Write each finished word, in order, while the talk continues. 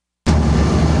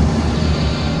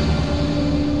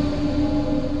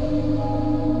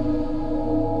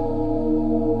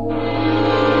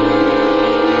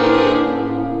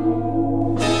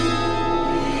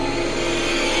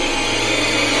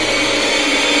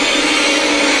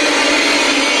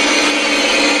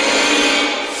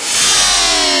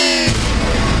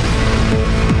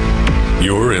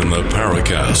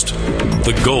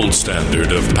the gold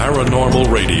standard of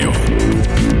paranormal radio.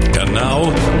 And now,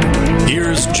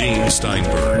 here's Gene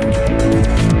Steinberg.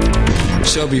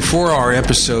 So before our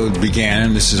episode began,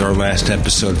 and this is our last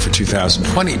episode for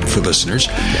 2020 for listeners,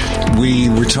 we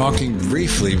were talking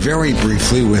briefly, very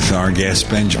briefly, with our guest,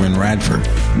 Benjamin Radford.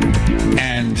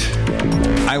 And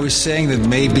I was saying that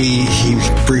maybe he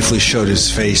briefly showed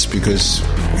his face because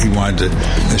he wanted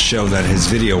to show that his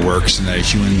video works and that a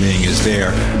human being is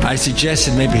there. I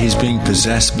suggested maybe he's being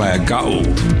possessed by a Gaul.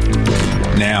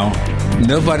 Now,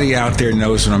 nobody out there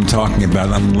knows what I'm talking about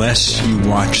unless you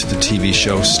watch the TV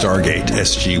show Stargate,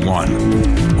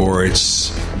 SG-1, or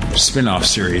its spin-off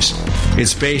series.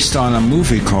 It's based on a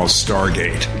movie called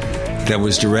Stargate that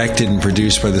was directed and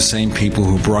produced by the same people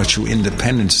who brought you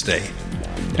Independence Day.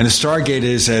 And the Stargate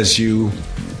is, as you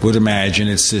would imagine,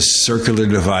 it's this circular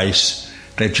device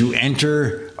that you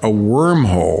enter a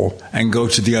wormhole and go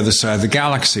to the other side of the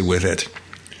galaxy with it.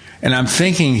 And I'm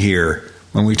thinking here,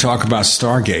 when we talk about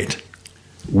Stargate,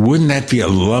 wouldn't that be a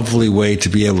lovely way to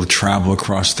be able to travel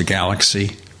across the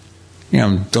galaxy? You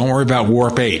know, don't worry about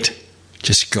Warp 8.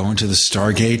 Just go into the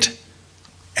Stargate,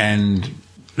 and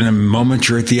in a moment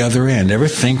you're at the other end. Ever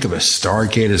think of a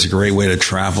Stargate as a great way to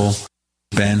travel,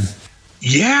 Ben?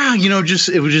 Yeah,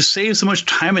 it would just save so much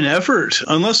time and effort,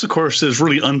 unless, of course, there's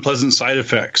really unpleasant side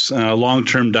effects.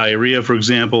 Long-term diarrhea, for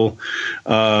example,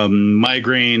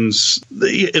 migraines.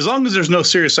 As long as there's no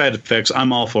serious side effects,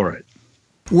 I'm all for it.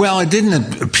 Well, it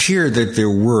didn't appear that there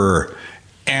were.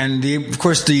 And, of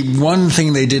course, the one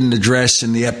thing they didn't address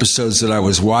in the episodes that I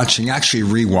was watching, actually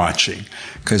rewatching,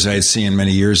 because I had seen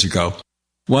many years ago,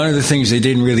 one of the things they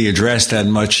didn't really address that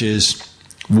much is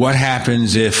what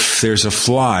happens if there's a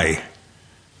fly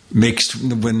mixed.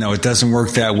 No, it doesn't work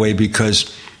that way, because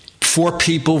 4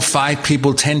 people, 5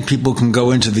 people, 10 people can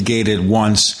go into the gate at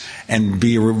once and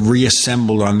be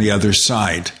reassembled on the other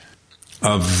side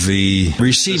of the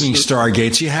receiving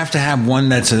Stargates. You have to have one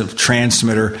that's a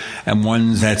transmitter and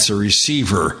one that's a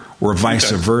receiver, or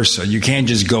vice versa. You can't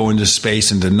just go into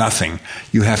space into nothing.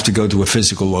 You have to go to a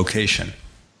physical location.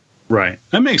 Right.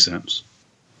 That makes sense.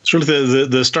 Sort of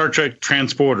the Star Trek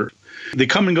transporter. They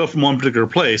come and go from one particular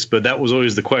place, but that was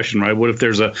always the question, right? What if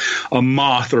there's a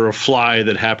moth or a fly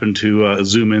that happened to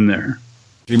zoom in there?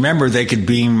 Remember, they could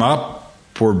beam up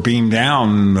or beam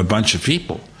down a bunch of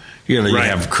people. You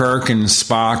have Kirk and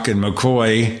Spock and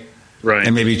McCoy, right,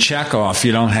 and maybe Chekhov.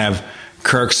 You don't have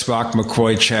Kirk, Spock,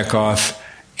 McCoy, Chekhov,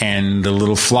 and the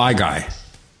little fly guy.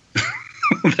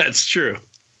 That's true.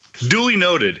 Duly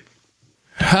noted.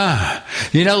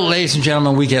 Ladies and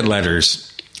gentlemen, we get letters.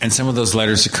 And some of those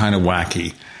letters are kind of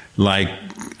wacky. Like,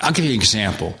 I'll give you an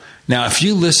example. Now, if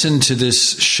you listen to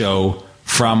this show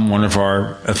from one of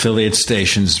our affiliate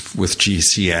stations with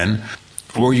GCN,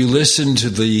 or you listen to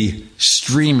the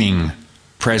streaming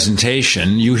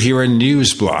presentation, you hear a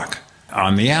news block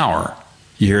on the hour.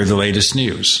 You hear the latest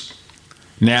news.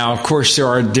 Now, of course, there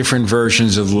are different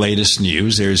versions of the latest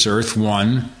news. There's Earth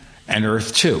 1 and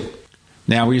Earth 2.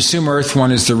 Now, we assume Earth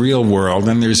 1 is the real world,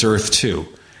 and there's Earth 2.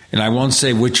 And I won't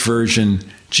say which version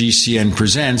GCN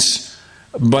presents,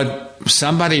 but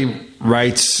somebody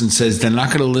writes and says they're not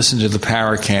going to listen to the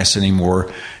Paracast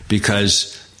anymore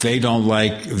because they don't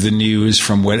like the news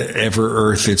from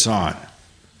whatever Earth it's on.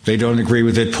 They don't agree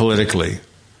with it politically.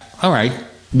 All right,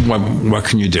 what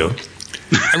can you do?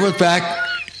 I wrote back,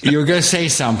 you were going to say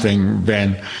something,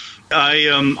 Ben.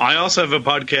 I also have a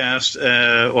podcast.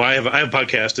 I have a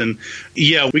podcast, and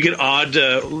we get odd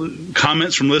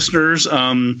comments from listeners.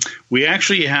 We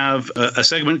actually have a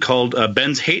segment called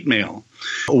Ben's Hate Mail,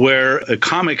 where a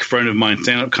comic friend of mine,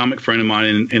 stand-up comic friend of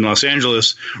mine in Los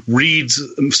Angeles, reads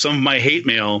some of my hate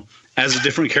mail as a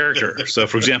different character. So,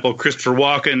 for example, Christopher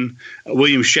Walken,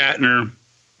 William Shatner,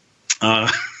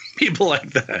 people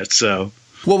like that. So,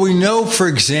 well, we know, for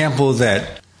example,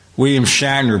 that William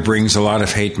Shatner brings a lot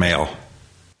of hate mail.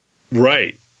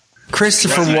 Right.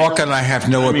 Christopher Walken, I have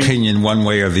no opinion one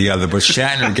way or the other, but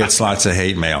Shatner gets lots of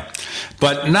hate mail.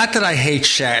 But not that I hate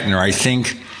Shatner. I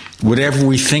think whatever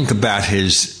we think about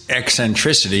his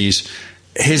eccentricities,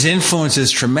 his influence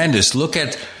is tremendous. Look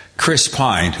at Chris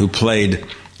Pine, who played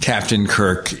Captain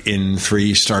Kirk in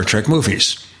 3 Star Trek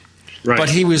movies. Right. But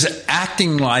he was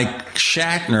acting like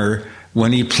Shatner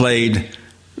when he played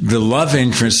the love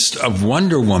interest of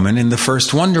Wonder Woman in the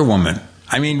first Wonder Woman.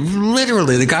 I mean,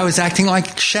 literally, the guy was acting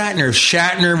like Shatner. If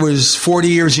Shatner was 40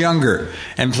 years younger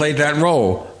and played that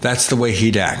role, that's the way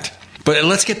he'd act. But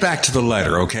let's get back to the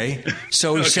letter, okay?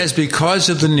 So he says because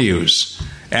of the news,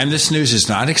 and this news is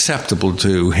not acceptable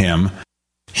to him,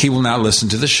 he will not listen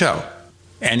to the show.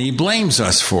 And he blames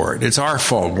us for it. It's our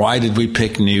fault. Why did we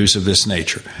pick news of this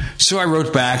nature? So I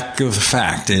wrote back, the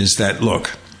fact is that,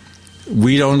 look,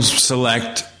 we don't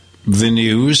select the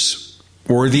news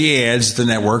or the ads the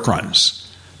network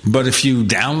runs. But if you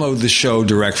download the show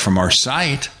direct from our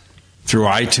site, through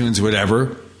iTunes,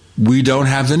 whatever, we don't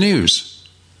have the news.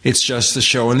 It's just the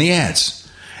show and the ads.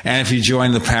 And if you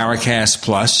join the Paracast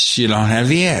Plus, you don't have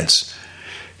the ads.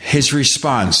 His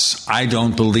response, I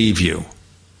don't believe you.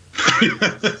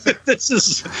 This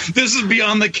is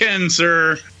beyond the Ken,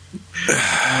 sir.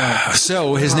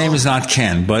 So his name is not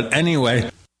Ken, but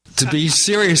anyway, to be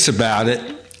serious about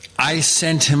it, I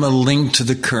sent him a link to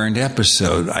the current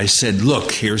episode. I said,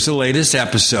 look, here's the latest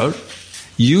episode.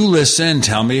 You listen and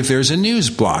tell me if there's a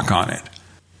news block on it.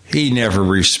 He never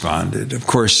responded. Of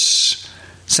course,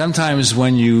 sometimes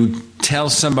when you tell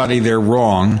somebody they're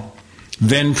wrong,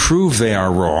 then prove they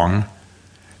are wrong,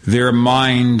 their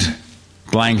mind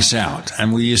blanks out.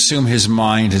 And we assume his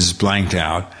mind has blanked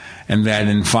out and that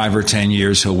in 5 or 10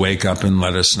 years he'll wake up and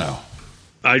let us know.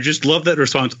 I just love that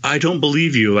response. I don't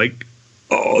believe you. Like,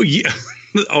 oh, yeah.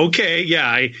 Okay,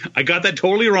 yeah, I got that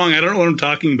totally wrong. I don't know what I'm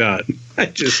talking about.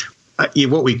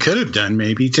 What we could have done,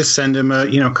 maybe, just send him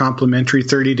a complimentary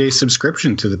 30-day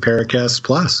subscription to the Paracast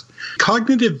Plus.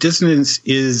 Cognitive dissonance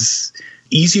is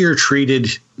easier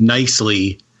treated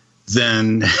nicely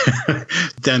than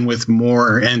with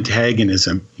more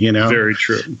antagonism, Very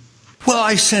true. Well,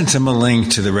 I sent him a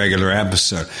link to the regular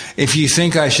episode. If you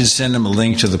think I should send him a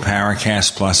link to the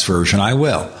Paracast Plus version, I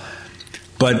will.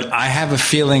 But I have a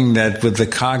feeling that with the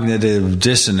cognitive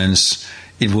dissonance,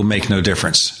 it will make no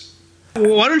difference.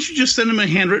 Well, why don't you just send him a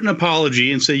handwritten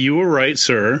apology and say, you were right,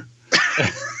 sir.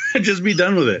 Just be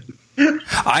done with it.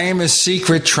 I am a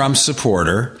secret Trump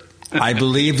supporter. I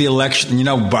believe the election, I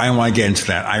don't want to get into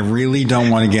that. I really don't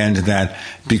want to get into that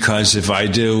because if I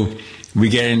do, we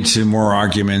get into more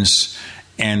arguments.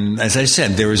 And as I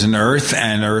said, there is an Earth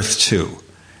and Earth 2.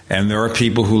 And there are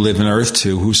people who live in Earth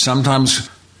 2 who sometimes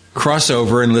cross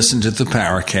over and listen to the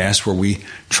Paracast where we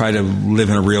try to live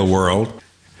in a real world.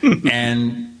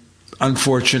 And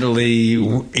unfortunately,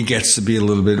 it gets to be a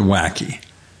little bit wacky.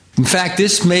 In fact,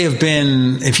 this may have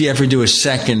been, if you ever do a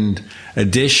second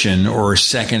edition or a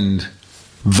second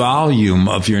volume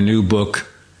of your new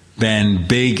book, Ben,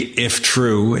 Big If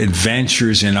True,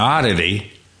 Adventures in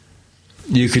Oddity,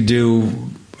 you could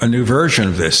do a new version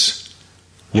of this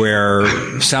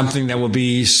where something that will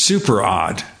be super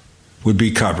odd would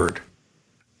be covered.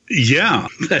 Yeah,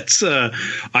 that's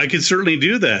I could certainly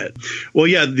do that. Well,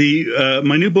 yeah,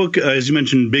 my new book, as you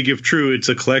mentioned, Big If True, it's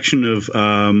a collection of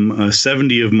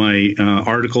 70 of my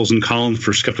articles and columns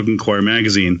for Skeptical Inquirer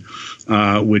magazine,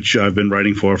 which I've been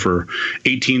writing for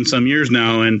 18 some years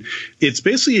now, and it's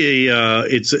basically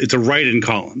it's a write-in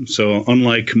column. So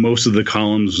unlike most of the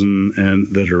columns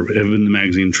and that are in the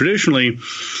magazine traditionally,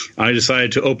 I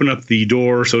decided to open up the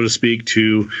door, so to speak,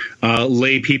 to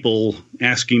lay people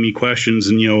asking me questions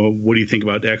and, what do you think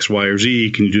about X, Y, or Z?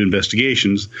 Can you do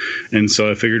investigations? And so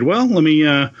I figured, well, let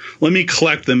me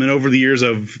collect them. And over the years,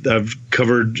 I've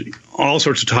covered all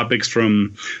sorts of topics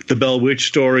from the Bell Witch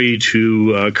story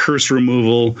to curse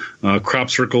removal, crop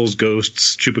circles,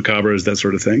 ghosts, chupacabras, that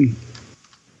sort of thing.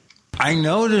 I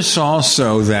notice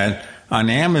also that on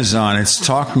Amazon, it's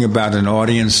talking about an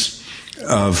audience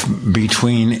of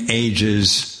between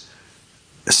ages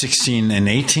 16 and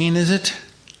 18, is it?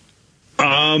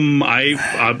 I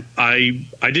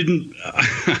didn't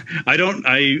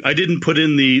put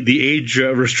in the age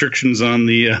restrictions on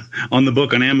the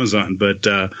book on Amazon, but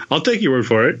I'll take your word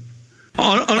for it.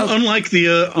 Unlike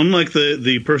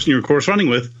the person you're corresponding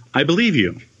with, I believe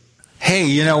you.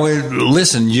 Hey,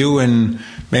 listen, you and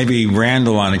maybe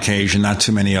Randall on occasion, not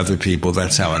too many other people.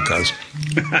 That's how it goes.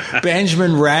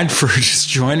 Benjamin Radford is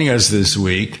joining us this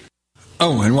week.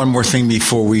 Oh, and one more thing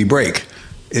before we break.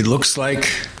 It looks like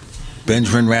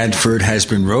Benjamin Radford has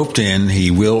been roped in.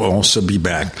 He will also be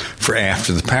back for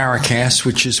After the Paracast,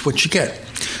 which is what you get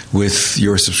with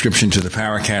your subscription to the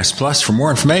Paracast Plus. For more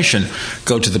information,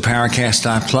 go to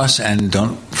theparacast.plus, and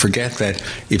don't forget that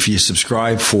if you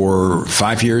subscribe for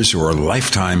 5 years or a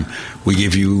lifetime, we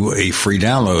give you a free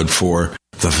download for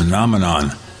The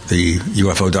Phenomenon, the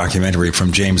UFO documentary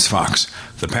from James Fox.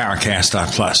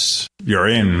 Theparacast.plus. You're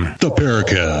in The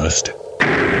Paracast.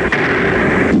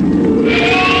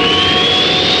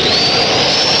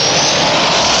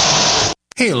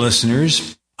 Hey,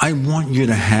 listeners, I want you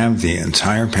to have the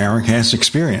entire Paracast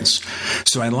experience.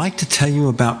 So I'd like to tell you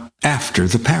about After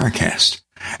the Paracast.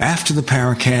 After the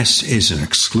Paracast is an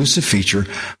exclusive feature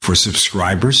for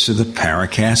subscribers to the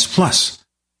Paracast Plus.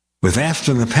 With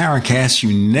After the Paracast,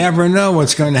 you never know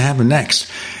what's going to happen next.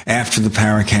 After the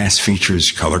Paracast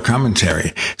features color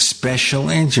commentary,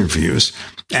 special interviews,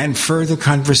 and further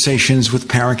conversations with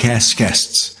Paracast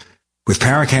guests. With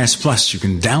Paracast Plus, you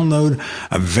can download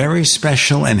a very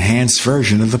special enhanced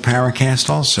version of the Paracast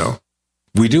also.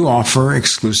 We do offer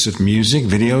exclusive music,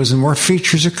 videos, and more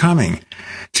features are coming.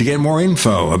 To get more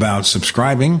info about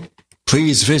subscribing,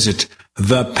 please visit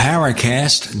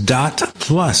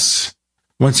theparacast.plus.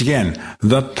 Once again,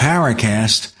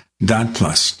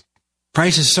 theparacast.plus.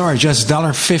 Prices start at just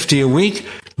 $1.50 a week,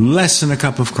 less than a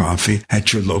cup of coffee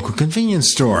at your local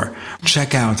convenience store.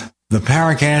 Check out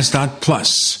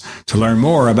theparacast.plus to learn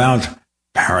more about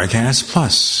Paracast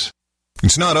Plus.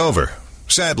 It's not over.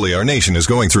 Sadly, our nation is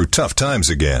going through tough times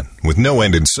again, with no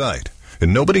end in sight,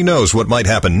 and nobody knows what might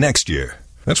happen next year.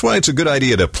 That's why it's a good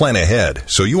idea to plan ahead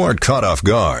so you aren't caught off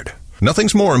guard.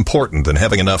 Nothing's more important than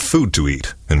having enough food to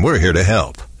eat, and we're here to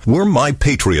help. We're My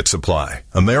Patriot Supply,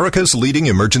 America's leading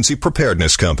emergency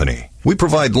preparedness company. We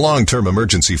provide long-term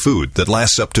emergency food that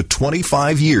lasts up to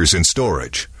 25 years in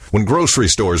storage. When grocery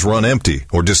stores run empty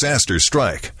or disasters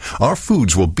strike, our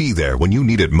foods will be there when you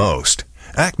need it most.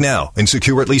 Act now and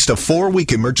secure at least a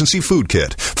 4-week emergency food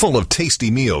kit full of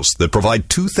tasty meals that provide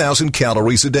 2,000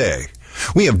 calories a day.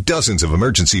 We have dozens of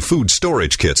emergency food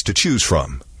storage kits to choose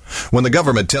from. When the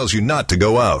government tells you not to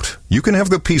go out, you can have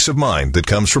the peace of mind that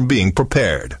comes from being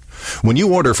prepared. When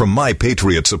you order from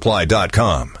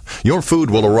MyPatriotSupply.com, your food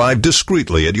will arrive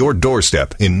discreetly at your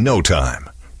doorstep in no time.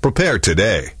 Prepare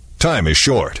today. Time is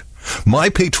short.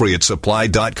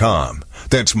 MyPatriotSupply.com.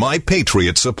 That's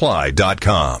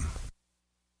MyPatriotSupply.com.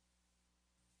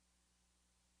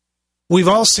 We've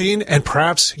all seen and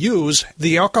perhaps use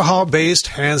the alcohol-based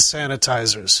hand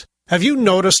sanitizers. Have you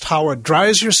noticed how it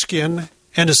dries your skin,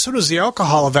 and as soon as the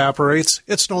alcohol evaporates,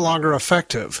 it's no longer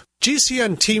effective?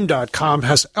 GCNteam.com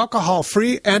has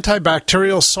alcohol-free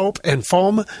antibacterial soap and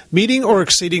foam meeting or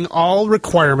exceeding all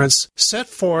requirements set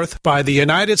forth by the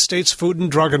United States Food and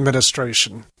Drug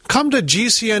Administration. Come to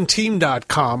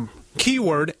GCNteam.com,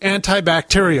 keyword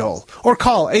antibacterial, or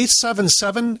call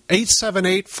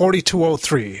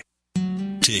 877-878-4203.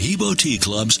 Tahibo Tea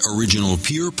Club's original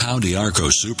Pure Pau d'Arco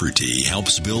Super Tea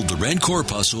helps build the red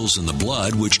corpuscles in the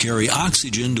blood which carry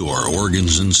oxygen to our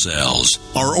organs and cells.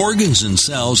 Our organs and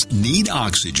cells need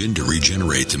oxygen to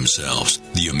regenerate themselves.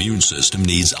 The immune system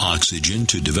needs oxygen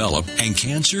to develop, and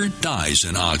cancer dies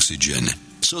in oxygen.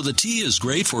 So the tea is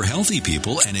great for healthy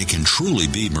people, and it can truly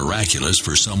be miraculous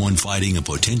for someone fighting a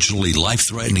potentially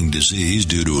life-threatening disease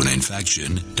due to an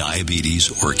infection,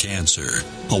 diabetes, or cancer.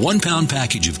 A 1-pound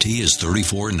package of tea is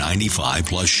 $34.95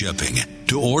 plus shipping.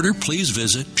 To order, please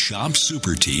visit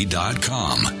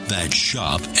shopsupertea.com. That's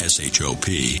shop,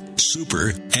 S-H-O-P,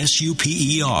 super,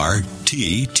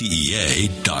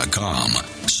 S-U-P-E-R-T-T-E-A.com.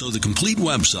 So the complete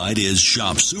website is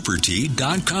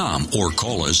shopsupertea.com, or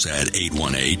call us at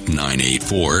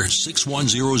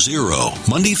 818-984-6100,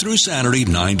 Monday through Saturday,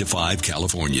 9 to 5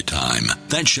 California time.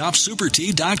 That's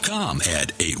shopsupertea.com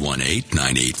at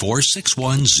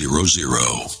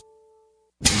 818-984-6100.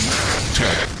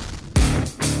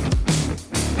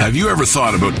 Have you ever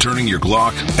thought about turning your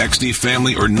Glock, XD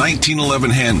Family, or 1911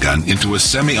 handgun into a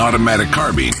semi-automatic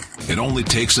carbine? It only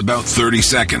takes about 30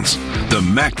 seconds. The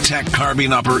MacTech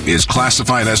Carbine Upper is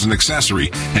classified as an accessory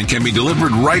and can be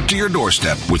delivered right to your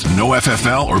doorstep with no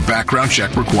FFL or background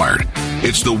check required.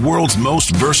 It's the world's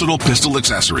most versatile pistol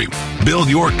accessory. Build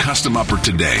your custom upper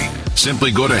today. Simply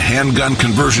go to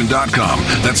handgunconversion.com.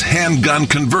 That's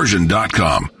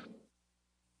handgunconversion.com.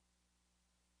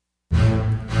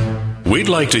 We'd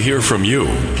like to hear from you.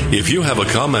 If you have a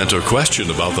comment or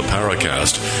question about the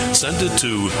Paracast, send it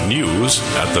to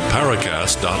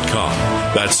news@theparacast.com.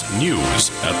 That's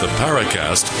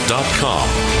news@theparacast.com.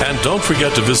 And don't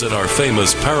forget to visit our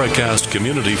famous Paracast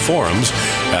community forums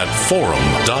at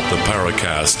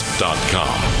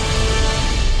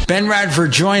forum.theparacast.com. Ben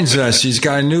Radford joins us. He's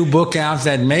got a new book out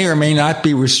that may or may not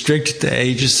be restricted to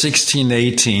ages 16 to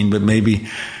 18, but maybe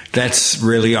that's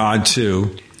really odd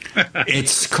too.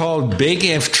 It's called Big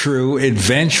If True,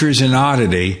 Adventures in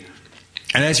Oddity.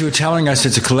 And as you were telling us,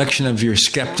 it's a collection of your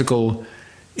Skeptical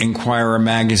Inquirer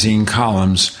magazine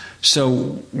columns.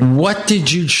 So what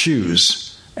did you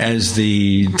choose as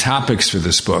the topics for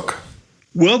this book?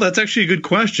 Well, that's actually a good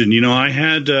question. You know, I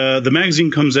had the magazine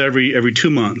comes every 2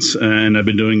 months, and I've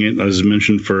been doing it, as I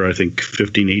mentioned, for I think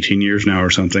 15, 18 years now or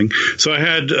something. So I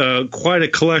had quite a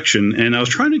collection, and I was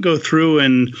trying to go through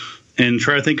and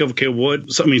try to think of, okay,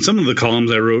 some of the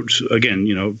columns I wrote, again,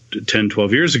 10,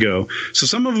 12 years ago. So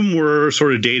some of them were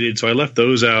sort of dated, so I left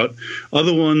those out.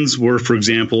 Other ones were, for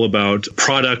example, about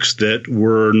products that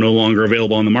were no longer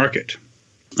available on the market.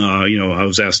 I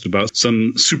was asked about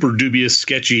some super dubious,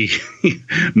 sketchy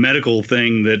medical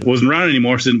thing that wasn't around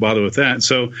anymore, so didn't bother with that.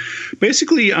 So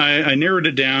basically, I narrowed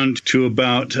it down to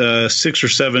about 6 or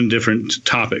 7 different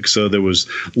topics. So there was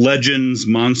legends,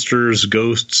 monsters,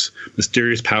 ghosts,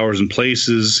 mysterious powers and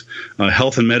places,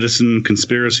 health and medicine,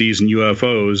 conspiracies, and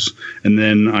UFOs. And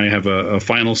then I have a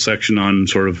final section on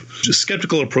sort of just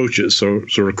skeptical approaches, so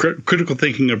sort of critical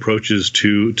thinking approaches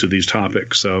to these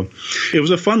topics. So it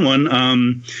was a fun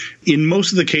one. In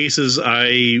most of the cases,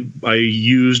 I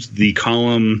used the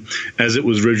column as it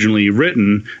was originally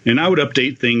written, and I would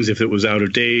update things if it was out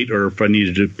of date or if I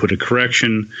needed to put a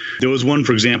correction. There was one,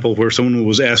 for example, where someone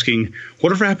was asking,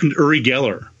 whatever happened to Uri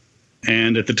Geller?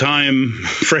 And at the time,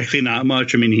 frankly, not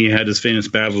much. I mean, he had his famous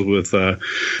battles with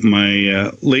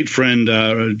my late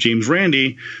friend, James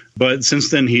Randi. But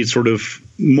since then, he sort of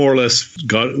more or less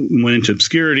went into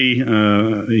obscurity.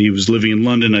 He was living in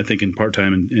London, I think, in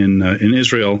part-time in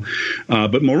Israel.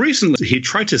 But more recently, he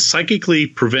tried to psychically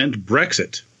prevent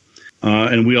Brexit.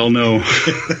 And we all know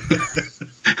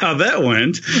how that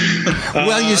went.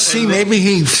 Well, you see, maybe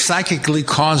he psychically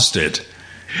caused it.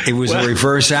 It was a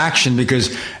reverse action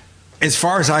because, as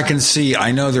far as I can see,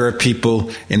 I know there are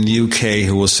people in the UK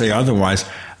who will say otherwise.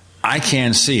 I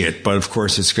can't see it, but of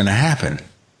course it's going to happen.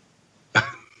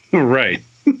 Right.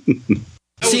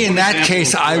 See, in that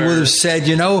case, I would have said,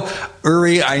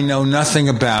 Uri, I know nothing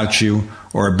about you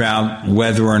or about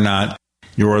whether or not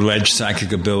your alleged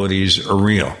psychic abilities are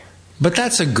real. But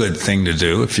that's a good thing to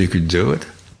do if you could do it.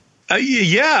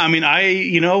 Yeah, I mean,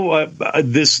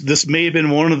 this may have been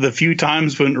one of the few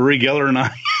times when Uri Geller and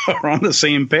I are on the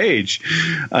same page.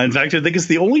 In fact, I think it's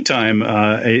the only time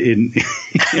in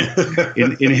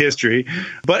history.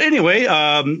 But anyway,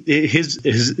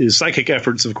 his psychic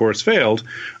efforts, of course, failed.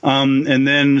 And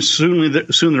then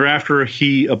soon thereafter,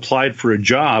 he applied for a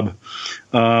job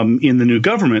in the new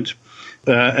government.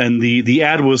 And the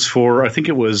ad was for, I think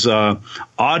it was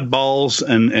oddballs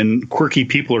and quirky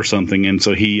people or something. And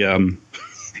so he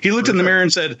looked in the mirror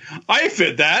and said, "I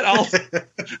fit that.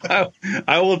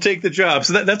 I will take the job."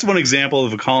 So that's one example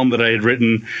of a column that I had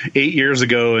written 8 years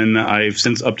ago, and I've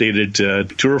since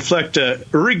updated to reflect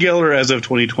Uri Geller as of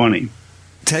 2020.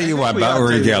 Tell you what about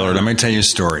Uri Geller. Let me tell you a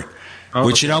story,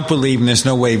 which you don't believe, and there's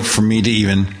no way for me to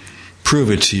even prove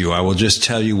it to you. I will just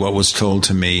tell you what was told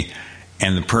to me.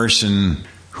 And the person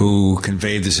who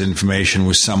conveyed this information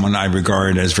was someone I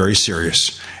regard as very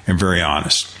serious and very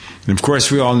honest. And of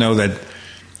course, we all know that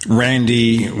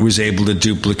Randy was able to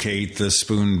duplicate the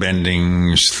spoon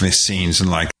bending scenes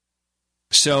and like.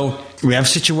 So we have a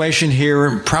situation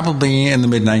here, probably in the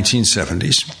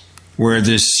mid-1970s, where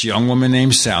this young woman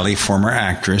named Sally, former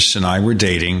actress, and I were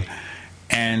dating,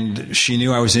 and she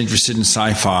knew I was interested in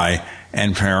sci-fi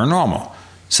and paranormal.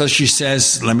 So she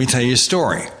says, "Let me tell you a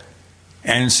story."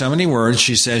 And in so many words,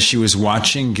 she says she was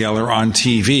watching Geller on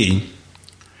TV,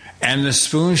 and the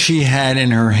spoon she had in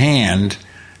her hand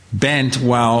bent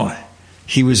while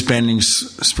he was bending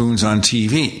spoons on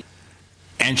TV.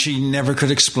 And she never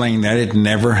could explain that. It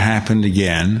never happened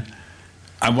again.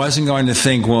 I wasn't going to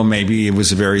think, well, maybe it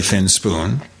was a very thin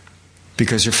spoon,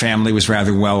 because her family was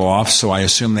rather well off, so I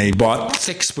assume they bought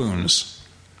thick spoons,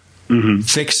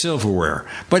 thick silverware.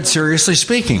 But seriously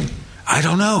speaking, I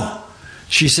don't know.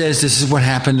 She says this is what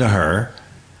happened to her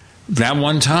that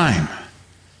one time.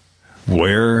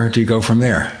 Where do you go from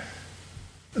there?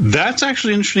 That's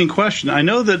actually an interesting question. I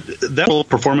know that were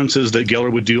performances that Geller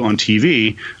would do on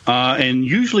TV, and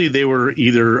usually they were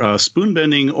either spoon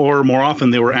bending or more often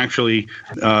they were actually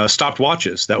stopped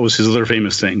watches. That was his other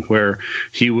famous thing, where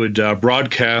he would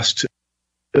broadcast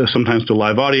sometimes to a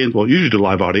live audience, well, usually to a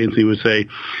live audience. He would say,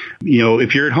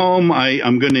 if you're at home,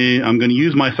 I'm going to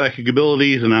use my psychic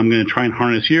abilities and I'm going to try and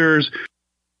harness yours.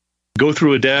 Go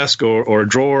through a desk or a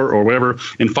drawer or whatever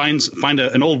and find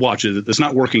an old watch that's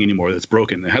not working anymore, that's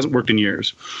broken, that hasn't worked in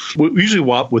years. We usually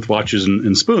with watches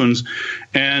and spoons.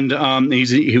 And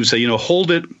he would say,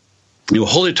 hold it.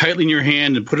 Hold it tightly in your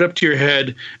hand and put it up to your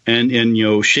head and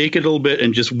shake it a little bit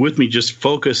and just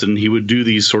focus. And he would do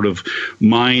these sort of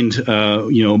mind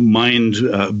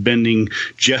bending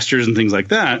gestures and things like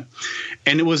that.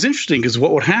 And it was interesting because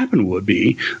what would happen would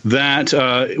be that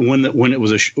when it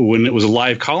was a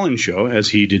live call-in show, as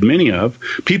he did many of,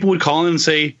 people would call in and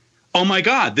say, "Oh my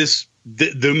God,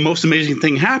 the most amazing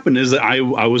thing happened is that I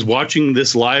was watching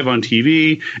this live on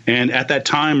TV, and at that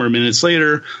time or minutes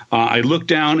later, I looked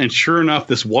down, and sure enough,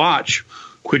 this watch,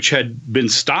 which had been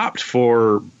stopped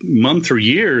for months or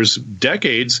years,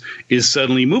 decades, is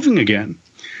suddenly moving again."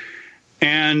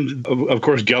 And of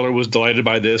course, Geller was delighted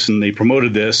by this, and they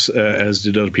promoted this, as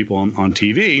did other people on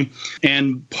TV.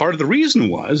 And part of the reason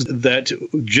was that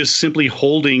just simply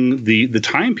holding the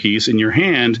timepiece in your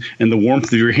hand and the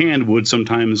warmth of your hand would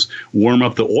sometimes warm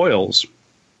up the oils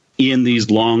in these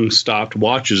long stopped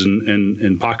watches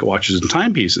and pocket watches and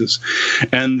timepieces.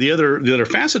 And the other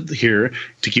facet here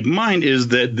to keep in mind is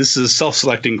that this is a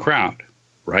self-selecting crowd,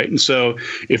 right? And so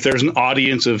if there's an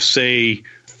audience of, say,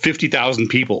 50,000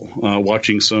 people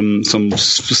watching some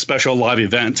special live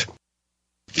event.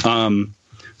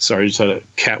 Sorry, just had a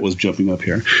cat was jumping up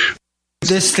here.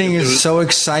 This thing is so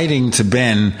exciting to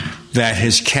Ben that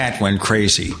his cat went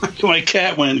crazy. My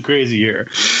cat went crazy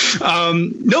here.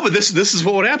 No, but this is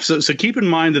what would happen. So keep in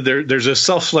mind that there's a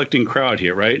self-selecting crowd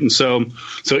here, right? And so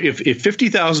if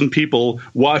 50,000 people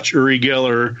watch Uri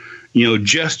Geller,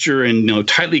 gesture and,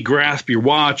 tightly grasp your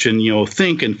watch and,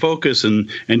 think and focus and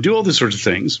do all these sorts of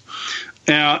things.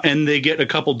 And they get a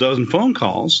couple dozen phone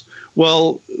calls.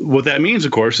 Well, what that means,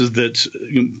 of course, is that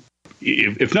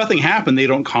if nothing happened, they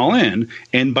don't call in.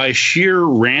 And by sheer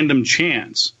random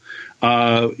chance,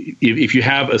 if you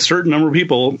have a certain number of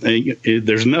people,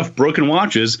 there's enough broken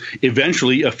watches,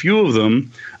 eventually a few of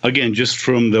them, again, just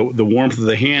from the warmth of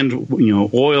the hand,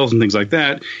 oils and things like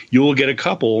that, you will get a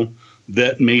couple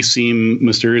that may seem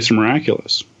mysterious and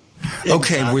miraculous.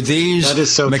 Okay, were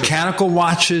these mechanical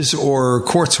watches or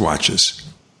quartz watches?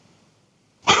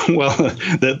 Well,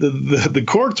 the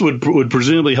quartz would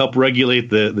presumably help regulate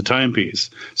the timepiece,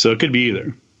 so it could be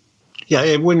either. Yeah,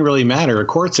 it wouldn't really matter. A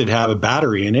quartz would have a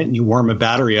battery in it, and you warm a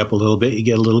battery up a little bit, you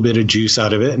get a little bit of juice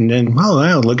out of it, and then,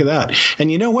 wow, look at that.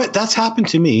 And you know what? That's happened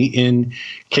to me in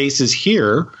cases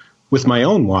here with my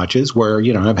own watches where,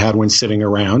 I've had one sitting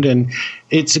around, and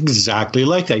it's exactly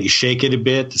like that. You shake it a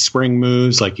bit, the spring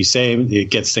moves, like you say, it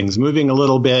gets things moving a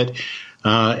little bit,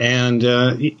 and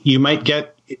you might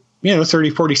get, 30,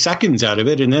 40 seconds out of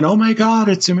it, and then, oh my God,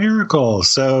 it's a miracle.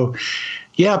 So,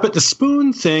 yeah, but the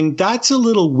spoon thing, that's a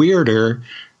little weirder.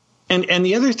 And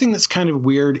the other thing that's kind of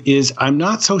weird is I'm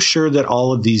not so sure that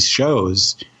all of these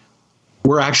shows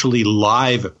were actually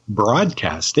live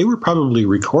broadcasts. They were probably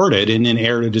recorded and then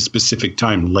aired at a specific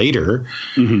time later.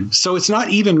 Mm-hmm. So it's not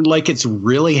even like it's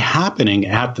really happening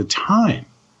at the time.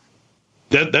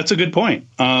 That's a good point.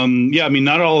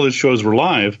 Not all of the shows were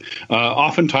live.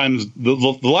 Oftentimes, the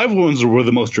live ones were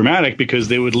the most dramatic because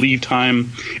they would leave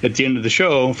time at the end of the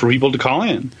show for people to call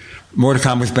in. More to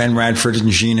come with Ben Radford and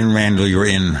Gene and Randall. You're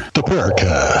in the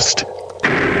Paracast.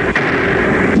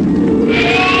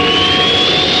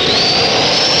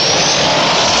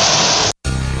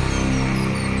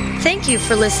 Thank you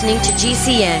for listening to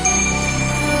GCN.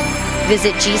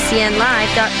 Visit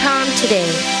GCNlive.com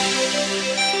today.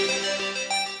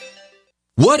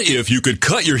 What if you could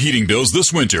cut your heating bills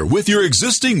this winter with your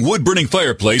existing wood-burning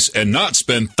fireplace and not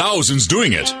spend thousands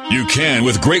doing it? You can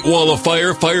with Great Wall of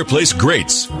Fire fireplace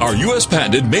grates. Our U.S.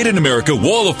 patented made-in-America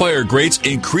Wall of Fire grates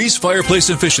increase fireplace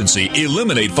efficiency,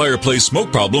 eliminate fireplace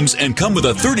smoke problems, and come with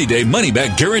a 30-day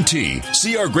money-back guarantee.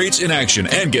 See our grates in action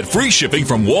and get free shipping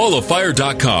from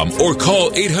walloffire.com or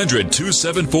call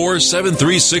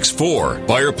 800-274-7364.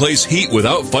 Fireplace heat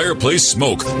without fireplace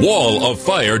smoke.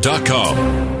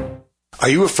 walloffire.com. Are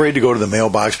you afraid to go to the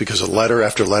mailbox because of letter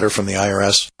after letter from the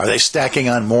IRS? Are they stacking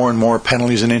on more and more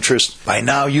penalties and interest? By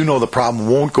now, you know the problem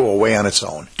won't go away on its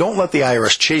own. Don't let the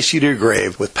IRS chase you to your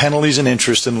grave with penalties and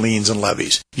interest and liens and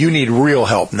levies. You need real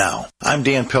help now. I'm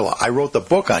Dan Pilla. I wrote the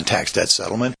book on tax debt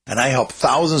settlement, and I help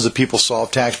thousands of people solve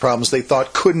tax problems they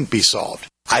thought couldn't be solved.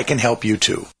 I can help you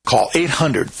too. Call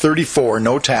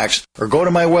 800-34-NO-TAX or go to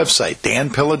my website,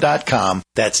 danpilla.com.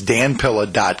 That's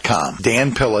danpilla.com.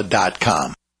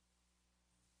 danpilla.com.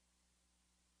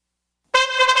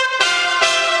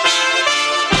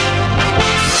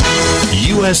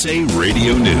 USA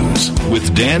Radio News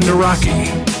with Dan Naraki.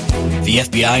 The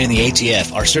FBI and the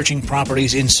ATF are searching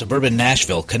properties in suburban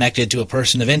Nashville connected to a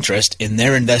person of interest in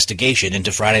their investigation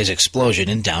into Friday's explosion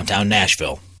in downtown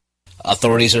Nashville.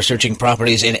 Authorities are searching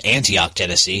properties in Antioch,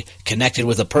 Tennessee, connected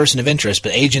with a person of interest,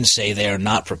 but agents say they are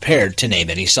not prepared to name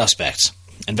any suspects.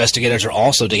 Investigators are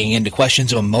also digging into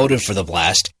questions of a motive for the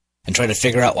blast and trying to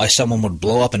figure out why someone would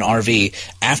blow up an RV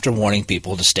after warning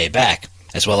people to stay back,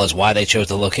 as well as why they chose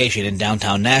the location in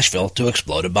downtown Nashville to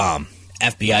explode a bomb.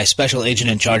 FBI Special Agent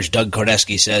in Charge Doug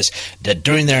Kordeski says that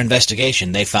during their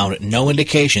investigation, they found no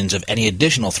indications of any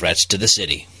additional threats to the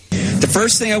city. The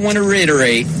first thing I want to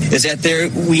reiterate is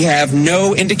that we have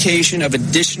no indication of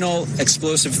additional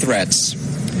explosive threats.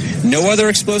 No other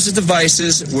explosive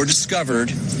devices were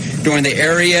discovered during the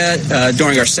area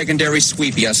during our secondary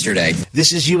sweep yesterday.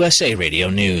 This is USA Radio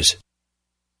News.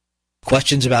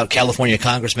 Questions about California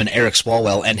Congressman Eric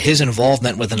Swalwell and his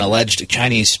involvement with an alleged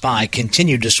Chinese spy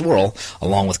continued to swirl,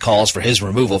 along with calls for his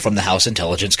removal from the House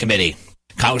Intelligence Committee.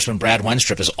 Congressman Brad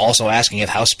Wenstrup is also asking if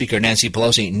House Speaker Nancy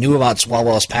Pelosi knew about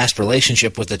Swalwell's past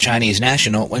relationship with the Chinese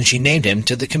national when she named him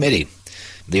to the committee.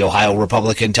 The Ohio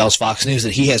Republican tells Fox News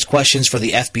that he has questions for the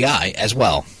FBI as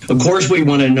well. Of course, we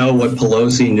want to know what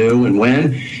Pelosi knew and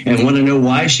when, and want to know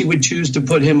why she would choose to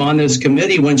put him on this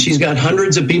committee when she's got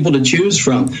hundreds of people to choose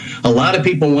from. A lot of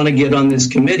people want to get on this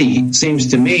committee. It seems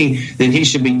to me that he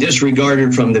should be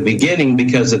disregarded from the beginning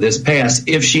because of this past,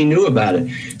 if she knew about it.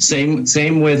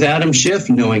 Same with Adam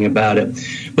Schiff knowing about it.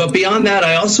 But beyond that,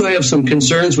 I also have some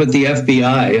concerns with the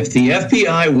FBI. If the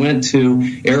FBI went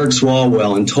to Eric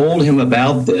Swalwell and told him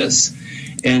about this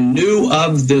and knew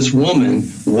of this woman,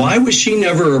 why was she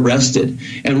never arrested?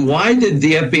 And why did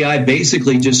the FBI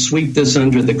basically just sweep this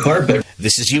under the carpet?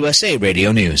 This is USA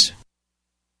Radio News.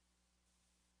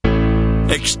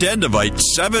 Extendivite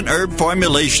 7-herb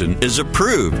formulation is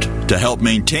approved to help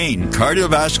maintain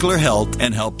cardiovascular health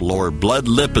and help lower blood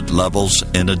lipid levels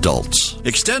in adults.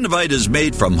 Extendivite is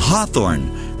made from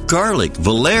hawthorn, garlic,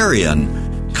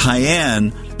 valerian,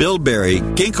 cayenne, bilberry,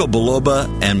 ginkgo biloba,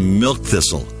 and milk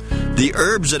thistle. The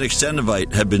herbs in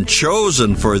Extendivite have been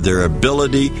chosen for their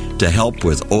ability to help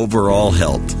with overall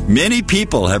health. Many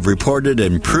people have reported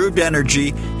improved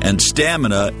energy and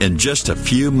stamina in just a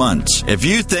few months. If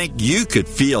you think you could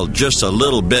feel just a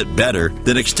little bit better,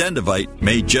 then Extendivite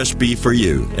may just be for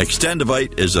you.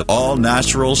 Extendivite is an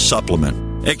all-natural supplement.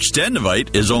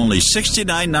 Extendivite is only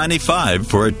 $69.95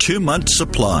 for a 2-month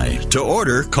supply. To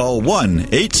order, call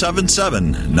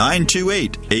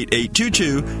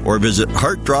 1-877-928-8822 or visit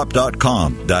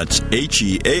heartdrop.com. That's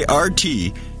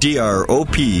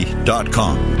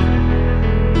HEARTDROP.com.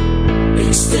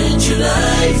 Extend your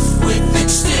life with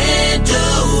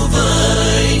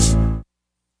Extendovite.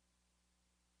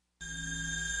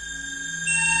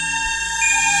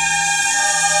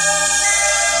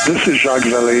 This is Jacques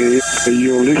Vallée.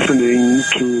 You're listening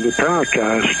to the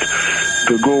Paracast,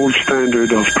 the gold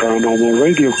standard of paranormal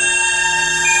radio.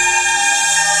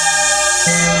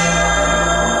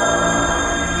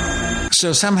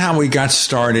 So somehow we got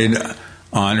started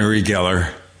on Uri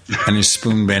Geller and his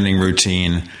spoon-bending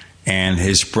routine and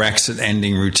his Brexit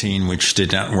ending routine, which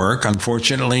did not work.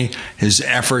 Unfortunately, his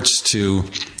efforts to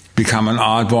become an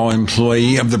oddball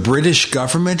employee of the British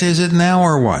government, is it now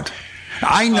or what?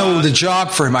 I know the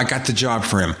job for him. I got the job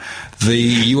for him.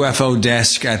 The UFO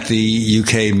desk at the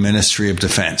UK Ministry of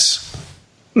Defense.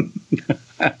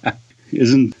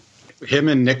 Isn't him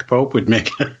and Nick Pope would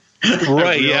make it?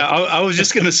 Right, yeah. I was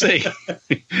just going to say,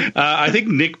 I think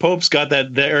Nick Pope's got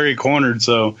that area cornered,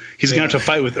 so he's going to have to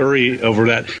fight with Uri over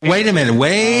that. Wait a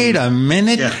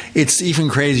minute. Yeah. It's even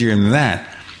crazier than that.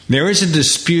 There is a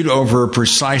dispute over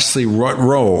precisely what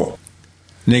role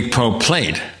Nick Pope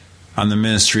played on the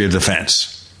Ministry of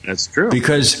Defense. That's true.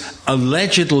 Because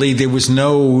allegedly there was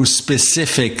no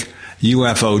specific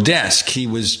UFO desk. He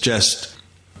was just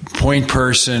point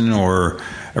person or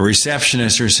a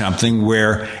receptionist or something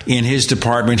where in his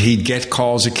department he'd get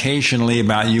calls occasionally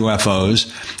about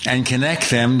UFOs and connect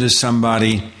them to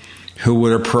somebody who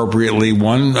would appropriately,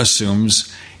 one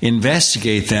assumes,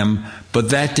 investigate them,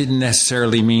 but that didn't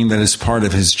necessarily mean that as part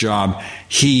of his job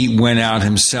he went out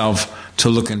himself to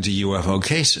look into UFO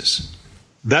cases.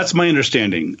 That's my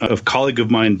understanding. A colleague of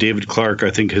mine, David Clark,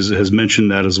 I think has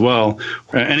mentioned that as well.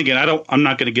 And again, I'm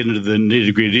not going to get into the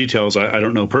nitty-gritty details. I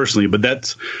don't know personally, but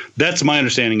that's my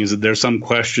understanding, is that there's some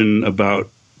question about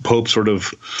Pope sort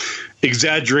of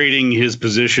exaggerating his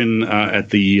position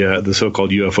at the so-called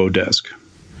UFO desk.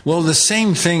 Well, the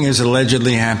same thing is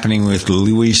allegedly happening with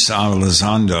Luis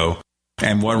Elizondo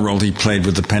and what role he played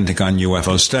with the Pentagon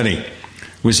UFO study.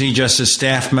 Was he just a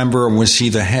staff member or was he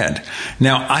the head?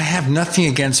 Now, I have nothing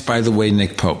against, by the way,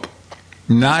 Nick Pope.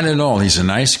 Not at all. He's a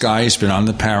nice guy. He's been on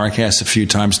the Paracast a few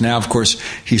times. Now, of course,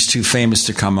 he's too famous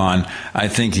to come on. I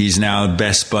think he's now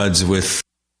best buds with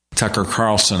Tucker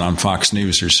Carlson on Fox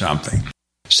News or something.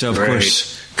 So, of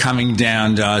course, coming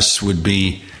down to us would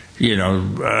be,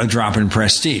 a drop in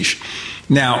prestige.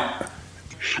 Now,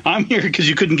 I'm here because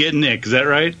you couldn't get Nick. Is that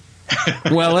right?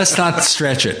 Well, let's not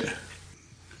stretch it.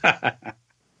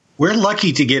 We're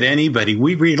lucky to get anybody.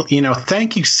 We really,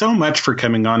 thank you so much for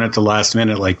coming on at the last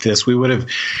minute like this. We would have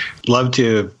loved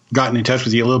to have gotten in touch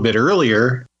with you a little bit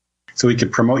earlier so we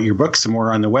could promote your book some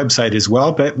more on the website as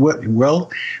well. But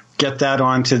get that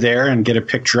onto there and get a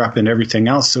picture up and everything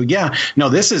else. So, yeah, no,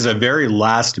 this is a very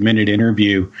last-minute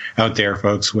interview out there,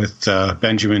 folks, with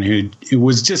Benjamin, who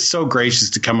was just so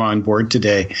gracious to come on board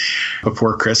today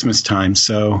before Christmas time.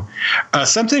 So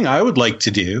something I would like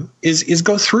to do is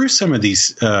go through some of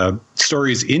these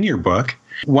stories in your book.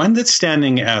 One that's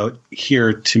standing out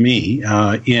here to me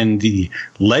in the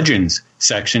legends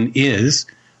section is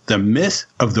the myth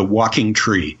of the walking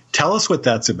tree. Tell us what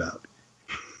that's about.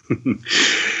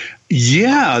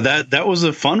 Yeah, that was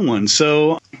a fun one.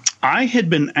 So I had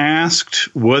been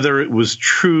asked whether it was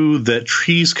true that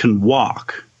trees can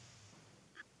walk.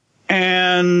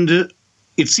 And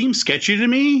it seems sketchy to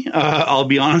me, I'll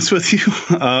be honest with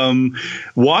you.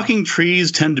 Walking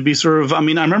trees tend to be sort of,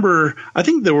 I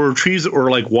think there were trees that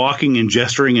were like walking and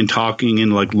gesturing and talking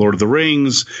in like Lord of the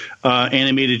Rings,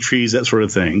 animated trees, that sort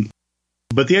of thing.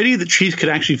 But the idea that trees could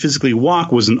actually physically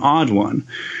walk was an odd one.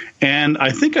 And I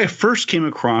think I first came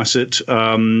across it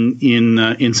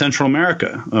in Central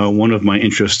America. One of my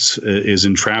interests is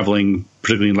in traveling,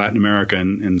 particularly in Latin America,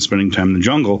 and spending time in the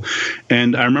jungle.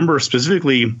 And I remember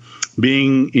specifically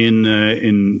being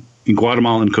in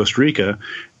Guatemala and Costa Rica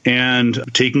and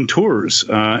taking tours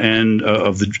and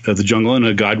of the jungle, and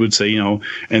a guide would say,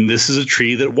 and this is a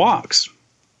tree that walks.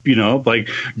 Like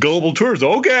global tours.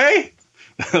 Okay.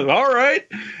 All right.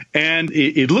 And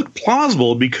it looked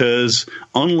plausible because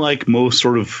unlike most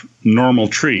sort of normal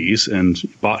trees, and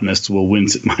botanists will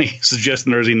wince at my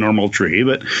suggestion there's a normal tree,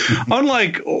 but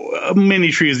unlike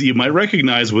many trees that you might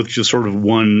recognize with just sort of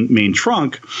one main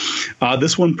trunk,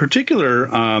 this one particular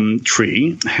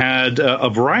tree had a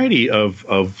variety of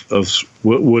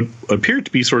what would appear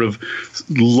to be sort of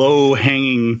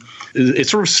low-hanging. It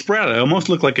sort of spread. It almost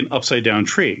looked like an upside-down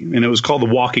tree, and it was called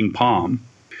the walking palm.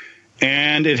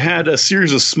 And it had a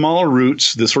series of smaller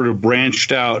roots that sort of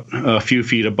branched out a few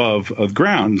feet above the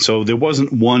ground. So there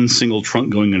wasn't one single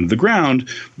trunk going into the ground.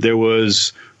 There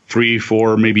was 3,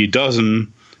 4, maybe a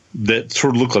dozen that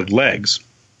sort of looked like legs.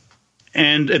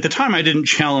 And at the time, I didn't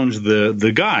challenge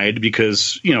the guide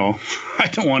because, I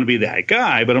don't want to be that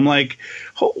guy. But I'm like,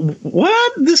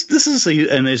 what? This is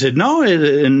and they said, no.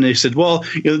 And they said, well,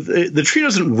 the tree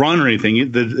doesn't run or anything.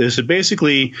 They said,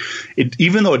 basically,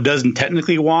 even though it doesn't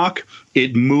technically walk,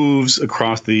 it moves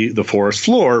across the forest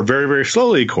floor very, very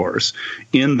slowly, of course,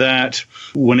 in that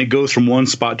when it goes from one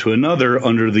spot to another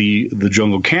under the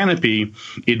jungle canopy,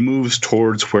 it moves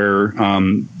towards where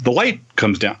the light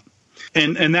comes down.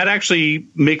 And that actually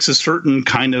makes a certain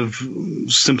kind of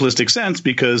simplistic sense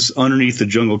because underneath the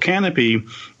jungle canopy,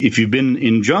 if you've been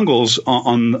in jungles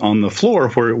on the floor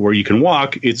where you can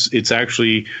walk, it's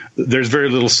actually there's very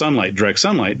little sunlight, direct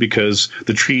sunlight, because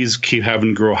the trees keep having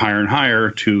to grow higher and higher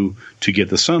to get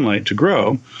the sunlight to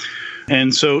grow.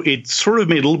 And so it sort of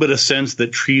made a little bit of sense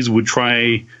that trees would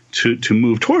try to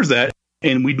move towards that.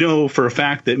 And we know for a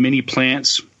fact that many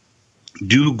plants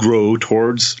do grow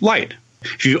towards light.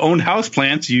 If you own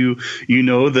houseplants, you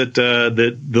know that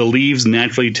the leaves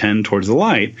naturally tend towards the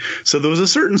light. So there was a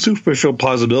certain superficial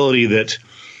plausibility that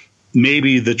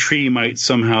maybe the tree might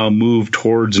somehow move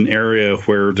towards an area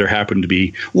where there happened to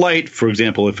be light. For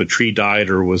example, if a tree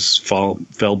died or was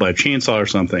felled by a chainsaw or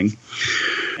something.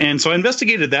 And so I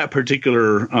investigated that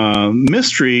particular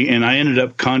mystery, and I ended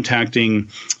up contacting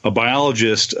a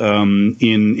biologist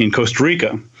in Costa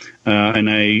Rica, and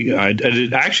I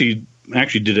did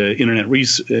actually did an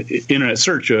internet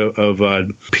search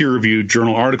of peer-reviewed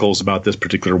journal articles about this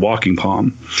particular walking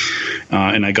palm,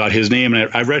 and I got his name, and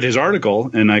I read his article,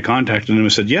 and I contacted him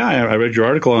and said, "Yeah, I read your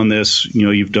article on this.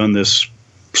 You've done this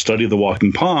study of the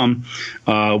walking palm.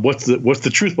 What's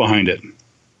the truth behind it?"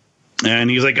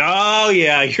 And he's like, "Oh,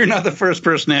 yeah, you're not the first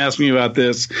person to ask me about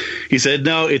this." He said,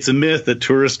 "No, it's a myth that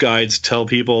tourist guides tell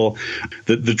people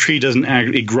that the tree doesn't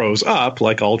actually, it grows up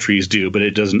like all trees do, but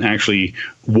it doesn't actually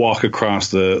walk across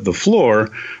the floor,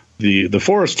 the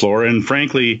forest floor. And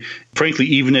frankly,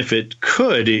 even if it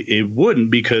could, it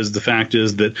wouldn't, because the fact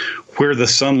is that where the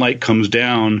sunlight comes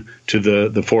down to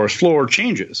the forest floor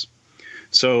changes.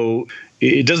 So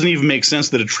it doesn't even make sense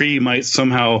that a tree might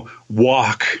somehow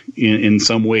walk in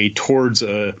some way towards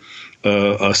a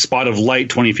spot of light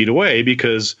 20 feet away,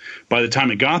 because by the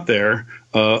time it got there,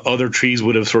 other trees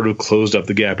would have sort of closed up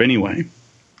the gap anyway."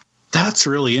 That's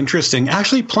really interesting.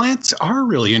 Actually, plants are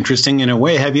really interesting in a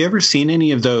way. Have you ever seen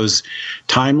any of those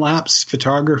time-lapse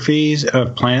photographies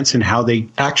of plants and how they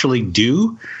actually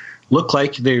do look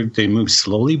like they move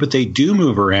slowly, but they do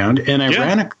move around? And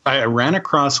I ran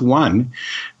across one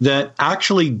that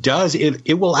actually does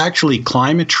it will actually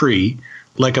climb a tree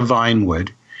like a vine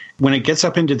would. When it gets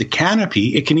up into the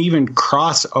canopy, it can even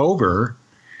cross over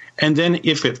And then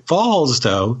if it falls,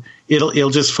 though, it'll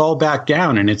just fall back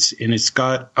down, and it's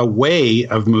got a way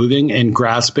of moving and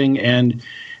grasping and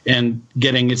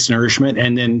getting its nourishment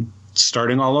and then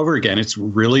starting all over again. It's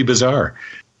really bizarre.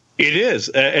 It is,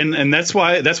 and that's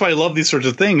why I love these sorts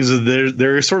of things.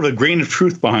 There's sort of a grain of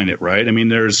truth behind it, right? I mean,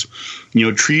 there's,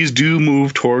 trees do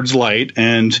move towards light,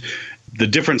 and the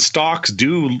different stalks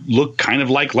do look kind of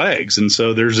like legs, and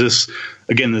so there's this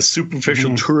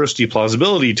superficial touristy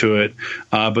plausibility to it.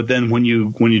 But then when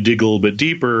you dig a little bit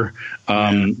deeper,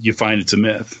 you find it's a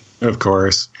myth. Of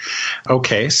course.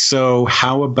 Okay, so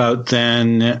how about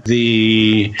then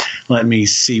let me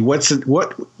see.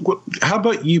 How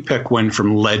about you pick one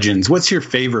from Legends? What's your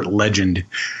favorite legend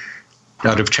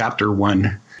out of chapter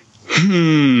 1?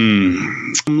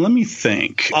 Let me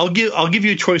think. I'll give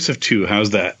you a choice of 2.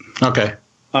 How's that? Okay.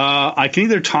 I can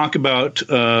either talk about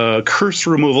curse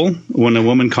removal, when a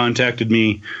woman contacted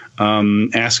me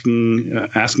asking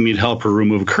me to help her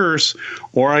remove a curse,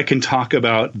 or I can talk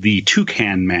about the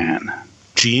Toucan Man.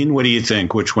 Gene, what do you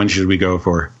think? Which one should we go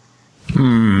for?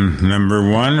 Number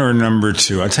 1 or number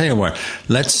 2? I'll tell you what.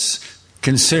 Let's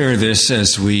consider this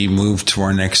as we move to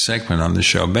our next segment on the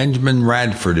show. Benjamin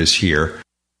Radford is here,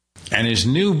 and his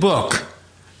new book,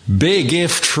 Big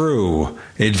If True,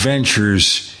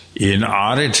 Adventures in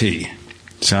Oddity.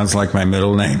 Sounds like my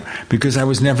middle name, because I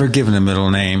was never given a middle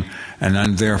name,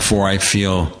 and therefore I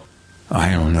feel,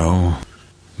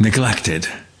 neglected.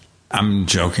 I'm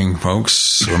joking,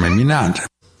 folks, or maybe not.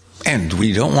 And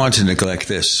we don't want to neglect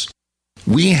this.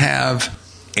 We have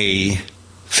a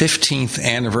 15th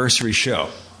anniversary show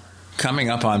coming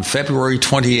up on February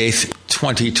 28th,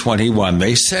 2021.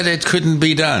 They said it couldn't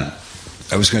be done.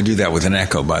 I was going to do that with an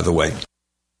echo, by the way.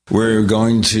 We're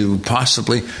going to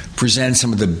possibly present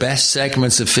some of the best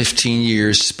segments of 15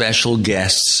 years, special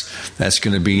guests. That's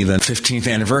going to be the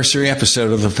 15th anniversary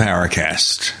episode of the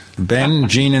Paracast. Ben,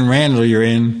 Gene, and Randall, you're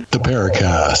in the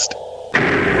Paracast.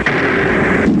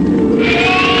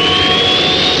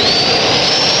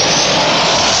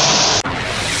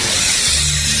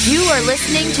 You are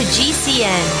listening to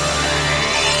GCN.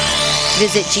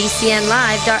 Visit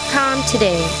GCNlive.com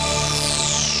today.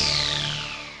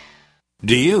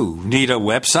 Do you need a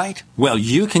website? Well,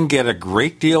 you can get a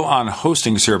great deal on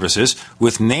hosting services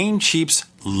with Namecheap's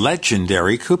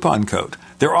legendary coupon code.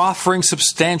 They're offering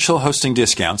substantial hosting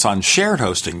discounts on shared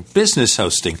hosting, business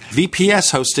hosting,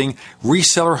 VPS hosting,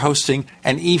 reseller hosting,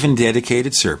 and even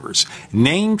dedicated servers.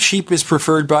 Namecheap is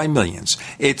preferred by millions.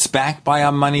 It's backed by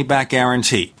a money-back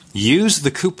guarantee. Use the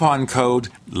coupon code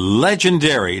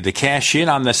LEGENDARY to cash in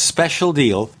on the special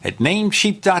deal at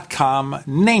Namecheap.com,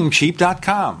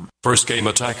 Namecheap.com. First came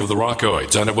Attack of the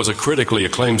Rockoids, and it was a critically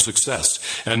acclaimed success.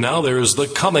 And now there is The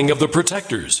Coming of the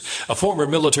Protectors. A former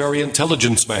military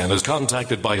intelligence man is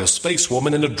contacted by a space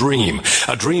woman in a dream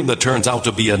that turns out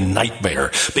to be a nightmare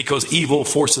because evil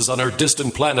forces on her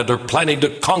distant planet are planning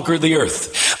to conquer the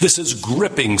Earth. This is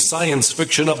gripping science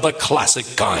fiction of the classic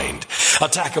kind.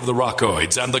 Attack of the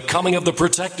Rockoids and The Coming of the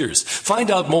Protectors.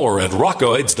 Find out more at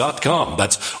rockoids.com.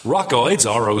 That's Rockoids,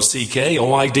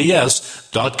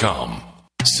 ROCKOIDS.com.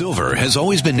 Silver has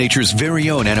always been nature's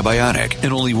very own antibiotic,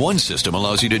 and only one system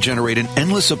allows you to generate an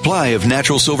endless supply of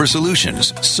natural silver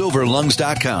solutions.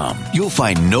 SilverLungs.com. You'll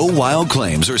find no wild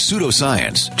claims or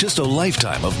pseudoscience, just a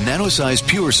lifetime of nano-sized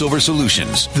pure silver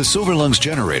solutions. The Silver Lungs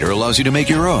generator allows you to make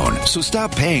your own, so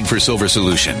stop paying for silver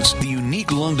solutions. The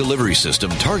unique lung delivery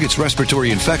system targets respiratory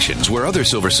infections where other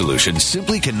silver solutions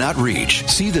simply cannot reach.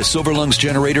 See the Silver Lungs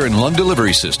generator and lung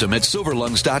delivery system at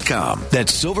SilverLungs.com.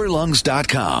 That's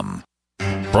SilverLungs.com.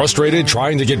 Frustrated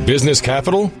trying to get business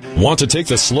capital? Want to take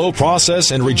the slow process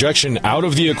and rejection out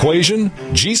of the equation?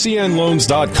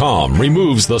 GCNloans.com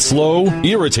removes the slow,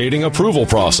 irritating approval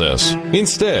process.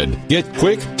 Instead, get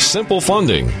quick, simple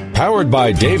funding. Powered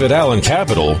by David Allen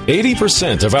Capital,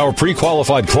 80% of our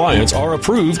pre-qualified clients are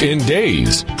approved in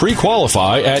days.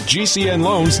 Pre-qualify at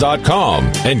GCNloans.com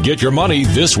and get your money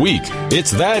this week.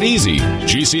 It's that easy.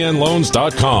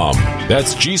 GCNloans.com.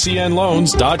 That's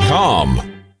GCNloans.com.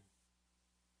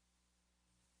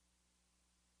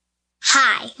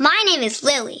 Hi, my name is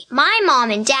Lily. My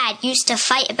mom and dad used to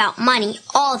fight about money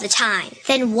all the time.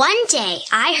 Then one day,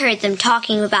 I heard them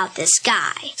talking about this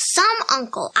guy, some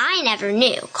uncle I never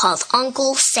knew, called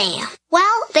Uncle Sam.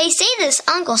 Well, they say this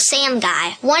Uncle Sam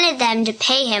guy wanted them to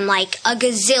pay him like $1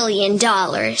 gazillion,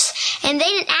 and they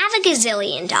didn't have $1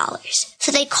 gazillion.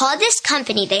 So they called this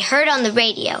company they heard on the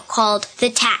radio called the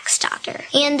Tax Doctor.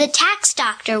 And the Tax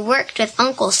Doctor worked with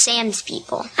Uncle Sam's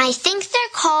people. I think they're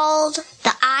called the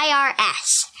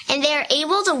IRS. and they are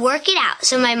able to work it out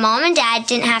so my mom and dad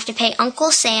didn't have to pay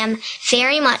Uncle Sam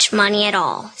very much money at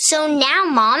all. So now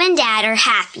Mom and Dad are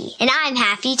happy, and I'm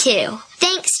happy too.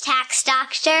 Thanks, Tax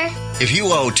Doctor. If you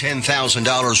owe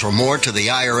 $10,000 or more to the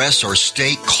IRS or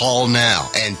state, call now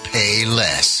and pay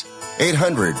less.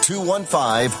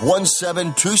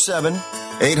 800-215-1727.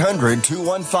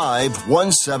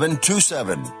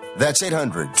 800-215-1727. That's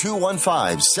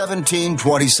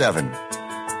 800-215-1727.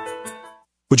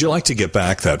 Would you like to get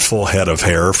back that full head of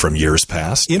hair from years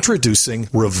past? Introducing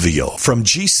Reveal from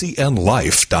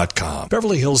GCNlife.com.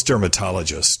 Beverly Hills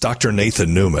dermatologist Dr.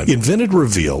 Nathan Newman invented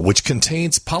Reveal, which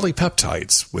contains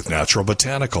polypeptides with natural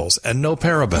botanicals and no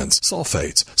parabens,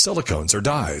 sulfates, silicones, or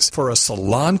dyes for a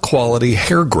salon-quality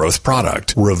hair growth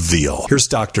product. Reveal. Here's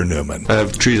Dr. Newman.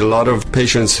 I've treated a lot of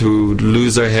patients who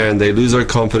lose their hair and they lose their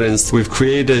confidence. We've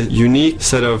created a unique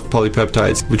set of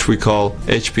polypeptides, which we call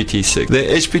HPT6. The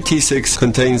HPT6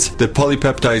 contains the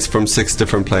polypeptides from 6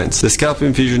 different plants. The scalp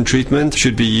infusion treatment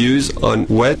should be used on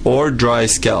wet or dry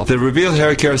scalp. The Reveal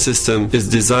hair care system is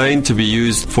designed to be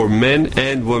used for men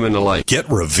and women alike. Get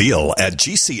Reveal at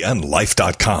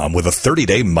GCNlife.com with a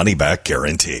 30-day money-back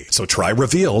guarantee. So try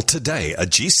Reveal today at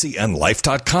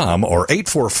GCNlife.com or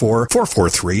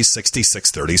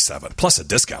 844-443-6637. Plus a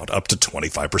discount up to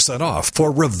 25% off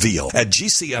for Reveal at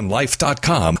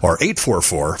GCNlife.com or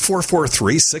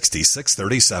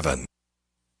 844-443-6637.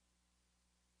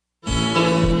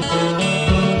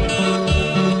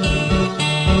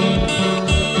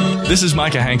 This is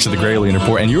Micah Hanks of the Gray Alien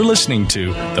Report, and you're listening to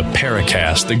the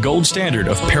Paracast, the gold standard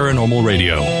of paranormal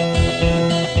radio.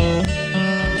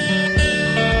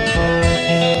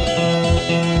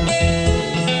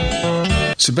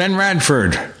 So, Ben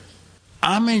Radford,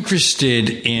 I'm interested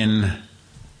in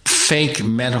fake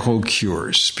medical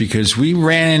cures because we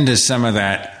ran into some of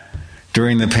that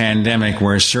during the pandemic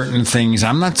where certain things,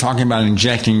 I'm not talking about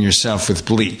injecting yourself with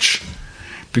bleach.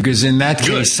 Because in that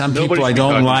case, some people I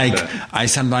don't like, I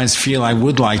sometimes feel I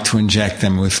would like to inject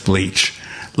them with bleach.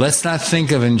 Let's not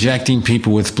think of injecting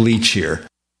people with bleach here.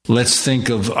 Let's think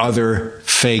of other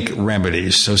fake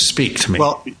remedies. So speak to me.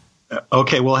 Well,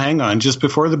 okay, well, hang on. Just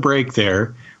before the break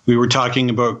there, we were talking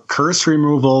about curse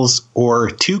removals or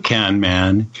Toucan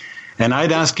Man. And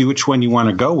I'd ask you which one you want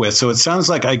to go with. So it sounds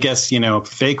like, I guess,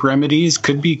 fake remedies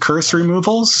could be curse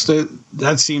removals.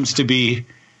 That seems to be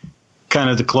kind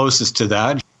of the closest to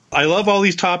that. I love all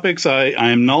these topics.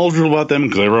 I'm knowledgeable about them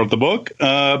because I wrote the book.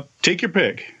 Take your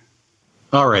pick.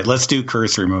 All right, let's do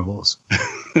curse removals.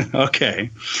 Okay.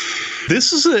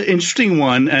 This is an interesting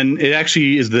one, and it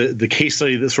actually is the case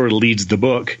study that sort of leads the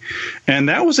book. And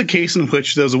that was a case in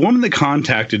which there was a woman that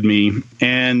contacted me,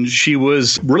 and she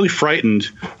was really frightened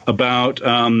about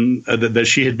that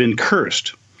she had been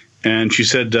cursed. And she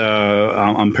said,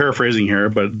 I'm paraphrasing here,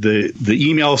 but the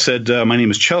email said, my name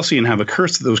is Chelsea and have a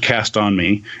curse that was cast on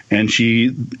me. And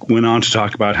she went on to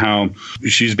talk about how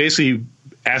she's basically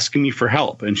asking me for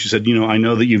help. And she said, I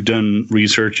know that you've done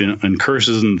research on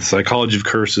curses and the psychology of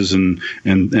curses and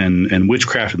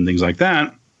witchcraft and things like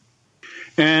that.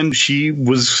 And she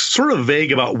was sort of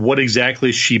vague about what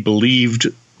exactly she believed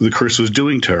the curse was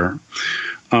doing to her.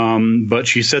 But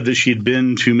she said that she had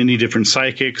been to many different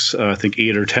psychics, I think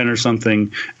 8 or 10 or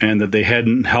something, and that they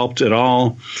hadn't helped at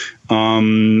all.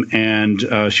 And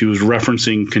she was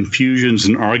referencing confusions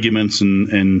and arguments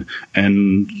and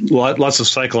lots of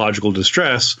psychological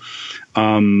distress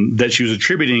that she was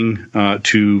attributing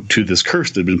to this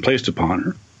curse that had been placed upon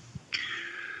her.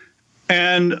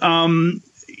 And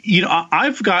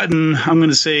I've gotten, I'm going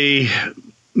to say,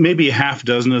 maybe a half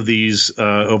dozen of these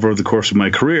over the course of my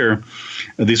career,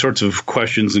 these sorts of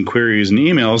questions and queries and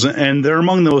emails, and they're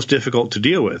among the most difficult to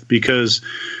deal with because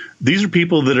these are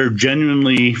people that are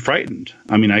genuinely frightened.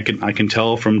 I mean, I can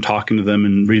tell from talking to them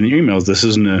and reading the emails, this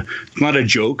isn't it's not a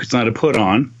joke, it's not a put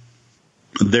on.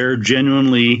 They're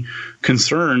genuinely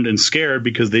concerned and scared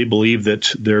because they believe that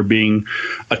they're being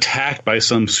attacked by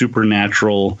some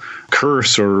supernatural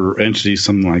curse or entity,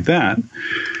 something like that.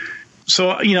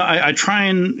 So, I try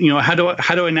and, how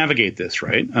do I navigate this,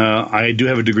 right? I do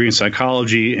have a degree in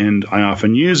psychology and I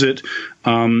often use it,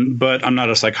 but I'm not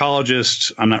a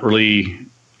psychologist. I'm not really,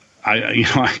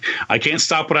 I can't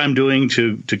stop what I'm doing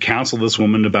to counsel this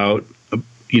woman about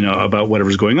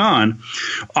whatever's going on.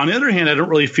 On the other hand, I don't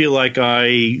really feel like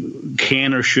I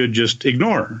can or should just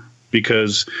ignore her.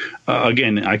 Because,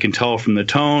 again, I can tell from the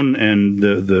tone and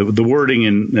the wording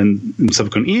and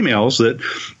subsequent emails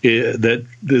that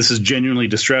this is genuinely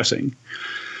distressing.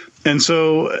 And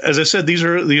so, as I said, these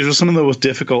are some of the most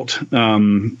difficult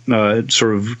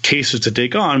sort of cases to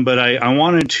take on. But I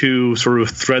wanted to sort of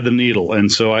thread the needle.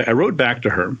 And so I wrote back to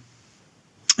her.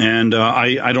 And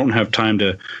I don't have time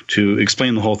to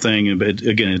explain the whole thing, but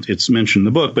again, it's mentioned in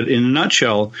the book. But in a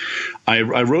nutshell, I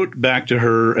wrote back to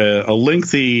her a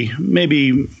lengthy,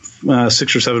 maybe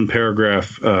 6 or 7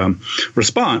 paragraph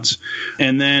response,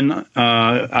 and then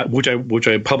which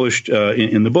I published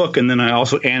in the book, and then I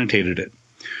also annotated it.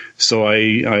 So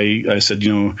I said,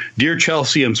 dear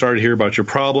Chelsea, I'm sorry to hear about your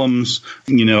problems.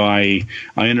 I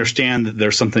understand that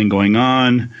there's something going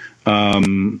on.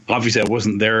 Obviously I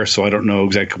wasn't there, so I don't know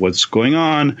exactly what's going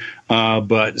on.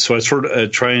 But so I sort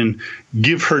of try and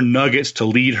give her nuggets to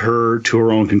lead her to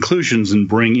her own conclusions and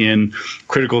bring in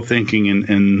critical thinking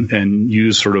and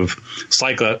use sort of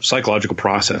psychological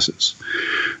processes.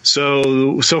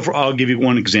 So I'll give you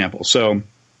one example. So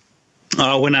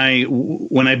when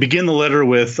I begin the letter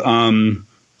with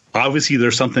obviously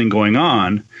there's something going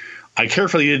on, I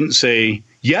carefully didn't say,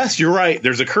 yes, you're right,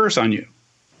 there's a curse on you.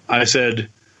 I said,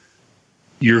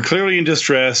 you're clearly in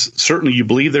distress. Certainly you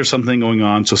believe there's something going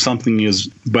on, so something is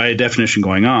by definition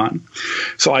going on.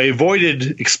 So I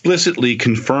avoided explicitly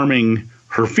confirming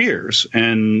her fears.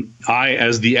 And I,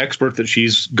 as the expert that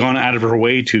she's gone out of her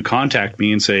way to contact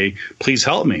me and say, please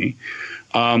help me,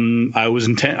 I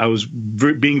was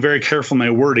being very careful in my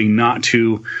wording not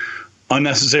to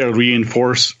unnecessarily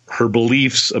reinforce her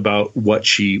beliefs about what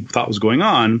she thought was going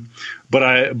on.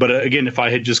 But again, if I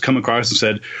had just come across and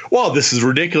said, well, this is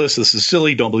ridiculous, this is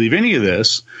silly, don't believe any of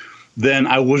this, then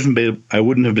I wouldn't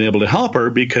have been able to help her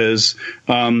because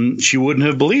she wouldn't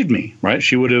have believed me, right?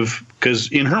 She would have,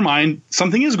 because in her mind,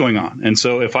 something is going on. And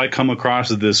so if I come across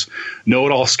as this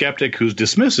know-it-all skeptic who's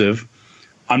dismissive,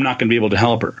 I'm not going to be able to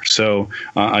help her. So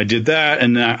I did that,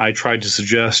 and I tried to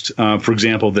suggest, for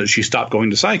example, that she stop going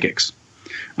to psychics.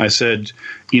 I said,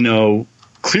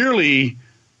 clearly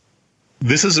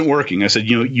this isn't working. I said,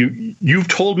 you've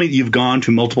told me that you've gone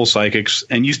to multiple psychics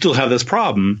and you still have this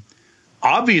problem.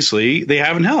 Obviously, they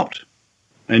haven't helped.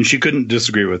 And she couldn't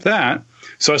disagree with that.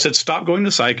 So I said, stop going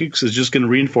to psychics. It's just going to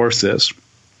reinforce this.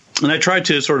 And I tried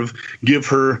to sort of give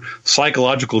her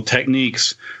psychological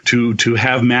techniques to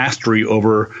have mastery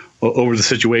over the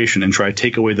situation and try to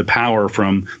take away the power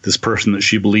from this person that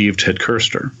she believed had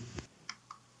cursed her.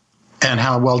 And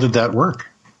how well did that work?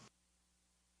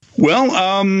 Well,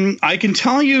 I can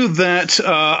tell you that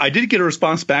I did get a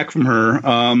response back from her.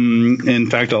 In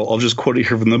fact, I'll just quote it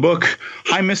here from the book.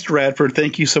 Hi, Mr. Radford.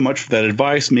 Thank you so much for that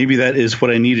advice. Maybe that is what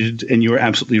I needed, and you are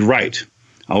absolutely right.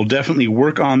 I'll definitely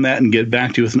work on that and get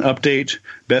back to you with an update.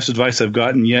 Best advice I've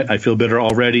gotten yet. I feel better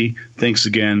already. Thanks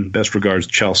again. Best regards,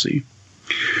 Chelsea.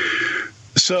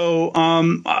 So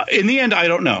in the end, I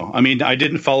don't know. I mean, I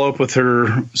didn't follow up with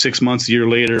her 6 months, a year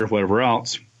later, whatever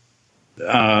else.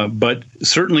 But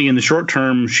certainly in the short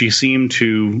term, she seemed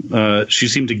to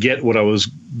get what I was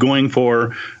going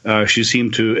for. She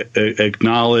seemed to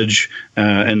acknowledge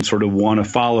and sort of want to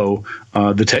follow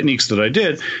the techniques that I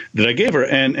gave her.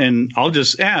 And I'll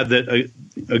just add that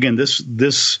again, this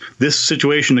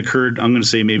situation occurred, I'm going to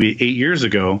say maybe 8 years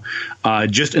ago.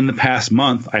 Just in the past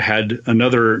month, I had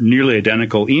another nearly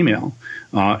identical email,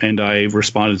 and I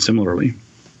responded similarly.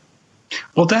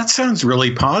 Well, that sounds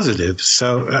really positive.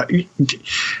 So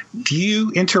do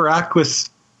you interact with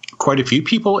quite a few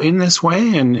people in this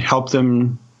way and help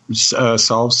them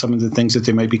solve some of the things that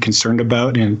they might be concerned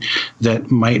about and that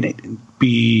might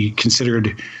be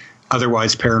considered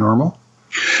otherwise paranormal?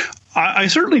 I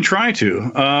certainly try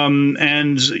to. I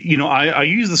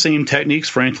use the same techniques,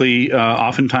 frankly,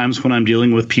 oftentimes when I'm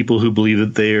dealing with people who believe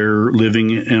that they're living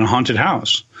in a haunted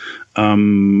house.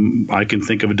 I can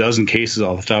think of a dozen cases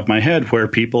off the top of my head where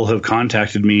people have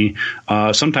contacted me,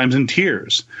 sometimes in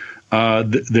tears.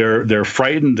 They're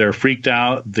frightened, they're freaked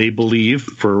out. They believe,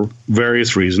 for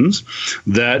various reasons,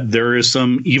 that there is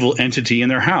some evil entity in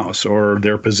their house, or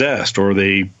they're possessed, or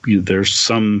there's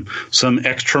some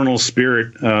external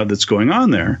spirit that's going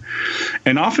on there.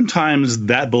 And oftentimes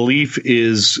that belief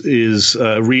is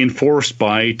reinforced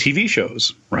by TV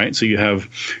shows, right? So you have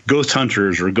Ghost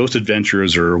Hunters or Ghost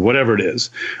Adventures or whatever it is,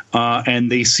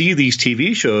 and they see these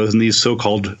TV shows and these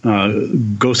so-called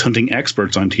ghost hunting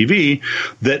experts on TV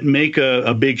that make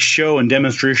a big show and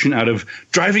demonstration out of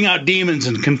driving out demons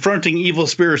and confronting evil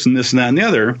spirits and this and that and the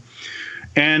other.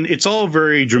 And it's all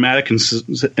very dramatic and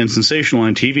sensational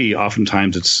on TV.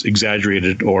 Oftentimes it's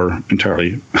exaggerated or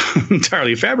entirely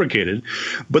fabricated.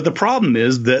 But the problem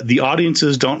is that the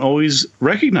audiences don't always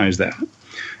recognize that.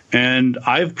 And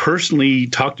I've personally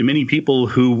talked to many people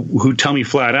who tell me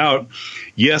flat out,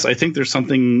 yes, I think there's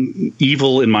something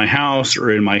evil in my house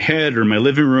or in my head or in my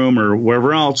living room or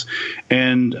wherever else.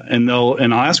 And I'll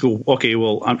ask, well, okay,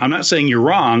 well, I'm not saying you're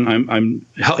wrong.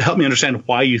 Help me understand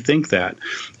why you think that.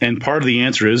 And part of the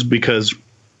answer is because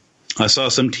I saw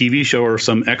some TV show or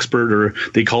some expert, or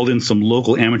they called in some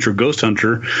local amateur ghost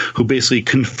hunter who basically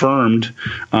confirmed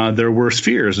their worst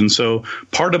fears. And so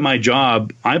part of my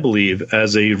job, I believe,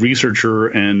 as a researcher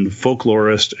and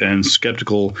folklorist and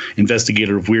skeptical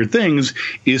investigator of weird things,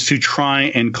 is to try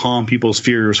and calm people's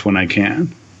fears when I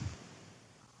can.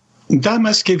 That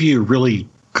must give you a really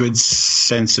good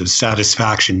sense of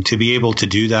satisfaction to be able to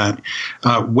do that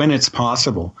when it's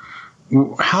possible.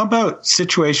 How about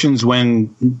situations when,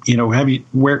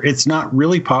 where it's not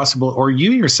really possible, or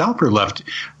you yourself are left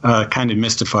kind of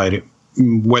mystified at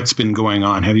what's been going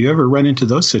on? Have you ever run into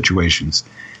those situations?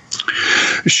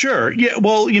 Sure. Yeah.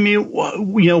 Well,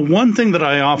 one thing that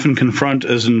I often confront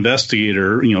as an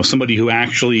investigator, somebody who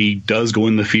actually does go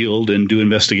in the field and do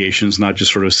investigations, not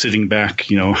just sort of sitting back,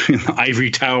 in the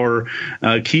ivory tower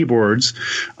keyboards,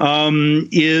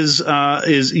 is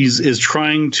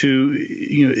trying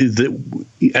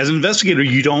to, as an investigator,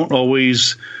 you don't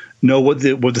always know what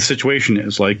the situation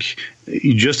is. Like,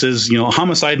 just as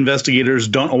homicide investigators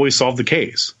don't always solve the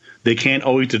case. They can't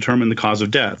always determine the cause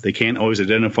of death. They can't always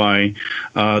identify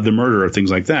the murderer, things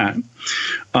like that.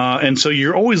 And so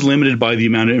you're always limited by the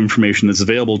amount of information that's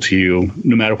available to you,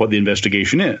 no matter what the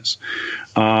investigation is.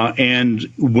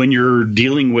 And when you're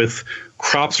dealing with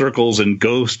crop circles and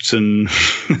ghosts and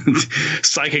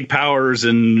psychic powers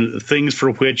and things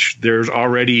for which there's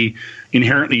already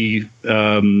inherently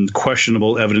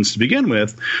questionable evidence to begin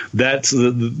with, that's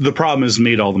the problem is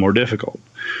made all the more difficult.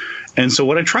 And so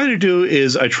what I try to do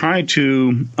is I try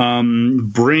to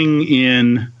bring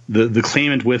in the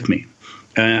claimant with me.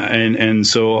 And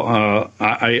so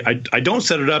I don't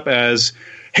set it up as,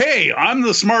 hey, I'm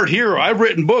the smart hero. I've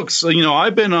written books.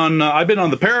 I've been on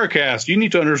the Paracast. You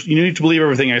need to believe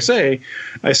everything I say.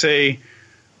 I say,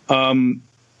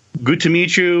 good to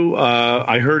meet you.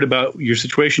 I heard about your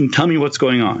situation. Tell me what's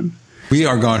going on. We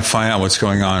are going to find out what's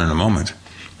going on in a moment.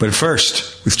 But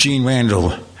first, with Gene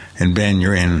Randall and Ben,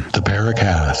 you're in the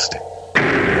Paracast.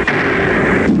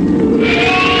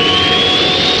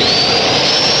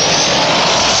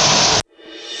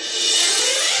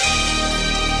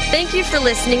 Thank you for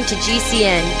listening to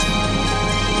GCN.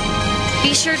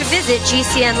 Be sure to visit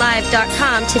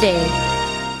GCNlive.com today.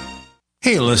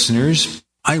 Hey, listeners.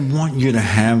 I want you to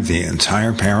have the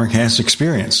entire Paracast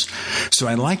experience. So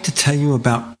I'd like to tell you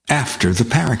about After the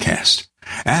Paracast.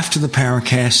 After the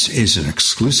Paracast is an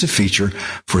exclusive feature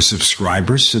for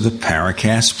subscribers to the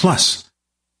Paracast Plus.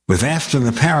 With After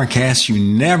the Paracast, you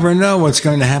never know what's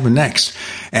going to happen next.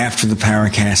 After the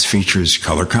Paracast features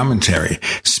color commentary,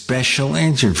 special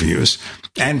interviews,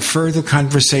 and further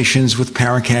conversations with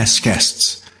Paracast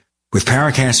guests. With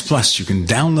Paracast Plus, you can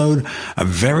download a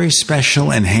very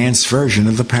special enhanced version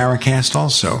of the Paracast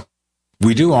also.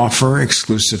 We do offer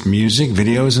exclusive music,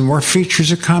 videos, and more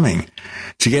features are coming.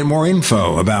 To get more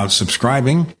info about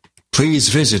subscribing, please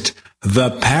visit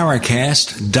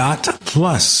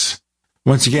theparacast.plus.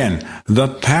 Once again,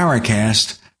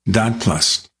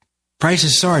 theparacast.plus.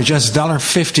 Prices start just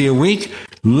 $1.50 a week,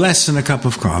 less than a cup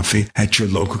of coffee at your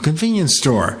local convenience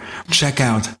store. Check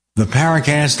out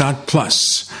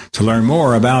theparacast.plus to learn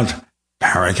more about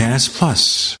Paracast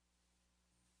Plus.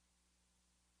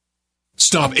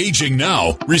 Stop aging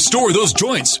now. Restore those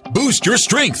joints. Boost your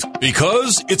strength.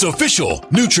 Because it's official.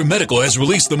 NutriMedical has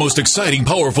released the most exciting,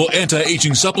 powerful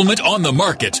anti-aging supplement on the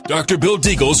market. Dr. Bill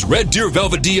Deagle's Red Deer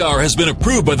Velvet DR has been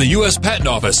approved by the U.S. Patent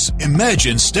Office.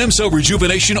 Imagine stem cell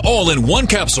rejuvenation all in one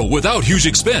capsule without huge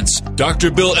expense. Dr.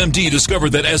 Bill MD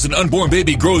discovered that as an unborn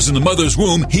baby grows in the mother's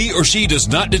womb, he or she does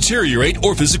not deteriorate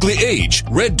or physically age.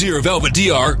 Red Deer Velvet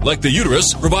DR, like the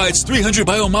uterus, provides 300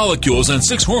 biomolecules and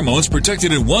 6 hormones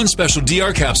protected in one special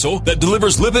DR capsule that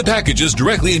delivers lipid packages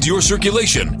directly into your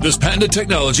circulation. This patented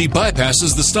technology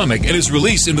bypasses the stomach and is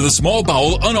released into the small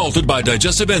bowel unaltered by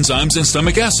digestive enzymes and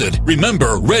stomach acid.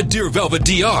 Remember, Red Deer Velvet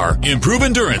DR. Improve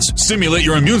endurance, stimulate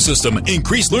your immune system,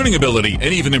 increase learning ability,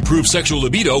 and even improve sexual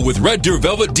libido with Red Deer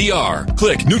Velvet DR.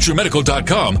 Click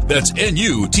NutriMedical.com, that's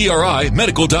NUTRI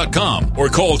Medical.com, or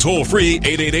call toll-free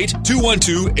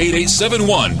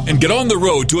 888-212-8871 and get on the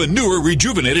road to a newer,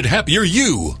 rejuvenated, happier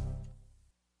you.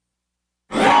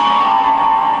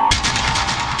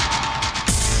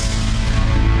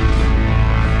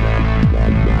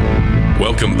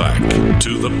 Welcome back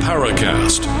to the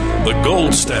Paracast, the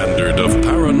gold standard of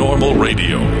paranormal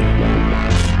radio.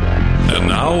 And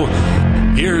now,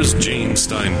 here's Gene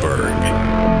Steinberg.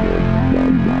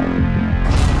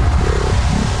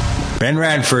 Ben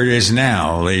Radford is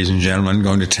now, ladies and gentlemen,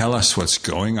 going to tell us what's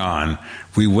going on.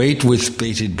 We wait with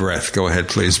bated breath. Go ahead,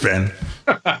 please, Ben.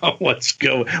 What's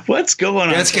going on? Let's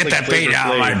get that bait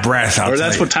out of my breath. Or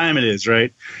that's what time it is,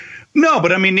 right? No,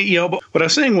 but I mean, but what I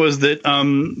was saying was that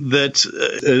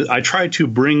I try to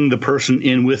bring the person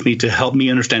in with me to help me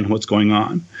understand what's going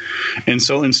on. And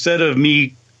so instead of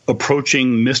me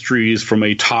approaching mysteries from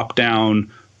a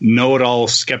top-down, know-it-all,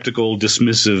 skeptical,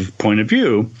 dismissive point of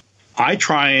view, I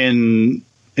try and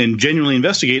genuinely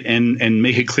investigate and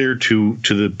make it clear to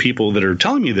the people that are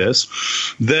telling me this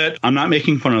that I'm not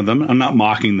making fun of them. I'm not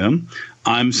mocking them.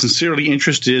 I'm sincerely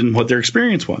interested in what their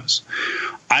experience was.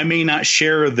 I may not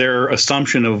share their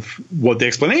assumption of what the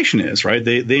explanation is, right?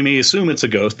 They may assume it's a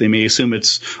ghost. They may assume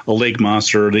it's a lake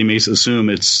monster. They may assume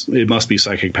it must be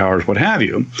psychic powers, what have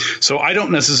you. So I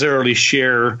don't necessarily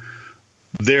share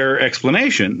their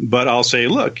explanation, but I'll say,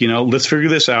 look, let's figure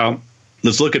this out.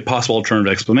 Let's look at possible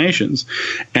alternative explanations.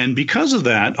 And because of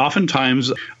that,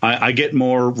 oftentimes I get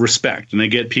more respect, and I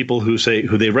get people who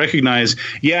they recognize,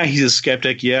 yeah, he's a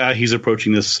skeptic. Yeah, he's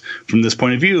approaching this from this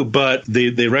point of view, but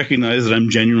they recognize that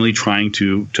I'm genuinely trying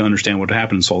to understand what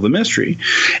happened and solve the mystery.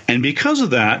 And because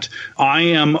of that, I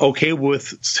am okay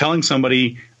with telling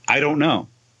somebody, I don't know.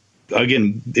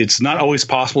 Again, it's not always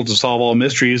possible to solve all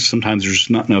mysteries. Sometimes there's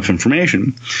not enough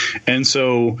information. And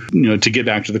so, to get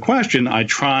back to the question, I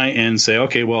try and say,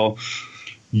 okay, well,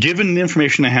 given the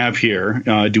information I have here,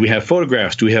 do we have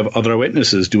photographs? Do we have other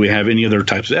witnesses? Do we have any other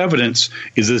types of evidence?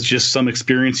 Is this just some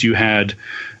experience you had,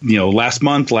 last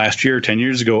month, last year, 10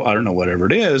 years ago? I don't know, whatever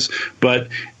it is. But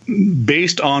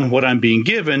based on what I'm being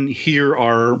given,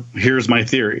 here's my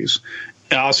theories.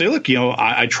 I'll say, look,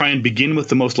 I try and begin with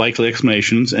the most likely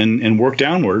explanations and work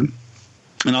downward.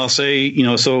 And I'll say,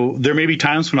 so there may be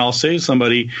times when I'll say to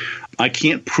somebody, I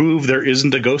can't prove there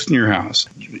isn't a ghost in your house.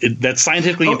 That's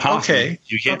scientifically impossible. Okay.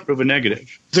 You can't prove a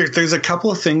negative. There's a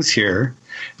couple of things here.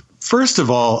 First of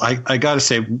all, I got to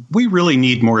say, we really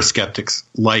need more skeptics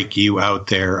like you out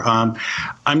there. I'm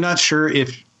not sure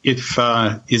if is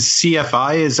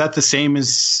CFI, is that the same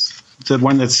as the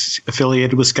one that's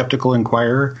affiliated with Skeptical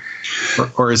Inquirer,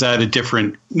 or is that a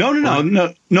different? No,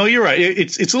 you're right.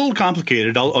 It's a little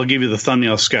complicated. I'll give you the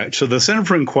thumbnail sketch. So the Center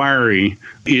for Inquiry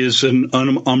is an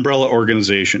umbrella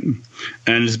organization,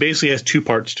 and it basically has two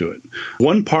parts to it.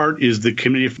 One part is the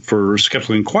Committee for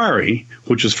Skeptical Inquiry,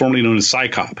 which is formerly known as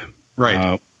SciCop.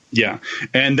 Right. Yeah,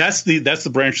 and that's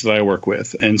the branch that I work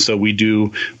with, and so we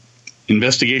do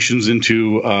investigations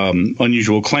into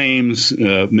unusual claims,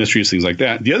 mysteries, things like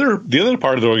that. The other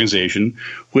part of the organization,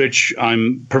 which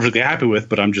I'm perfectly happy with,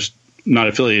 but I'm just not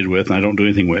affiliated with and I don't do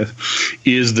anything with,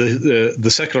 is the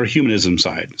secular humanism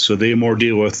side. So they more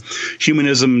deal with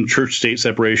humanism, church-state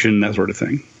separation, that sort of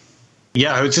thing.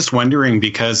 Yeah, I was just wondering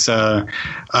because I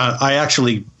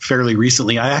actually fairly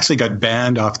recently got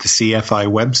banned off the CFI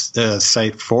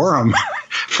website forum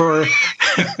for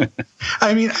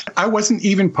I mean, I wasn't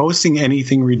even posting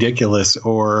anything ridiculous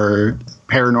or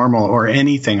paranormal or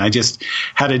anything. I just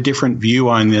had a different view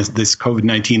on this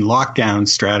COVID-19 lockdown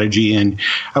strategy, and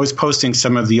I was posting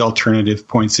some of the alternative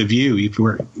points of view.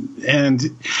 And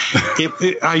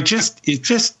it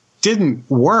just didn't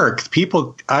work.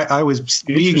 People, I was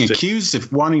being accused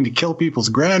of wanting to kill people's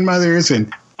grandmothers,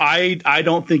 and I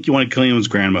don't think you want to kill anyone's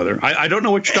grandmother. I don't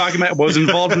know what you're talking about. I was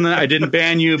involved in that. I didn't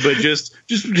ban you, but just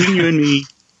between you and me.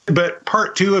 But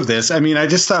part two of this, I mean, I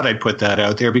just thought I'd put that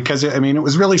out there because, I mean, it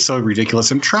was really so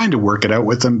ridiculous. I'm trying to work it out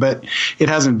with them, but it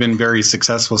hasn't been very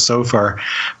successful so far.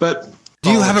 But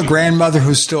do you have a grandmother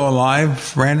who's still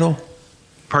alive, Randall?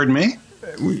 Pardon me?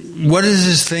 What is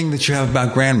this thing that you have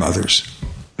about grandmothers?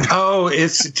 Oh,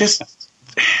 it's just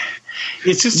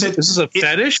this is a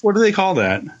fetish. What do they call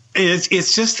that?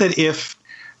 It's just that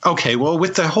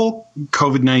with the whole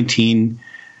COVID-19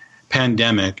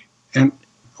 pandemic, and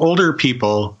older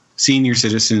people, senior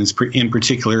citizens in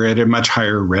particular, at a much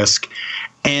higher risk,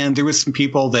 and there was some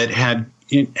people that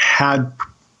had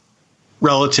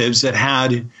relatives that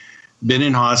had been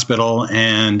in hospital,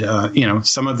 and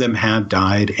some of them had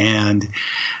died, and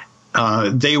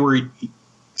they were,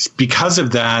 because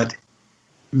of that,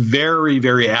 very,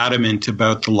 very adamant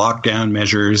about the lockdown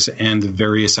measures and the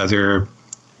various other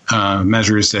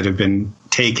measures that have been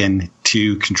taken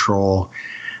to control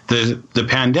the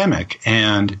pandemic.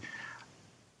 And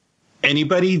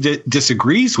anybody that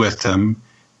disagrees with them,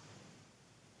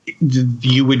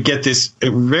 you would get this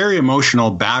very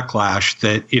emotional backlash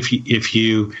that if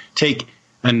you take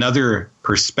another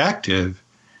perspective,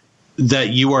 that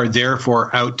you are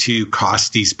therefore out to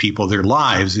cost these people their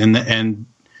lives, and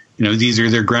these are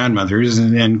their grandmothers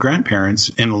and grandparents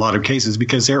in a lot of cases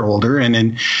because they're older and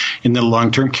in the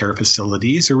long-term care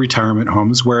facilities or retirement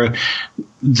homes where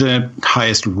the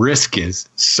highest risk is.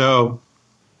 So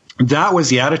that was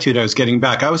the attitude I was getting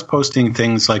back. I was posting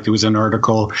things like there was an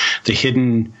article, The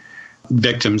Hidden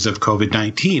victims of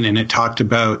COVID-19, and it talked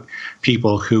about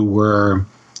people who were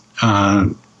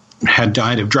had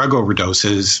died of drug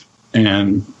overdoses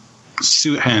and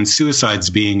suicides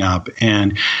being up,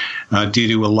 and due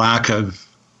to a lack of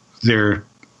their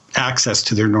access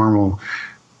to their normal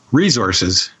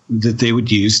resources that they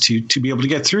would use to be able to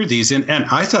get through these. And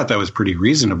I thought that was pretty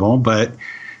reasonable, but,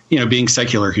 being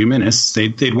secular humanists,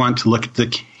 they'd want to look at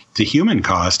the human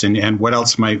cost and what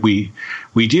else might we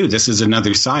do. This is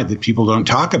another side that people don't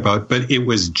talk about, but it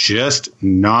was just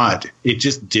it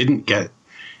just didn't get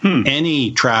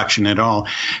any traction at all.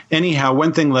 Anyhow,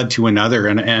 one thing led to another,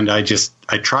 and I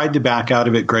tried to back out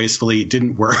of it gracefully. It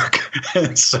didn't work.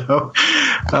 And so,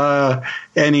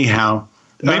 anyhow.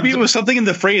 Maybe it was something in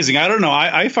the phrasing. I don't know.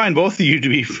 I find both of you to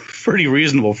be pretty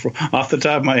reasonable off the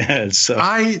top of my head. So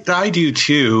I do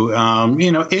too.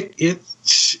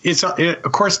 It's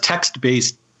of course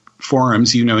text-based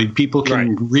forums. People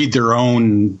can read their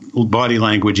own body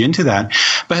language into that.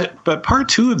 But part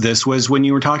two of this was when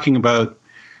you were talking about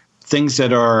things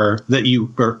that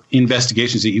you or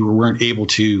investigations that you weren't able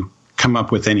to come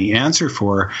up with any answer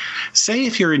for. Say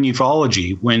if you're in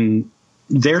ufology, when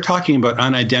they're talking about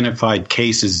unidentified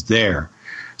cases there.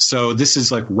 So this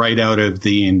is like right out of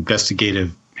the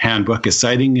investigative handbook. A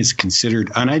sighting is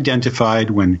considered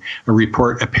unidentified when a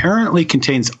report apparently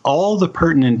contains all the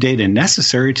pertinent data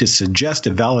necessary to suggest a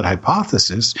valid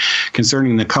hypothesis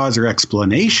concerning the cause or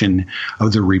explanation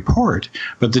of the report,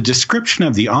 but the description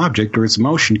of the object or its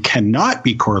motion cannot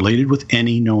be correlated with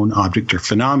any known object or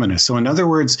phenomena. So in other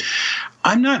words,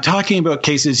 I'm not talking about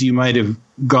cases you might have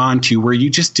gone to where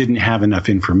you just didn't have enough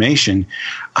information.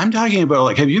 I'm talking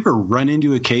about, have you ever run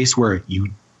into a case where you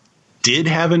did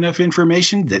have enough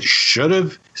information that should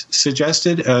have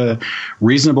suggested a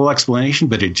reasonable explanation,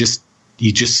 but you just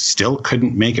still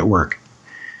couldn't make it work?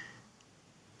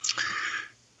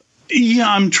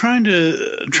 Yeah, I'm trying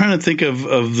to think of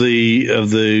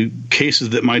the cases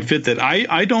that might fit that.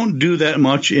 I don't do that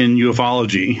much in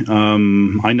ufology.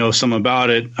 I know some about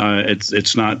it.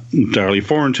 It's not entirely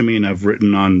foreign to me, and I've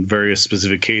written on various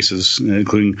specific cases,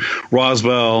 including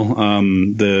Roswell,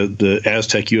 the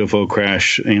Aztec UFO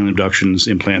crash, alien abductions,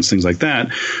 implants, things like that.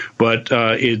 But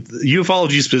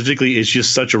ufology specifically is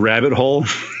just such a rabbit hole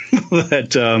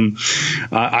that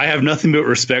I have nothing but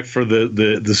respect for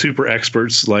the super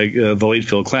experts like the late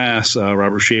Phil Klass,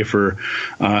 Robert Schaefer,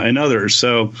 and others.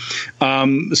 So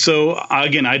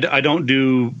again, I don't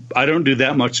do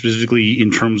that much specifically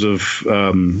in terms of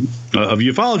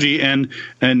ufology,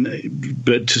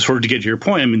 but to sort of to get to your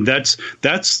point, I mean that's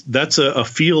a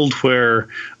field where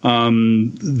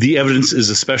the evidence is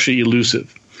especially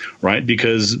elusive, right?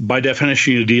 Because by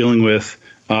definition, you're dealing with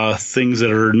things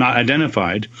that are not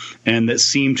identified and that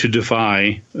seem to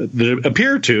defy, that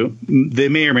appear to, they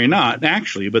may or may not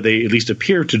actually, but they at least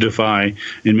appear to defy,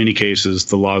 in many cases,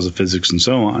 the laws of physics and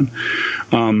so on.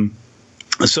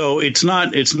 So it's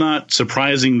not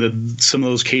surprising that some of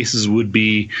those cases would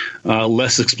be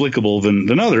less explicable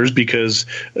than others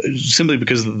simply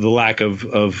because of the lack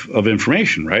of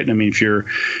information, right? I mean,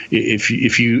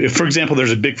 if for example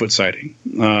there's a Bigfoot sighting,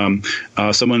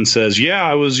 someone says, yeah,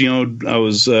 I was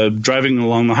driving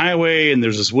along the highway and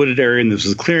there's this wooded area and there's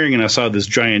this clearing and I saw this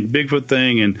giant Bigfoot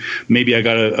thing and maybe I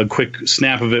got a quick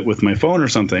snap of it with my phone or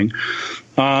something.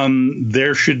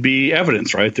 There should be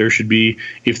evidence, right? There should be,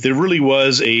 if there really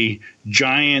was a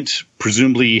giant,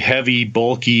 presumably heavy,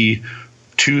 bulky,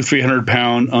 200-300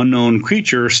 pound unknown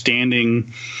creature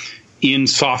standing in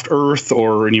soft earth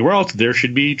or anywhere else, there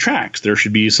should be tracks. There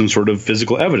should be some sort of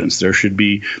physical evidence. There should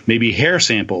be maybe hair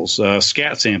samples,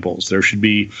 scat samples. There should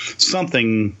be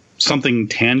something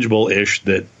tangible-ish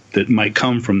that might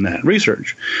come from that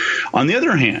research. On the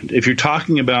other hand, if you're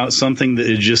talking about something that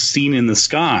is just seen in the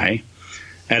sky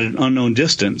at an unknown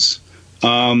distance,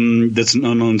 that's an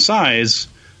unknown size,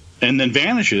 and then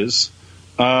vanishes,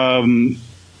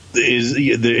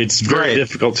 it's very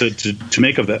difficult to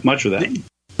make of that much of that.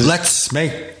 Let's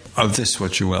make of this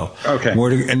what you will. Okay.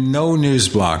 And no news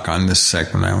block on this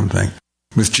segment, I don't think.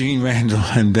 With Gene Randall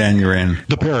and Ben, you're in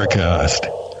the Paracast.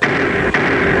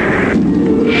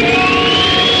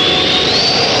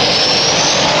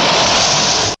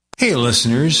 Hey,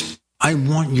 listeners. I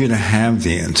want you to have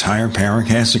the entire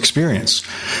Paracast experience.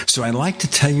 So I'd like to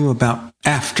tell you about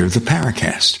After the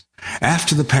Paracast.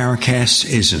 After the Paracast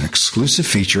is an exclusive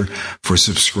feature for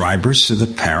subscribers to the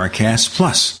Paracast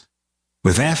Plus.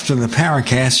 With After the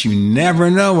Paracast, you never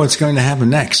know what's going to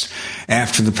happen next.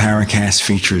 After the Paracast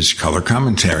features color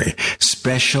commentary,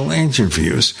 special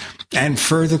interviews, and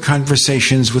further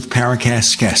conversations with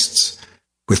Paracast guests.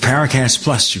 With Paracast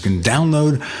Plus, you can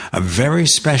download a very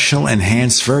special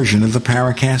enhanced version of the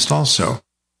Paracast also.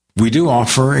 We do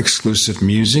offer exclusive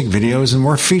music, videos, and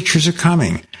more features are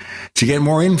coming. To get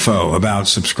more info about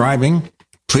subscribing,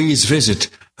 please visit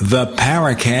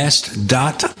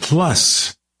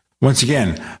theparacast.plus. Once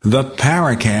again,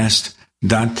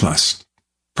 theparacast.plus.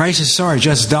 Prices are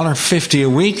just $1.50 a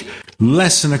week,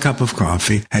 less than a cup of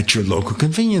coffee at your local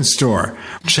convenience store.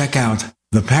 Check out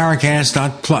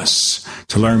theparacast.plus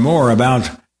to learn more about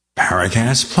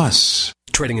Paracast Plus.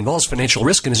 Trading involves financial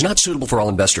risk and is not suitable for all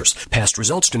investors. Past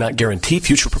results do not guarantee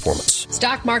future performance.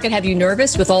 Stock market have you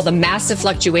nervous with all the massive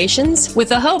fluctuations? With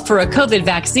the hope for a COVID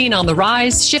vaccine on the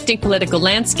rise, shifting political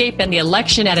landscape, and the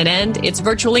election at an end, it's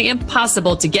virtually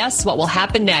impossible to guess what will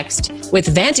happen next.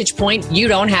 With Vantage Point, you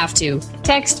don't have to.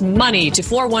 Text MONEY to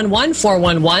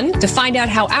 411-411 to find out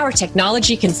how our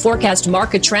technology can forecast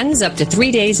market trends up to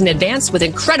 3 days in advance with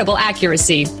incredible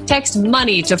accuracy. Text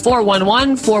MONEY to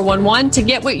 411-411 to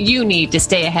get what you need to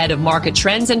stay ahead of market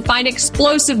trends and find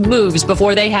explosive moves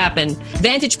before they happen.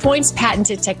 Vantage Point's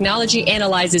patented technology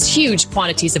analyzes huge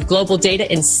quantities of global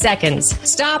data in seconds.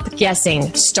 Stop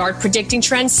guessing. Start predicting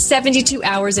trends 72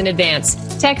 hours in advance.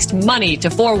 Text MONEY to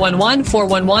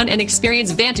 411-411 and experience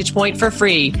Vantage Point for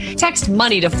free. Text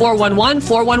MONEY to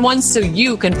 411-411 so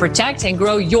you can protect and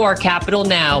grow your capital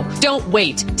now. Don't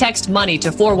wait. Text MONEY to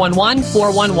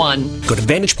 411-411. Go to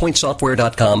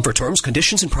VantagePointSoftware.com for terms,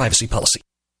 conditions, and privacy policy.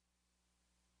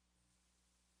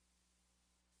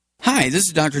 Hi, this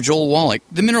is Dr. Joel Wallach,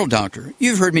 the Mineral Doctor.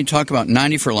 You've heard me talk about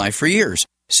 90 for Life for years.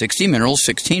 60 minerals,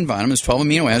 16 vitamins, 12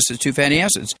 amino acids, 2 fatty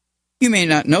acids. You may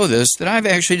not know this, that I've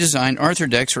actually designed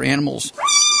Arthrodex for animals.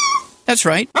 That's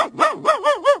right.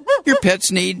 Your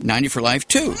pets need 90 for Life,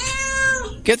 too.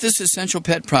 Get this essential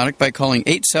pet product by calling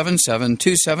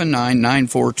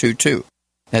 877-279-9422.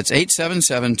 That's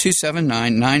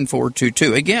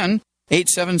 877-279-9422. Again,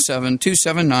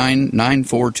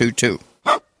 877-279-9422.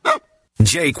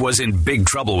 Jake was in big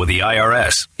trouble with the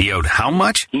IRS. He owed how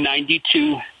much?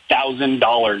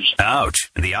 $92,000. Ouch.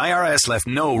 The IRS left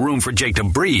no room for Jake to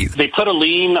breathe. They put a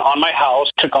lien on my house,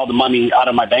 took all the money out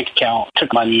of my bank account,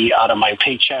 took money out of my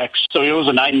paychecks. So it was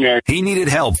a nightmare. He needed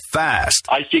help fast.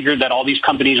 I figured that all these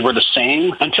companies were the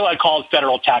same until I called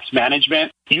Federal Tax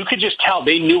Management. You could just tell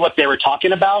they knew what they were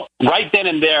talking about. Right then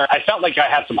and there, I felt like I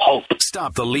had some hope.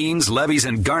 Stop the liens, levies,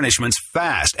 and garnishments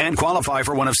fast and qualify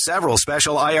for one of several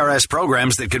special IRS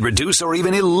programs that could reduce or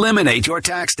even eliminate your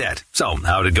tax debt. So,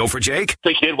 how'd it go for Jake?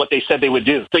 They did what they said they would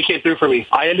do. They came through for me.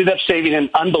 I ended up saving an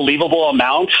unbelievable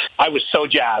amount. I was so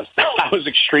jazzed. I was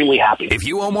extremely happy. If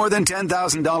you owe more than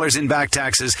 $10,000 in back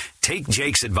taxes, take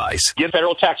Jake's advice. Give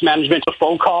Federal Tax Management a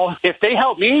phone call. If they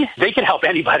help me, they can help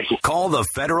anybody. Call the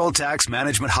Federal Tax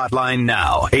Management Hotline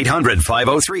now.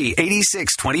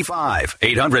 800-503-8625.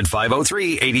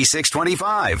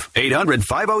 800-503-8625.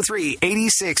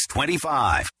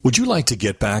 800-503-8625. Would you like to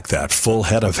get back that full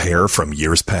head of hair from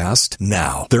years past?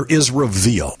 Now, there is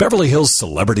Reveal. Beverly Hills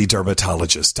celebrity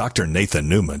dermatologist Dr. Nathan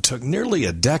Newman took nearly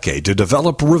a decade to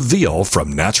develop Reveal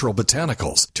from natural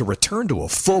botanicals to return to a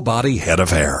full-body head of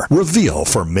hair. Reveal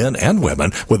for men and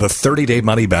women with a 30-day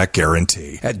money-back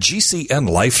guarantee at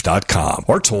GCNlife.com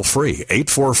or toll free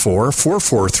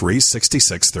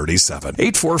 844-443-6637.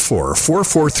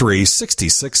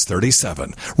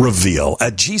 844-443-6637. Reveal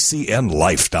at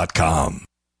GCNlife.com.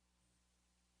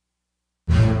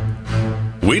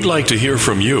 We'd like to hear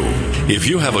from you. If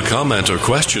you have a comment or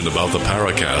question about the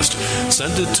Paracast,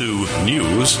 send it to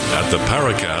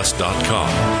news@theparacast.com.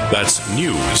 That's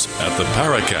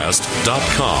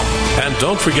news@theparacast.com. And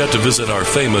don't forget to visit our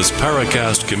famous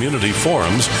Paracast community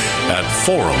forums at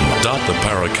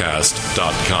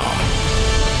forum.theparacast.com.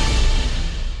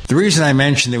 The reason I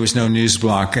mentioned there was no news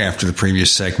block after the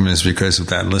previous segment is because of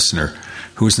that listener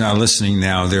who's not listening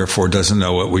now, therefore doesn't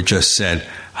know what we just said.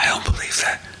 I don't believe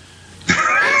that.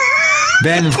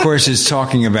 Ben, of course, is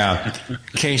talking about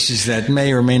cases that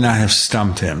may or may not have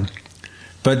stumped him.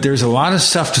 But there's a lot of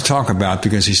stuff to talk about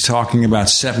because he's talking about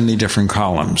 70 different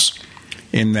columns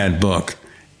in that book.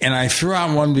 And I threw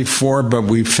out one before, but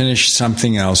we finished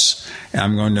something else. And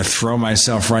I'm going to throw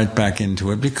myself right back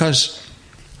into it because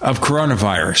of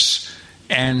coronavirus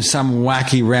and some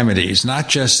wacky remedies, not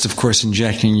just, of course,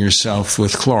 injecting yourself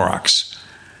with Clorox.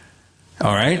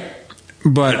 All right?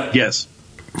 But yes,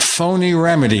 phony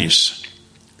remedies.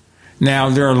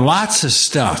 Now, there are lots of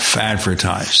stuff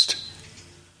advertised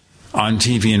on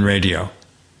TV and radio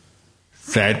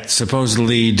that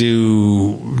supposedly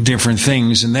do different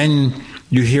things, and then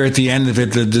you hear at the end of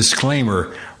it the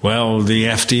disclaimer, well, the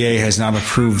FDA has not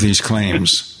approved these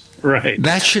claims. Right.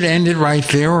 That should end it right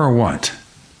there, or what?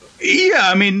 Yeah,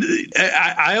 I mean,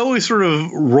 I always sort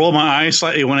of roll my eyes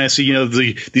slightly when I see,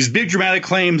 these big dramatic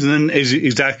claims, and then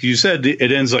exactly you said,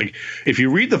 it ends like, if you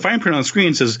read the fine print on the screen,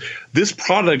 it says, this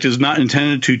product is not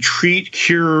intended to treat,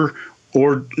 cure,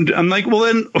 or I'm like, well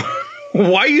then,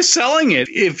 why are you selling it?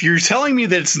 If you're telling me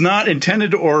that it's not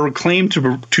intended or claimed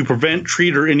to prevent,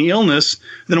 treat, or any illness,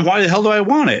 then why the hell do I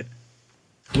want it?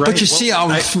 Right. But you see, I'll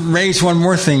raise one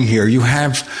more thing here. You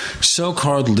have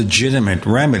so-called legitimate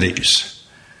remedies.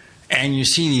 And you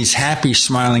see these happy,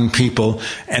 smiling people,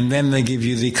 and then they give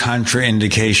you the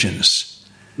contraindications.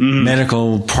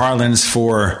 Medical parlance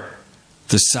for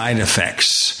the side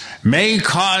effects. May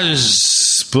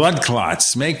cause blood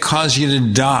clots, may cause you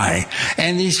to die.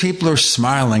 And these people are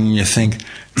smiling, and you think,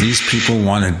 these people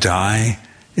want to die?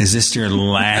 Is this their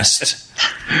last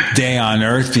day on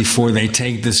earth before they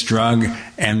take this drug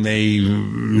and they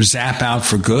zap out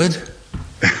for good?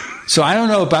 So I don't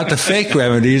know about the fake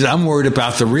remedies. I'm worried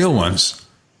about the real ones.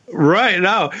 Right.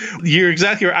 No, you're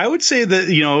exactly right. I would say that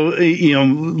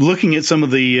looking at some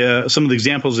of the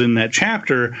examples in that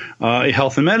chapter,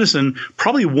 health and medicine,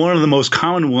 probably one of the most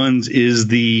common ones is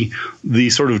the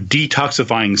sort of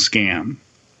detoxifying scam.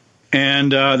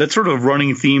 And that's sort of a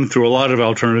running theme through a lot of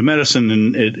alternative medicine,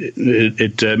 and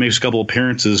it makes a couple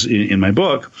appearances in my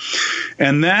book.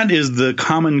 And that is the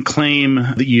common claim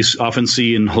that you often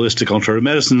see in holistic alternative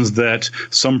medicines, that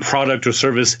some product or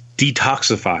service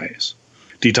detoxifies.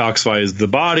 Detoxifies the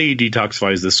body,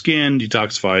 detoxifies the skin,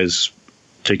 detoxifies,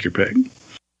 take your pick.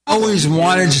 Always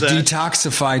wanted to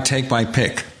detoxify, take my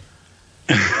pick.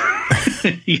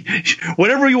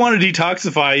 Whatever you want to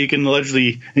detoxify, you can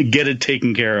allegedly get it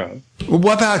taken care of.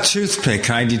 What about toothpick?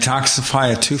 Can I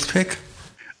detoxify a toothpick?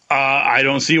 I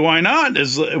don't see why not.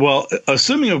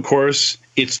 Assuming, of course,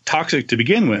 it's toxic to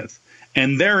begin with.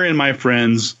 And therein, my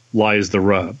friends, lies the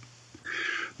rub.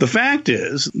 The fact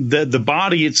is that the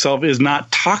body itself is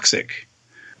not toxic.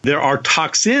 There are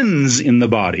toxins in the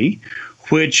body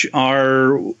which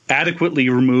are adequately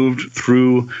removed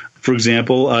through, for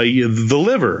example, the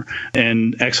liver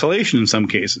and exhalation in some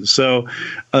cases. So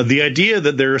the idea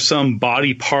that there is some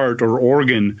body part or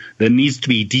organ that needs to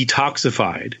be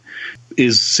detoxified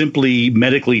is simply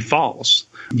medically false.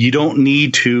 You don't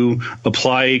need to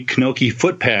apply Kanoki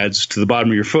foot pads to the bottom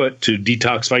of your foot to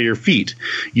detoxify your feet.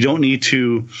 You don't need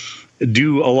to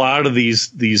do a lot of these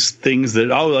things that,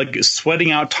 like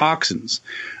sweating out toxins.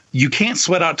 You can't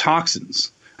sweat out toxins.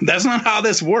 That's not how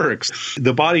this works.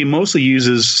 The body mostly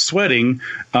uses sweating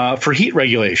for heat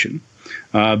regulation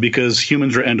because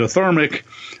humans are endothermic.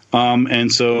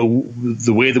 And so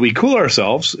the way that we cool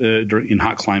ourselves in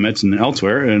hot climates and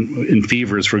elsewhere, and in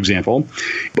fevers, for example,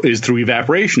 is through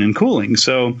evaporation and cooling.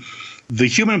 So the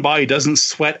human body doesn't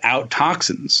sweat out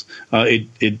toxins.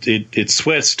 It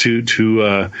sweats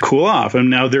to cool off. And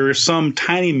now there is some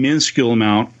tiny minuscule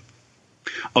amount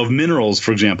of minerals,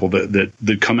 for example,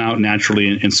 that come out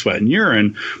naturally in sweat and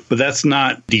urine, but that's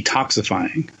not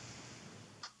detoxifying.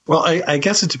 Well, I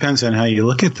guess it depends on how you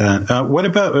look at that. What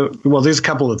about, there's a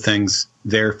couple of things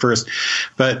there first,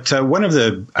 but one of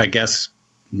the, I guess,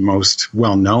 most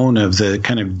well-known of the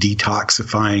kind of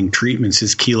detoxifying treatments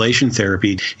is chelation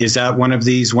therapy. Is that one of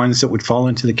these ones that would fall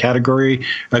into the category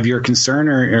of your concern,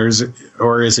 or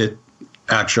is it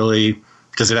actually,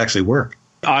 does it actually work?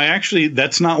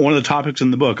 That's not one of the topics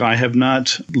in the book. I have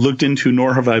not looked into,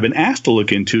 nor have I been asked to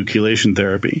look into chelation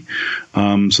therapy.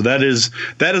 So that is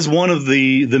one of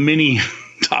the many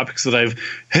topics that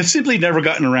have simply never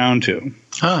gotten around to.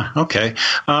 Okay.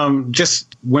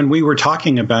 Just when we were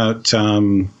talking about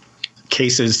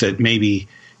cases that maybe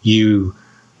you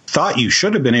thought you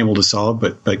should have been able to solve,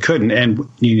 but couldn't, and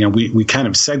we kind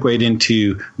of segued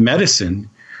into medicine.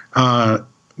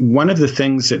 One of the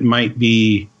things that might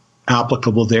be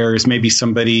applicable there is maybe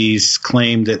somebody's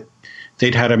claim that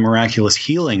they'd had a miraculous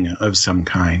healing of some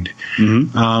kind.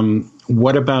 Mm-hmm.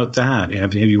 What about that?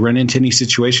 Have you run into any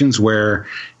situations where,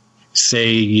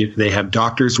 say, they have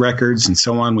doctor's records and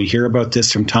so on? We hear about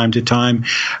this from time to time,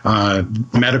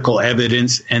 medical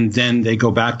evidence, and then they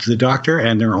go back to the doctor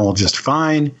and they're all just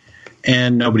fine,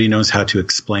 and nobody knows how to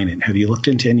explain it. Have you looked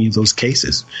into any of those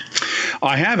cases?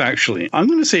 I have, actually. I'm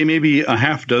going to say maybe a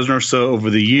half dozen or so over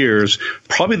the years.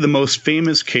 Probably the most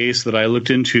famous case that I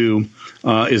looked into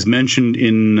is mentioned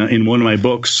in one of my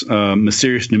books,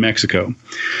 Mysterious New Mexico.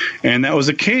 And that was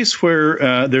a case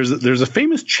where there's a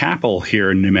famous chapel here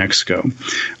in New Mexico,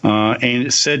 and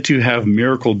it's said to have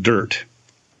miracle dirt.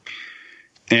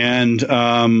 And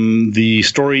the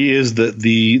story is that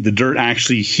the dirt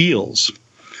actually heals.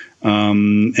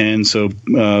 And so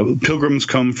pilgrims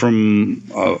come from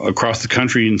across the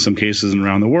country, in some cases, and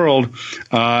around the world,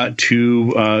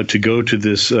 to go to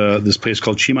this place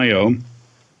called Chimayo,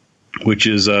 which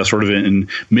is sort of in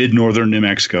mid-northern New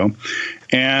Mexico.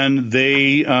 And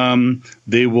they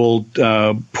will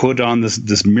put on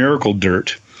this miracle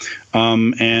dirt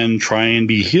and try and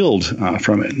be healed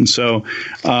from it. And so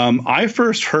I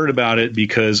first heard about it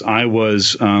because I'd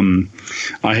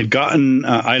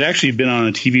actually been on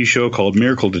a TV show called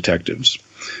Miracle Detectives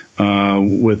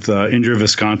with Indra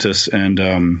Viscontis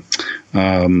and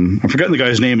I'm forgetting the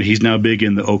guy's name, but he's now big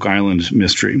in the Oak Island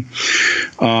mystery.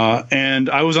 And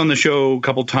I was on the show a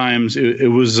couple times.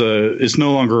 It's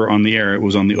no longer on the air. It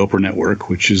was on the Oprah Network,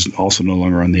 which is also no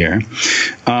longer on the air.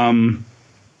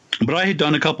 But I had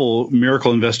done a couple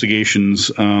miracle investigations,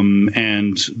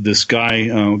 and this guy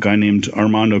named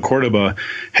Armando Cordoba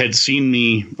had seen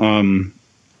me on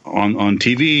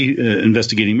TV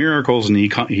investigating miracles, and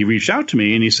he reached out to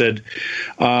me and he said,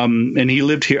 and he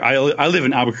lived here. I live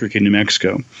in Albuquerque, New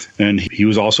Mexico, and he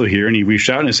was also here. And he reached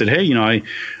out and I said, hey,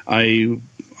 I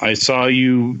saw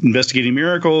you investigating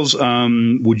miracles.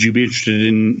 Would you be interested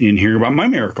in hearing about my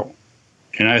miracle?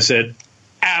 And I said,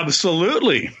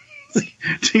 absolutely.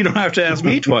 You don't have to ask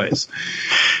me twice.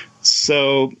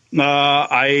 So as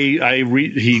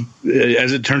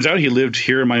it turns out, he lived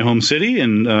here in my home city,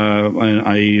 and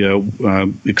I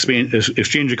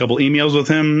exchanged a couple emails with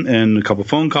him and a couple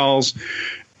phone calls.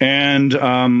 And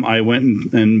I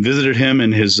went and visited him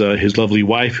and his lovely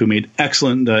wife, who made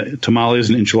excellent tamales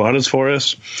and enchiladas for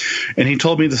us. And he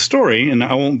told me the story, and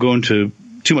I won't go into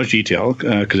too much detail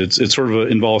because it's sort of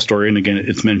an involved story, and again,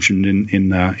 it's mentioned in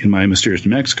my Mysterious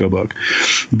New Mexico book.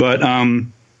 But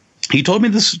he told me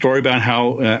this story about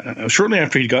how shortly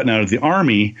after he'd gotten out of the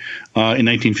Army in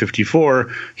 1954,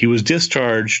 he was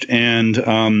discharged, and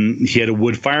he had a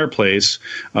wood fireplace,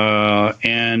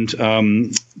 and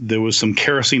there was some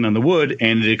kerosene on the wood,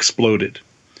 and it exploded.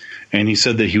 And he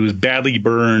said that he was badly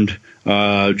burned,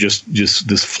 just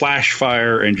this flash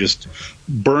fire, and just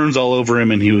burns all over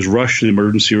him. And he was rushed to the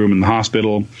emergency room in the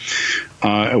hospital,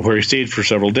 where he stayed for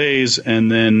several days. And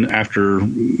then after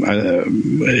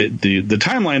the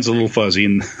timeline's a little fuzzy,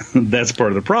 and that's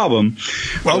part of the problem.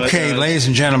 Okay, ladies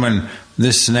and gentlemen,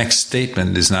 this next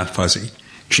statement is not fuzzy.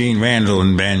 Gene Randall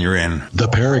and Ben, you're in the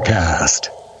Paracast.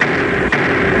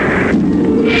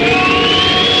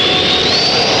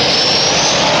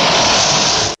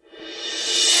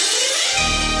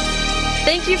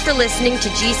 Thank you for listening to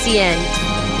GCN.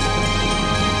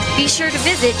 Be sure to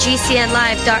visit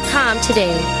GCNlive.com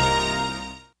today.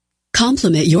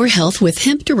 Complement your health with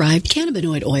hemp-derived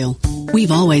cannabinoid oil.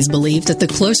 We've always believed that the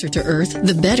closer to Earth,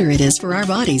 the better it is for our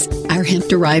bodies. Our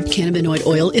hemp-derived cannabinoid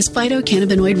oil is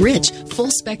phytocannabinoid rich,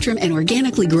 full spectrum, and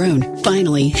organically grown.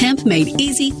 Finally, hemp made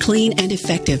easy, clean, and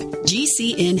effective.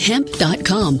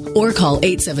 GCNhemp.com or call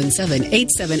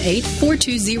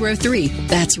 877-878-4203.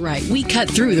 That's right, we cut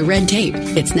through the red tape.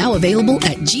 It's now available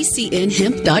at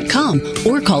GCNhemp.com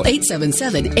or call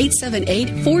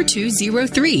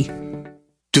 877-878-4203.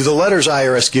 Do the letters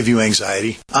IRS give you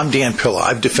anxiety? I'm Dan Pilla.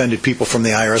 I've defended people from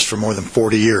the IRS for more than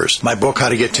 40 years. My book, How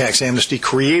to Get Tax Amnesty,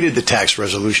 created the tax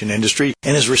resolution industry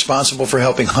and is responsible for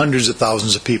helping hundreds of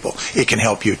thousands of people. It can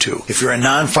help you too. If you're a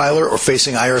non-filer or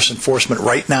facing IRS enforcement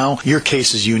right now, your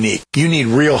case is unique. You need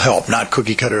real help, not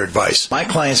cookie-cutter advice. My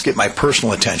clients get my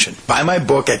personal attention. Buy my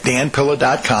book at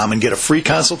danpilla.com and get a free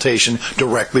consultation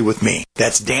directly with me.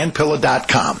 That's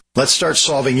danpilla.com. Let's start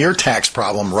solving your tax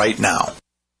problem right now.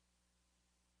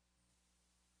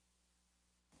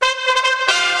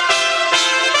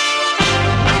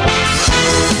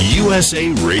 USA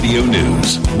Radio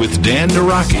News with Dan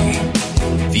Naraki.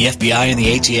 The FBI and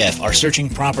the ATF are searching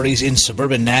properties in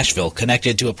suburban Nashville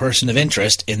connected to a person of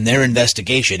interest in their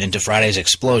investigation into Friday's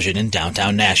explosion in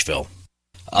downtown Nashville.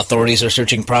 Authorities are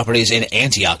searching properties in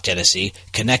Antioch, Tennessee,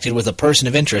 connected with a person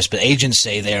of interest, but agents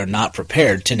say they are not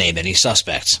prepared to name any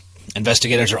suspects.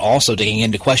 Investigators are also digging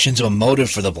into questions of a motive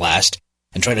for the blast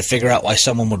and trying to figure out why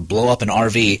someone would blow up an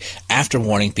RV after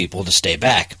warning people to stay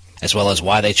back, as well as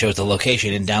why they chose the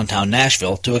location in downtown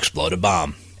Nashville to explode a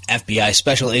bomb. FBI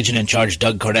Special Agent in Charge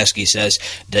Doug Kordeski says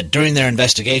that during their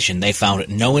investigation they found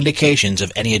no indications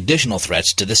of any additional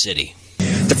threats to the city.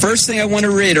 The first thing I want to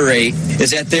reiterate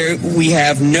is that we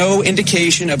have no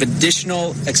indication of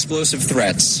additional explosive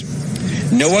threats.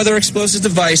 No other explosive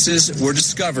devices were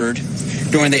discovered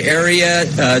during the area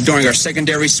during our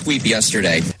secondary sweep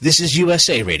yesterday. This is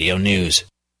USA Radio News.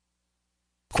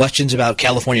 Questions about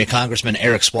California Congressman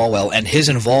Eric Swalwell and his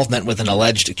involvement with an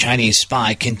alleged Chinese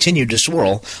spy continued to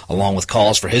swirl, along with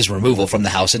calls for his removal from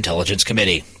the House Intelligence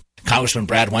Committee. Congressman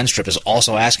Brad Wenstrup is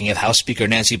also asking if House Speaker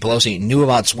Nancy Pelosi knew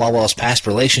about Swalwell's past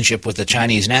relationship with the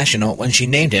Chinese national when she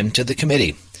named him to the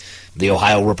committee. The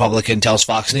Ohio Republican tells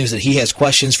Fox News that he has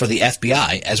questions for the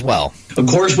FBI as well. Of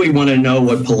course, we want to know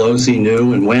what Pelosi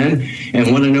knew and when, and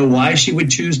want to know why she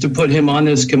would choose to put him on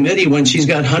this committee when she's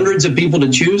got hundreds of people to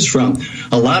choose from.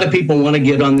 A lot of people want to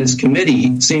get on this committee.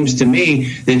 It seems to me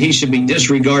that he should be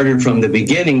disregarded from the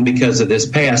beginning because of this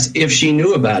past, if she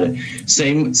knew about it.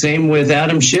 Same with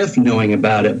Adam Schiff knowing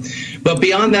about it. But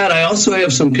beyond that, I also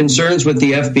have some concerns with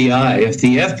the FBI. If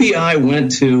the FBI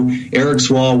went to Eric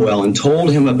Swalwell and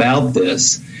told him about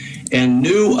this and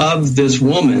knew of this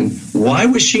woman, why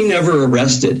was she never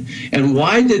arrested? And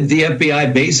why did the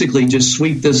FBI basically just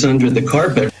sweep this under the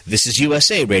carpet? This is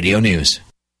USA Radio News.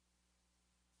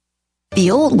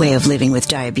 The old way of living with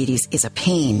diabetes is a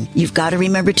pain. You've got to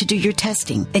remember to do your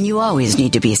testing, and you always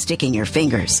need to be sticking your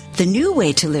fingers. The new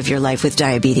way to live your life with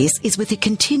diabetes is with a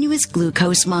continuous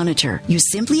glucose monitor. You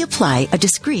simply apply a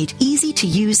discreet,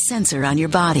 easy-to-use sensor on your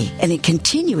body, and it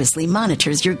continuously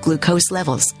monitors your glucose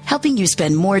levels, helping you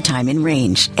spend more time in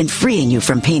range and freeing you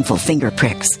from painful finger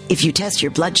pricks. If you test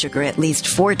your blood sugar at least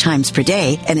 4 times per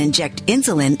day and inject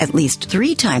insulin at least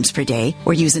 3 times per day,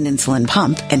 or use an insulin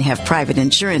pump and have private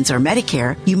insurance or Medicare,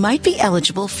 you might be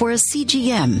eligible for a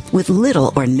CGM with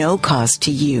little or no cost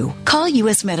to you. Call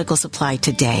U.S. Medical Supply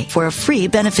today for a free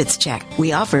benefits check.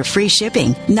 We offer free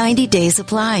shipping, 90-day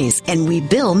supplies, and we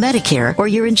bill Medicare or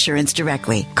your insurance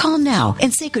directly. Call now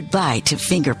and say goodbye to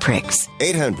finger pricks.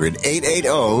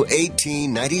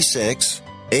 800-880-1896.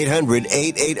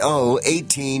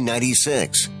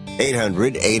 800-880-1896.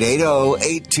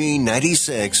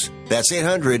 800-880-1896. That's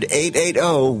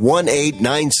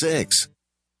 800-880-1896.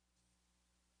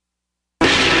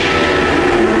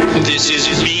 This is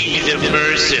Big the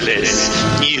Merciless.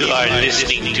 You are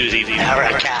listening to the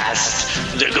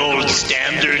Paracast, the gold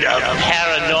standard of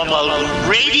paranormal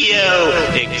radio,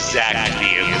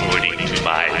 exactly according to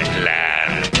my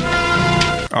plan.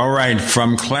 All right,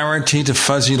 from clarity to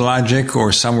fuzzy logic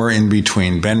or somewhere in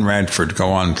between. Ben Radford, go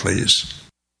on, please.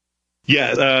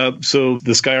 Yeah, so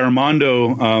this guy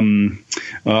Armando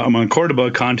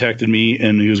Cordoba contacted me,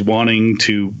 and he was wanting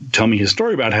to tell me his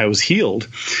story about how he was healed.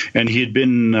 And he had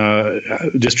been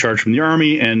discharged from the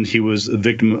Army, and he was a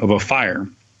victim of a fire.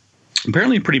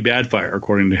 Apparently a pretty bad fire,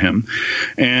 according to him.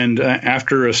 And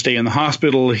after a stay in the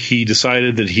hospital, he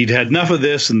decided that he'd had enough of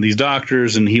this and these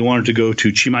doctors, and he wanted to go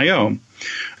to Chimayo,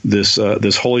 this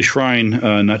holy shrine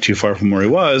not too far from where he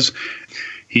was.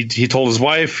 He told his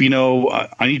wife, I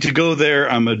need to go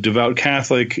there. I'm a devout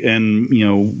Catholic, and,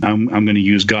 I'm going to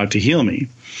use God to heal me.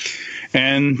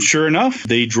 And sure enough,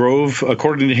 they drove,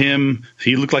 according to him,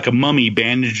 he looked like a mummy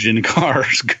bandaged in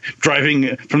cars,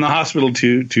 driving from the hospital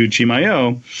to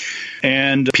Chimayo.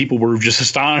 And people were just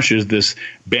astonished as this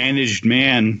bandaged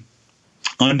man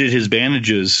undid his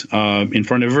bandages in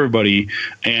front of everybody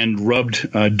and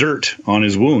rubbed dirt on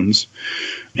his wounds.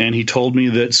 And he told me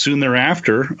that soon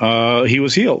thereafter he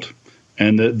was healed,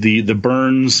 and that the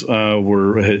burns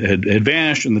had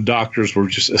vanished, and the doctors were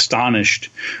just astonished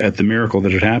at the miracle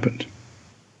that had happened.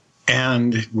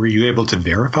 And were you able to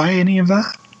verify any of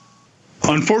that?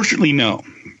 Unfortunately, no.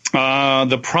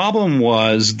 The problem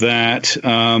was that,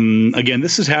 again,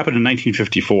 this has happened in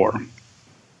 1954.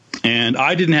 And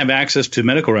I didn't have access to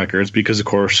medical records because, of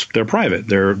course, they're private.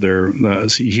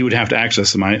 He would have to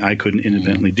access them. I couldn't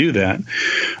independently do that.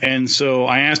 And so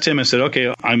I asked him, I said,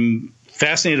 okay, I'm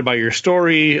fascinated by your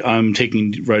story. I'm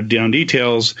taking down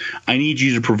details. I need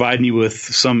you to provide me with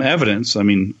some evidence. I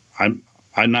mean, I'm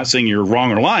not saying you're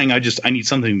wrong or lying. I need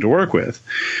something to work with.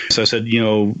 So I said,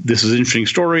 this is an interesting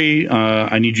story.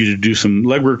 I need you to do some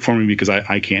legwork for me because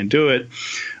I can't do it.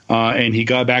 And he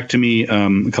got back to me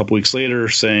a couple weeks later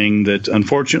saying that,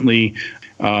 unfortunately,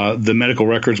 the medical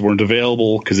records weren't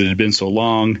available because it had been so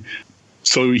long.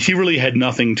 So he really had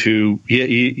nothing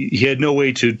he had no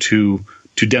way to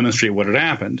demonstrate what had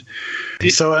happened.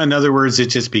 So, in other words, it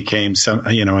just became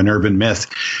an urban myth,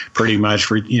 pretty much.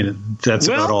 That's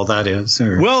about all that is.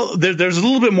 Or? Well, there's a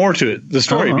little bit more to it, the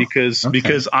story,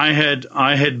 because I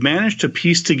had managed to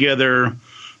piece together.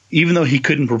 Even though he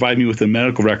couldn't provide me with the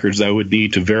medical records I would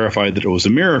need to verify that it was a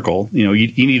miracle, you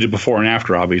needed before and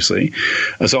after, obviously.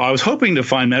 So I was hoping to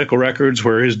find medical records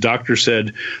where his doctor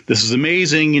said, this is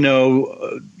amazing.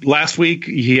 Last week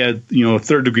he had,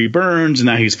 3rd-degree burns, and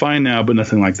now he's fine now, but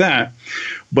nothing like that.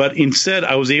 But instead,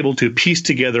 I was able to piece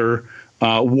together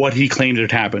what he claimed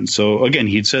had happened. So again,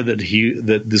 he'd said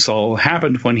that this all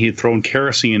happened when he had thrown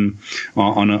kerosene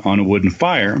on a wooden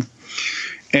fire.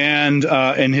 And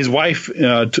his wife,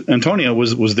 Antonia,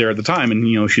 was there at the time,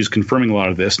 and she's confirming a lot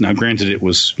of this. Now, granted, it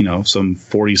was some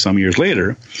 40-some years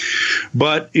later,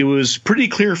 but it was pretty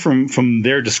clear from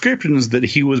their descriptions that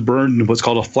he was burned in what's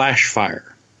called a flash fire.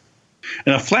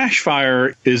 And a flash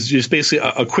fire is just basically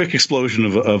a quick explosion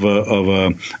of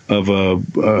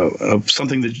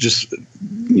something that just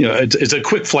it's a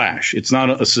quick flash. It's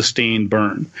not a sustained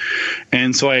burn.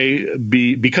 And so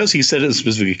because he said it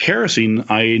specifically kerosene,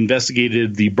 I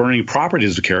investigated the burning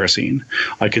properties of kerosene.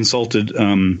 I consulted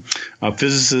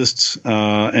physicists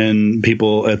and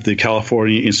people at the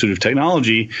California Institute of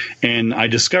Technology, and I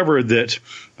discovered that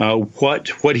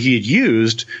what he had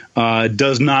used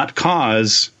does not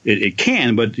cause it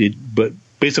can, but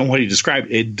based on what he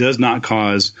described, it does not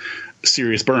cause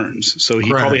serious burns. So he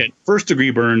probably had first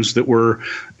degree burns that were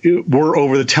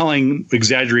over the telling,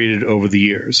 exaggerated over the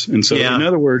years. And so, in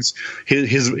other words,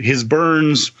 his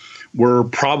burns were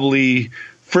probably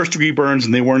first degree burns,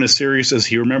 and they weren't as serious as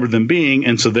he remembered them being.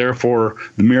 And so, therefore,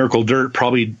 the miracle dirt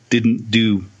probably didn't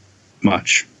do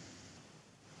much.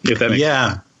 If that makes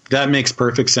sense. That makes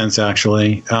perfect sense,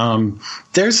 actually.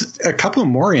 There's a couple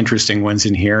more interesting ones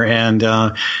in here, and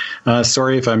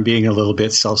sorry if I'm being a little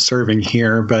bit self-serving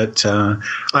here, but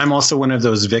I'm also one of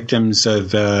those victims of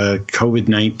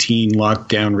COVID-19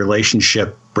 lockdown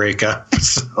relationship breakup.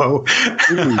 So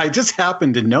I just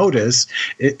happened to notice,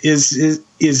 is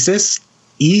this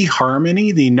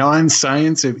eHarmony, the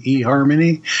non-science of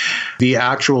eHarmony, the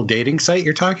actual dating site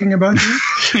you're talking about here?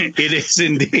 It is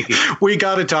indeed. We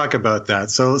got to talk about that.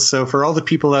 So for all the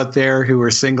people out there who are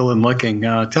single and looking,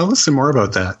 tell us some more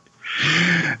about that.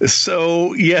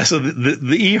 So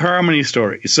the eHarmony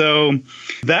story. So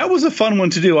that was a fun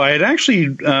one to do. I had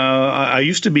actually I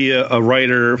used to be a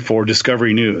writer for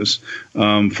Discovery News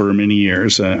for many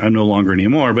years. I'm no longer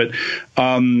anymore. But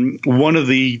one of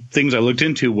the things I looked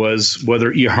into was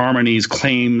whether eHarmony's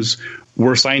claims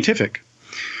were scientific.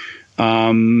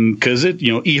 Because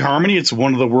eHarmony, it's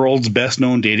one of the world's best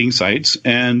known dating sites,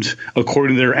 and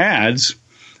according to their ads,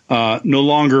 no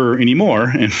longer anymore,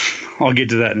 and I'll get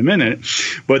to that in a minute.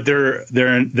 But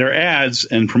their ads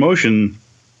and promotion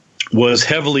was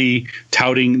heavily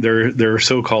touting their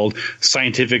so-called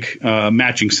scientific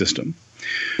matching system.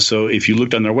 So if you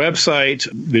looked on their website,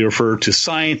 they refer to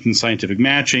science and scientific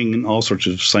matching and all sorts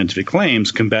of scientific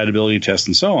claims, compatibility tests,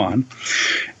 and so on.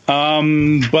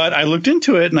 But I looked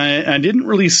into it, and I didn't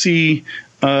really see.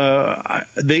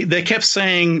 They kept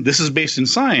saying this is based in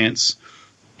science,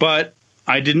 but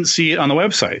I didn't see it on the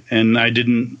website, and I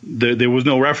didn't. There was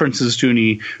no references to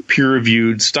any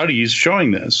peer-reviewed studies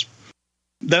showing this.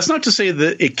 That's not to say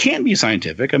that it can't be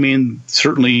scientific. I mean,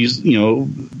 certainly,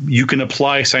 you can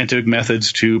apply scientific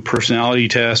methods to personality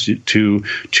tests, to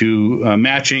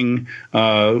matching,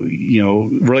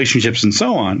 relationships, and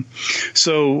so on.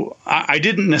 So I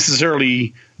didn't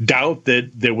necessarily doubt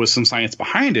that there was some science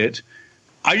behind it.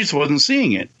 I just wasn't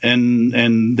seeing it,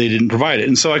 and they didn't provide it.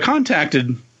 And so I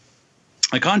contacted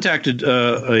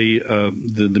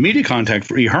the media contact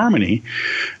for eHarmony,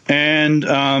 and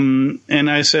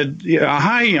I said,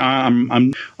 hi,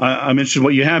 I'm interested in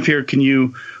what you have here. Can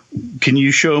you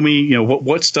show me,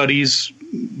 what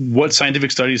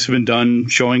scientific studies have been done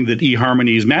showing that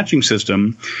eHarmony's matching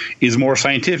system is more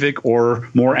scientific or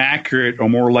more accurate or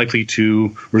more likely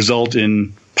to result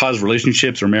in positive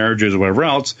relationships or marriages or whatever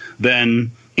else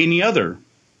than any other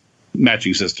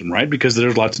matching system, right? Because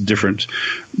there's lots of different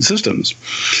systems,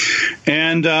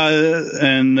 and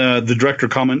the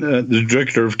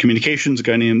director of communications, a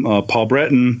guy named Paul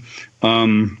Breton,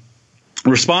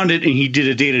 responded, and he did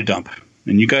a data dump.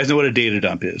 And you guys know what a data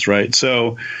dump is, right?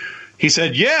 So he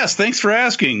said, "Yes, thanks for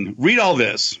asking. Read all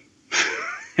this."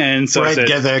 And so I said,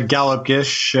 get the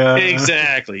Gallup-ish.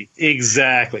 Exactly.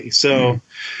 So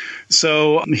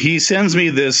he sends me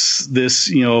this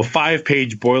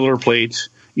 5-page boilerplate,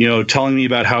 telling me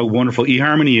about how wonderful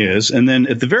eHarmony is. And then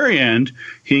at the very end,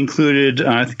 he included,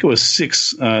 I think it was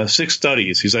six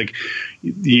studies. He's like,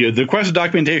 the requested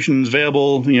documentation is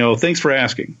available. Thanks for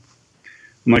asking.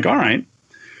 I'm like, all right.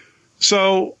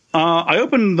 So I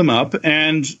opened them up,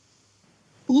 and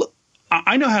look,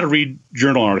 I know how to read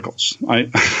journal articles.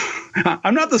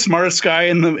 I'm not the smartest guy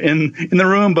in the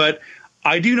room, but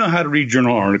I do know how to read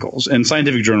journal articles and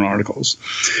scientific journal articles.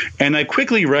 And I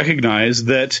quickly recognized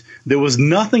that there was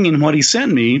nothing in what he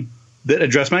sent me that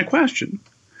addressed my question.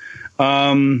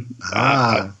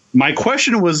 My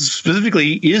question was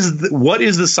specifically, what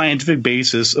is the scientific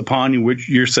basis upon which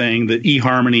you're saying that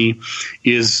eHarmony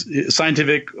is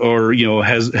scientific or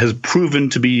has proven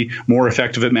to be more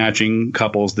effective at matching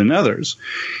couples than others?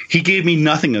 He gave me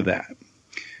nothing of that.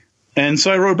 And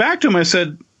so I wrote back to him. I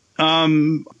said,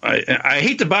 I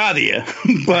hate to bother you,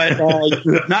 but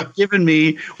you have not given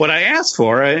me what I asked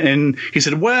for. And he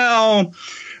said, well,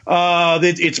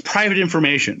 it's private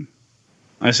information.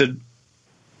 I said,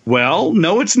 well,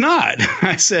 no, it's not.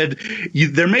 I said,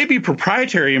 there may be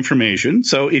proprietary information.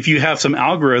 So if you have some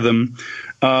algorithm,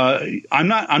 I'm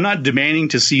not demanding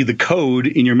to see the code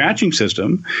in your matching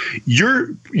system.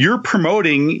 You're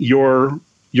promoting your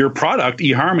product,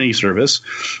 eHarmony service,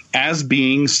 as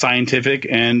being scientific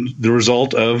and the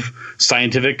result of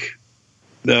scientific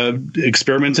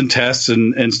experiments and tests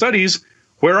and studies.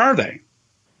 Where are they?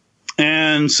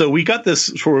 And so we got this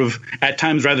sort of, at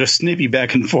times, rather snippy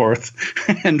back and forth.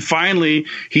 And finally,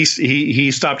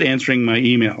 he stopped answering my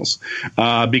emails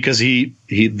because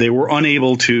they were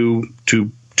unable to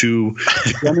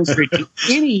demonstrate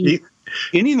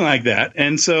anything like that.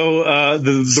 And so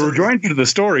the rejoinder to the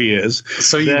story is,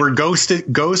 so you were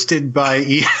ghosted by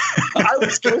I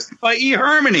was ghosted by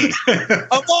eHarmony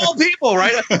of all people,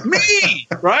 right? Me,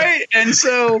 right? And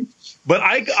so. But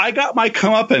I got my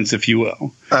comeuppance, if you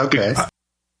will. Okay.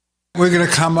 We're going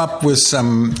to come up with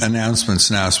some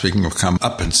announcements now, speaking of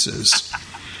comeuppances.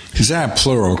 Is that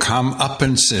plural?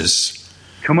 Comeuppances.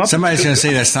 Somebody's going to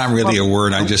say that's not really a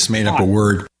word. I just made up a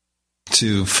word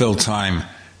to fill time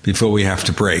before we have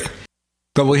to break.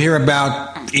 But we'll hear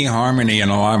about eHarmony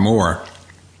and a lot more.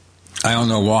 I don't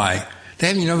know why.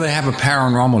 They have a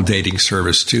paranormal dating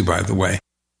service, too, by the way,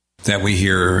 that we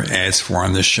hear ads for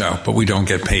on this show, but we don't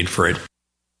get paid for it.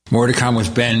 More to come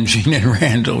with Ben, Gene, and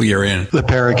Randall. You're in the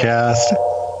Paracast.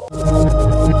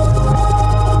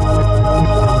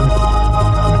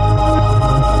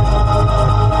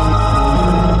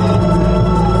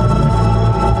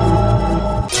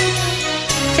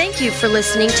 Thank you for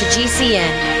listening to GCN.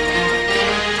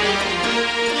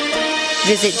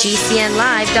 Visit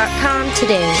GCNlive.com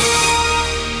today.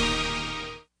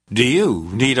 Do you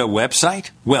need a website?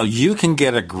 Well, you can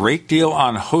get a great deal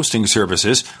on hosting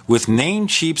services with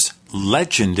Namecheap's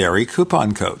legendary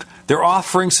coupon code. They're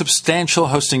offering substantial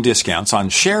hosting discounts on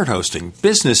shared hosting,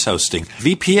 business hosting,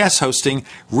 VPS hosting,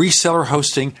 reseller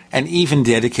hosting, and even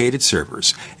dedicated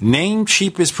servers.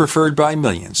 Namecheap is preferred by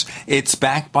millions. It's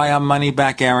backed by a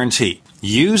money-back guarantee.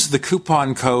 Use the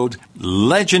coupon code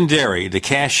LEGENDARY to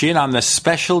cash in on the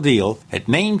special deal at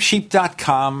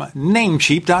Namecheap.com,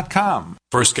 Namecheap.com.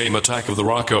 First came Attack of the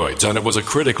Rockoids, and it was a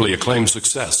critically acclaimed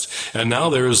success. And now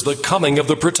there's The Coming of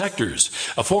the Protectors.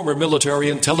 A former military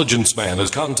intelligence man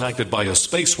is contacted by a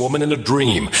space woman in a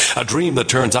dream that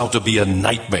turns out to be a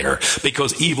nightmare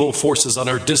because evil forces on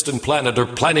her distant planet are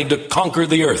planning to conquer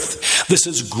the Earth. This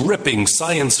is gripping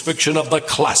science fiction of the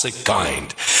classic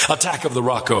kind. Attack of the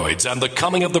Rockoids and The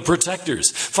Coming of the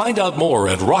Protectors. Find out more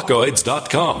at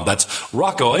rockoids.com. That's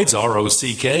Rockoids,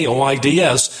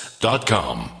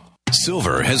 ROCKOIDS.com.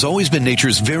 Silver has always been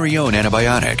nature's very own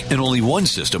antibiotic, and only one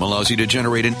system allows you to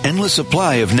generate an endless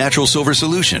supply of natural silver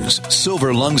solutions.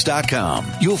 SilverLungs.com.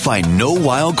 You'll find no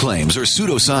wild claims or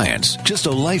pseudoscience, just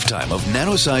a lifetime of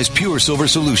nano-sized pure silver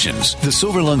solutions. The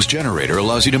Silver Lungs generator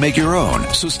allows you to make your own,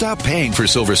 so stop paying for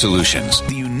silver solutions.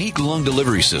 The unique lung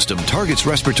delivery system targets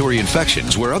respiratory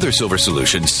infections where other silver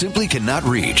solutions simply cannot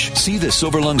reach. See the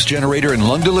Silver Lungs generator and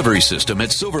lung delivery system at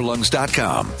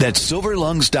SilverLungs.com. That's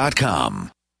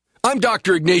SilverLungs.com. I'm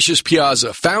Dr. Ignatius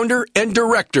Piazza, founder and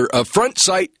director of Front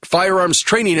Sight Firearms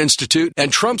Training Institute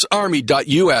and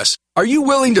TrumpsArmy.us. Are you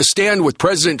willing to stand with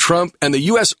President Trump and the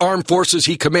U.S. Armed Forces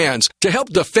he commands to help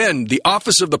defend the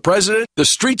office of the President, the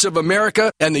streets of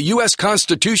America, and the U.S.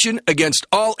 Constitution against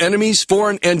all enemies,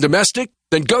 foreign and domestic?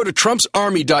 Then go to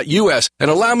TrumpsArmy.us and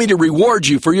allow me to reward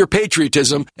you for your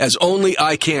patriotism as only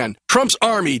I can.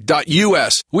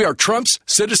 TrumpsArmy.us. We are Trump's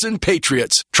citizen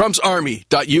patriots.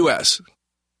 TrumpsArmy.us.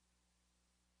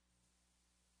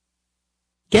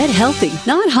 Get healthy,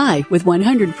 not high, with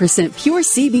 100% pure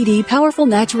CBD powerful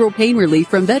natural pain relief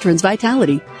from Veterans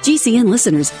Vitality. GCN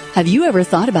listeners, have you ever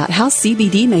thought about how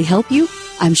CBD may help you?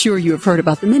 I'm sure you have heard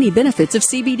about the many benefits of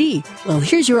CBD. Well,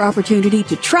 here's your opportunity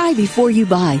to try before you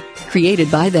buy.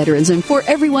 Created by veterans and for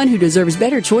everyone who deserves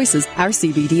better choices, our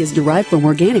CBD is derived from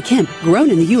organic hemp, grown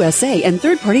in the USA, and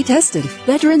third-party tested.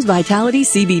 Veterans Vitality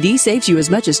CBD saves you as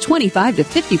much as 25 to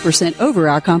 50% over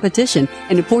our competition,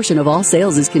 and a portion of all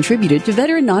sales is contributed to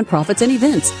veteran nonprofits and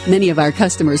events. Many of our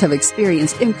customers have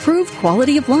experienced improved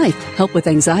quality of life, help with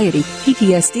anxiety,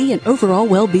 PTSD, and overall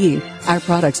well-being. Our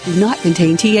products do not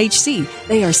contain THC.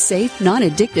 They are safe,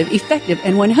 non-addictive, effective,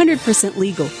 and 100%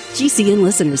 legal. GCN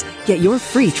listeners, get your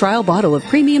free trial bottle of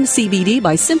premium CBD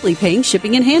by simply paying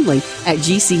shipping and handling at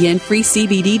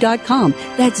GCNFreeCBD.com.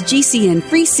 That's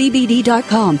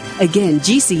GCNFreeCBD.com. Again,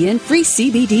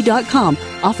 GCNFreeCBD.com.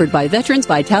 Offered by Veterans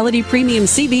Vitality Premium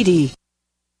CBD.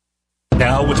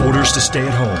 Now with orders to stay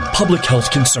at home, public health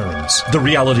concerns, the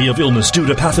reality of illness due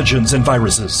to pathogens and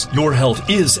viruses, your health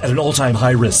is at an all-time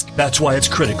high risk. That's why it's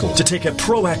critical to take a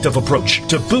proactive approach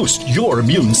to boost your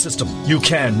immune system. You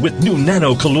can with new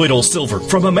nanocolloidal silver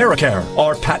from Americare.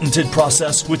 Our patented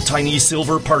process with tiny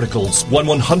silver particles,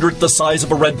 1/100th the size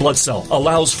of a red blood cell,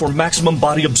 allows for maximum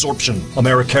body absorption.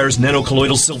 Americare's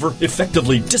nanocolloidal silver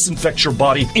effectively disinfects your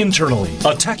body internally,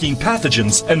 attacking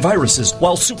pathogens and viruses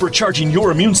while supercharging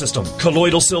your immune system.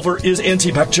 Colloidal silver is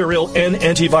antibacterial and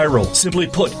antiviral. Simply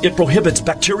put, it prohibits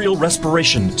bacterial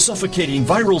respiration, suffocating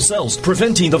viral cells,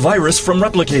 preventing the virus from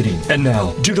replicating. And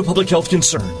now, due to public health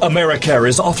concern, Americare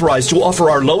is authorized to offer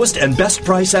our lowest and best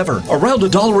price ever, around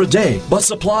 $1 a day, but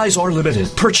supplies are limited.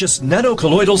 Purchase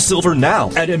nanocolloidal silver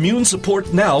now at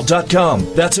immunesupportnow.com.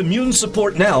 That's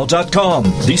immunesupportnow.com.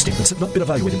 These statements have not been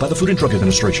evaluated by the Food and Drug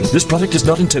Administration. This product is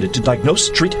not intended to diagnose,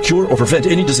 treat, cure, or prevent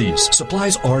any disease.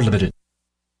 Supplies are limited.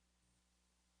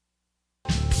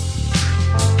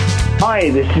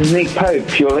 Hi, this is Nick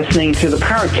Pope. You're listening to the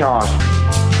Paracast.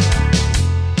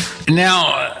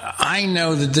 Now, I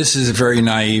know that this is a very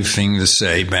naive thing to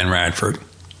say, Ben Radford,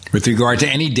 with regard to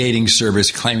any dating service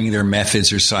claiming their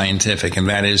methods are scientific, and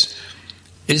that is,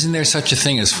 isn't there such a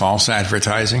thing as false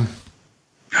advertising?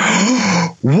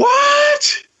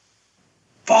 What?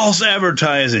 False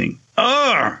advertising.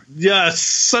 Oh, yeah,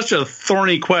 such a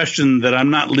thorny question that I'm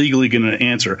not legally going to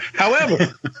answer.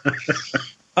 However,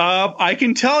 I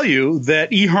can tell you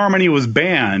that eHarmony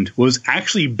was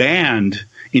actually banned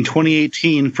in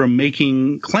 2018 from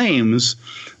making claims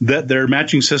that their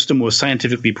matching system was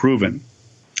scientifically proven.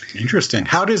 Interesting.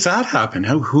 How does that happen?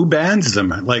 Who bans them?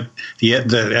 Like the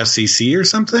FCC or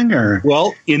something? Or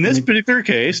well, in this particular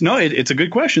case, no, it's a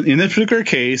good question. In this particular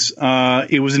case,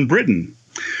 it was in Britain.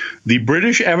 The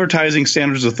British Advertising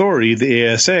Standards Authority, the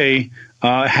ASA,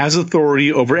 has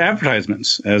authority over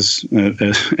advertisements, as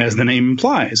the name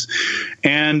implies.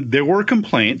 And there were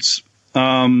complaints,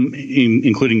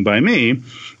 including by me,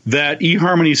 that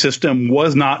eHarmony system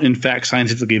was not, in fact,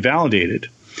 scientifically validated.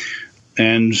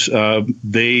 And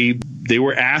they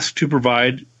were asked to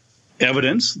provide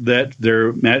evidence that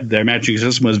their matching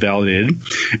system was validated,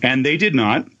 and they did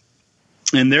not.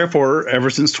 And therefore, ever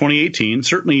since 2018,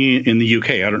 certainly in the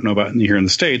UK, I don't know about here in the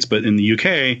States, but in the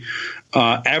UK,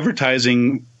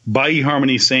 advertising by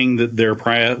eHarmony saying that their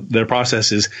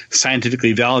process is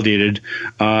scientifically validated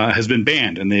has been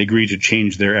banned, and they agreed to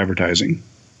change their advertising.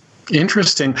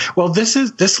 Interesting. Well,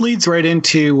 this leads right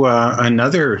into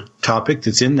another topic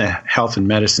that's in the health and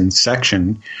medicine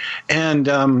section, and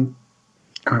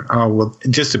well,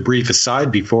 just a brief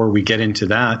aside before we get into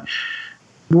that.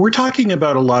 We're talking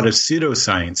about a lot of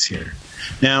pseudoscience here.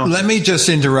 Now, let me just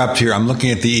interrupt here. I'm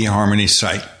looking at the eHarmony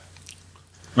site.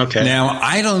 Okay. Now,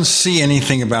 I don't see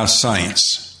anything about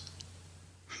science.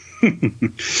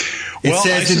 It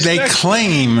says that they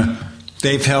claim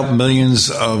they've helped millions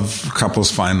of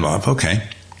couples find love. Okay.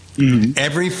 Mm-hmm.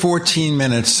 Every 14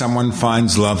 minutes, someone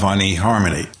finds love on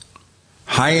eHarmony.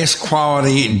 Highest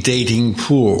quality dating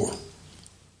pool.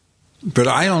 But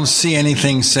I don't see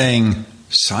anything saying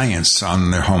science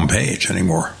on their homepage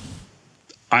anymore.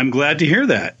 I'm glad to hear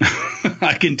that.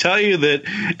 I can tell you that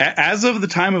as of the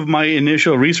time of my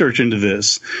initial research into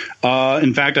this,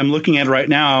 in fact, I'm looking at it right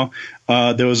now,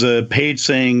 there was a page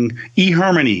saying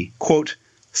eHarmony, quote,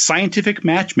 scientific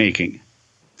matchmaking.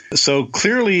 So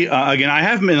clearly, again, I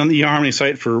haven't been on the eHarmony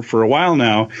site for a while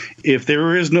now. If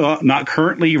there is not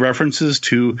currently references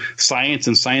to science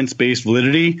and science-based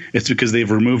validity, it's because they've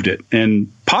removed it,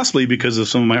 and possibly because of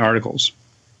some of my articles.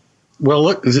 Well,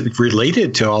 look,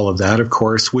 related to all of that, of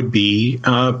course, would be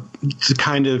the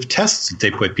kind of tests that they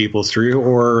put people through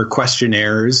or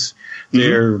questionnaires.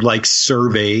 They're like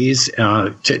surveys.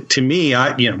 To me,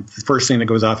 the first thing that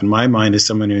goes off in my mind as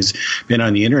someone who's been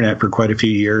on the internet for quite a few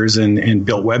years and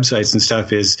built websites and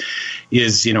stuff is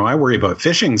I worry about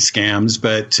phishing scams,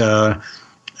 but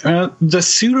the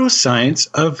pseudoscience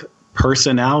of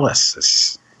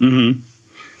personalysis. Mm-hmm.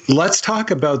 Let's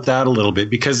talk about that a little bit,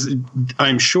 because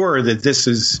I'm sure that this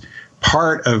is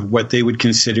part of what they would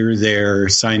consider their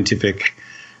scientific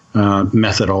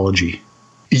methodology.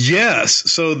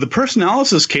 Yes. So the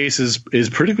personalysis case is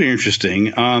particularly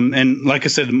interesting. And like I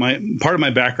said, part of my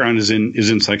background is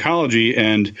in psychology,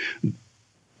 and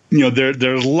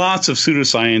there's lots of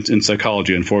pseudoscience in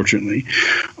psychology, unfortunately.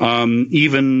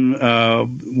 Even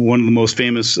one of the most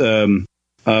famous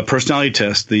personality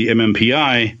test, the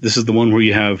MMPI. This is the one where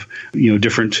you have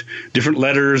different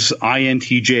letters,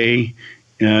 INTJ,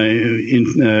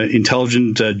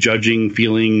 intelligent, judging,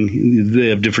 feeling. They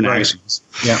have different axes.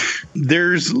 Yeah,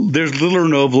 there's little or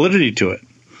no validity to it.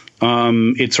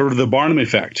 it's sort of the Barnum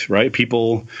effect, right?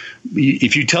 People,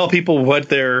 if you tell people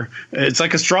it's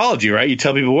like astrology, right? You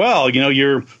tell people, well,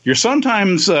 you're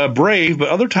sometimes brave, but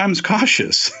other times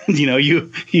cautious.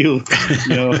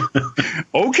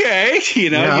 Okay,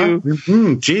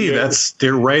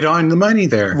 they're right on the money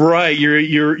there. Right.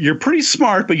 You're pretty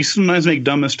smart, but you sometimes make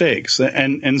dumb mistakes,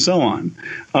 and so on.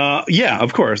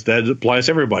 Of course, that applies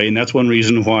to everybody, and that's one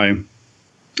reason why.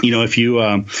 If you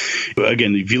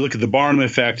look at the Barnum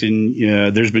effect,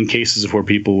 and there's been cases of where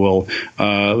people will,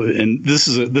 and this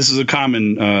is a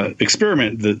common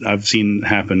experiment that I've seen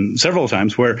happen several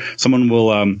times, where someone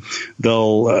will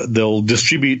they'll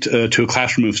distribute to a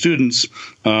classroom of students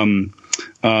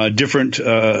different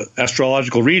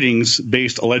astrological readings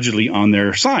based allegedly on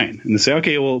their sign, and they say,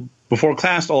 okay, well, before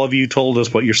class, all of you told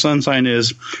us what your sun sign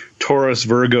is, Taurus,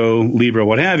 Virgo, Libra,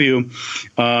 what have you.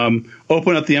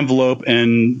 Open up the envelope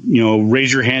and,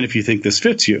 raise your hand if you think this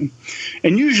fits you.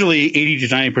 And usually 80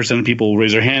 to 90% of people will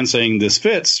raise their hand saying this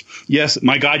fits. Yes,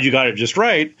 my God, you got it just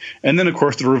right. And then, of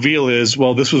course, the reveal is,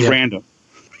 well, this was random.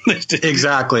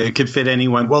 Exactly. It could fit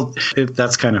anyone. Well,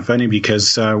 that's kind of funny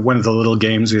because one of the little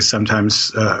games we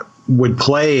sometimes would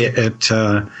play at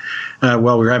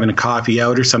while we were having a coffee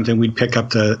out or something, we'd pick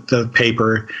up the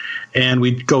paper and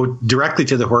we'd go directly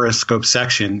to the horoscope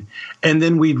section, and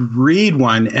then we'd read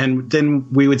one, and then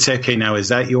we would say, okay, now is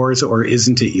that yours or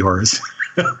isn't it yours?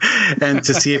 And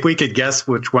to see if we could guess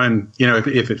which one,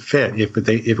 if it fit, if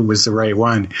it was the right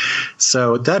one.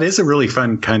 So that is a really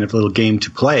fun kind of little game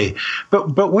to play.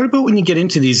 But what about when you get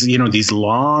into these, these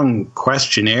long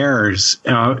questionnaires?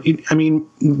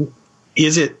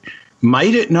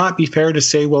 Might it not be fair to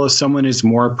say, well, if someone is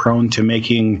more prone to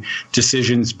making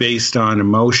decisions based on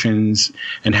emotions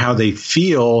and how they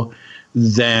feel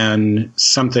than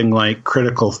something like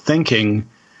critical thinking,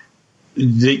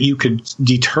 that you could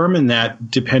determine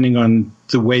that depending on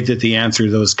the way that they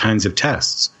answer those kinds of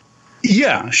tests?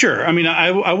 Yeah, sure. I mean, I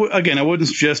wouldn't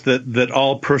suggest that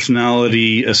all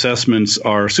personality assessments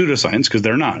are pseudoscience, because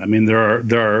they're not. I mean,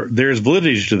 there's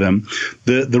validity to them.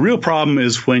 The real problem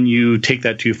is when you take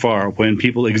that too far, when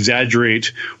people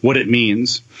exaggerate what it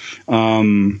means.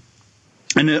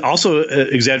 And it also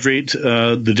exaggerate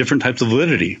the different types of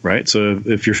validity, right? So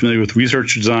if you're familiar with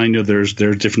research design, there's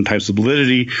different types of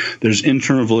validity. There's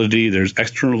internal validity. There's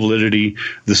external validity.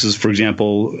 This is, for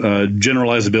example,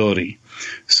 generalizability.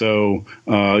 So,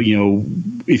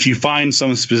 if you find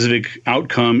some specific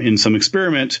outcome in some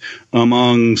experiment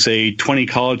among, say, 20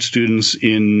 college students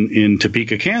in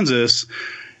Topeka, Kansas,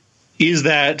 is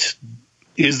that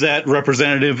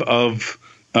representative of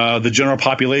the general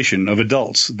population of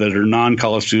adults that are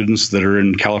non-college students that are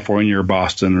in California or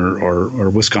Boston or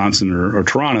Wisconsin or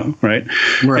Toronto, right?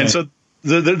 And so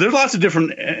there's lots of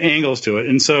different angles to it.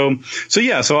 And so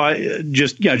I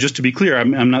just to be clear,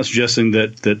 I'm not suggesting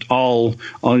that it's all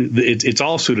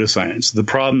pseudoscience. The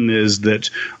problem is that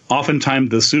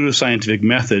oftentimes the pseudoscientific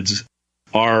methods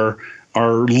are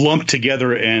lumped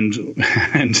together and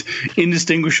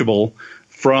indistinguishable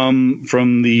from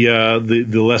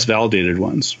the less validated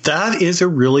ones. That is a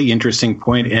really interesting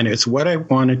point, and it's what I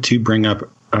wanted to bring up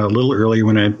a little earlier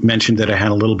when I mentioned that I had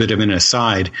a little bit of an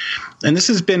aside. And this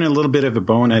has been a little bit of a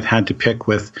bone I've had to pick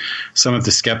with some of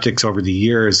the skeptics over the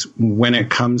years when it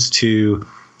comes to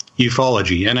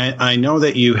ufology. And I know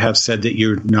that you have said that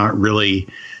you're not really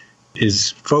is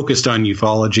focused on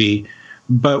ufology,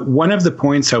 but one of the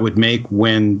points I would make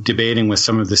when debating with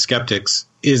some of the skeptics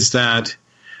is that,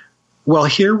 well,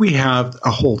 here we have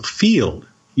a whole field.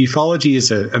 Ufology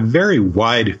is a very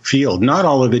wide field. Not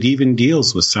all of it even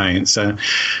deals with science.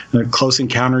 Close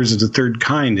Encounters of the Third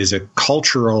Kind is a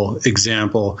cultural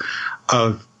example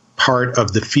of part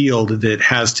of the field that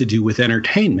has to do with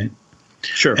entertainment.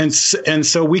 Sure. And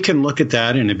so we can look at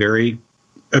that in a very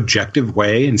objective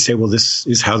way and say, well, this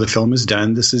is how the film is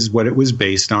done. This is what it was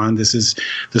based on. This is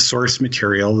the source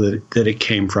material that it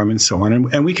came from, and so on.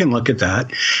 And we can look at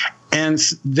that. And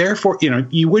therefore,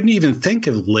 you wouldn't even think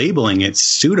of labeling it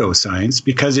pseudoscience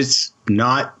because it's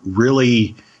not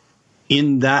really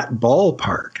in that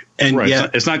ballpark. And right.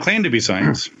 Yet, it's not claimed to be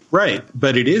science. Right.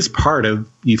 But it is part of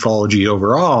ufology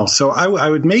overall. So I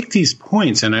would make these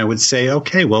points and I would say,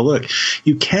 okay, well, look,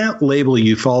 you can't label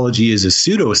ufology as a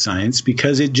pseudoscience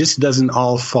because it just doesn't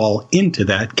all fall into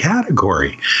that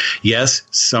category. Yes,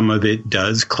 some of it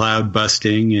does cloud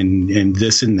busting and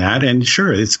this and that. And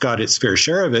sure, it's got its fair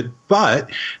share of it.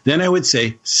 But then I would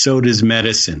say, so does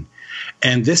medicine.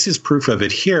 And this is proof of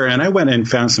it here. And I went and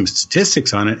found some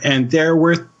statistics on it. And there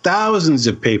were thousands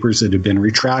of papers that have been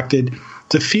retracted.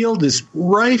 The field is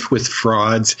rife with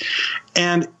frauds.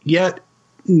 And yet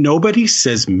nobody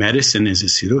says medicine is a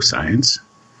pseudoscience.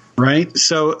 Right?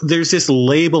 So there's this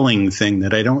labeling thing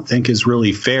that I don't think is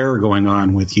really fair going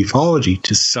on with ufology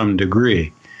to some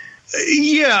degree.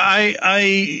 Yeah, I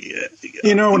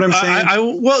you know what I'm saying?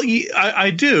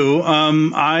 I do.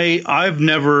 I've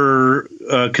never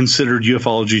considered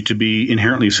ufology to be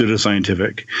inherently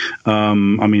pseudoscientific. I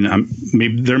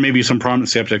mean, there may be some prominent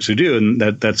skeptics who do, and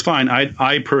that's fine.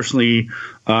 I personally,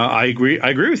 I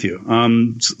agree with you.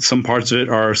 Some parts of it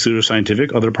are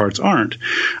pseudoscientific, other parts aren't.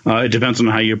 It depends on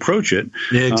how you approach it.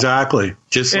 Exactly,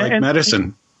 just like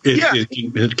medicine.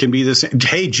 It can be the same.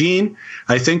 Hey, Gene,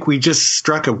 I think we just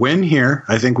struck a win here.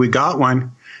 I think we got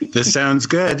one. This sounds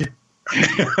good.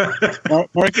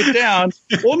 Mark it down.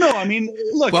 Well, no, I mean,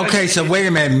 look. Okay, so wait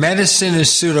a minute. Medicine is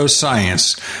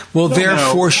pseudoscience. Well,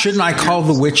 therefore, shouldn't I call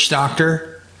the witch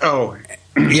doctor? Oh.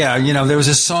 Yeah, there was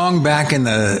a song back in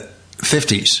the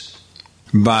 50s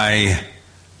by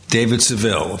David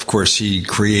Seville. Of course, he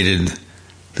created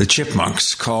the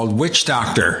Chipmunks, called Witch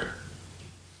Doctor.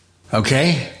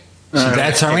 Okay? So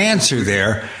that's our answer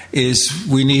there, is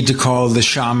we need to call the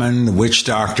shaman, the witch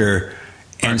doctor,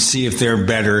 and see if they're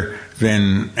better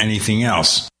than anything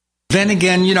else. Then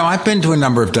again, I've been to a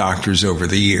number of doctors over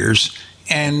the years,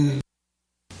 and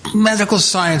medical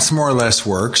science more or less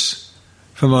works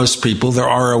for most people. There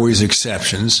are always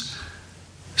exceptions.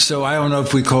 So I don't know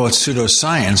if we call it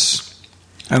pseudoscience,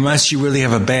 unless you really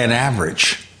have a bad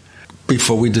average.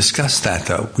 Before we discuss that,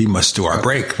 though, we must do our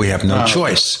break. We have no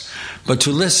choice but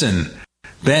to listen.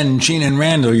 Ben, Gene, and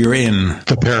Randall, you're in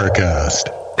the Paracast.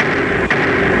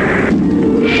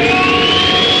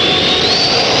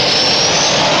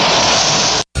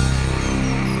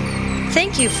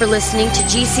 Thank you for listening to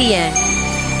GCN.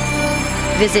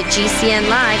 Visit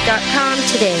GCNlive.com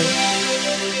today.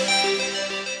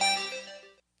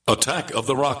 Attack of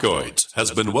the Rockoids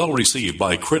has been well received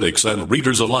by critics and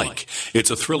readers alike. It's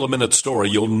a thrill-a-minute story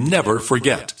you'll never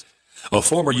forget. A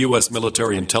former U.S.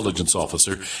 military intelligence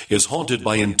officer is haunted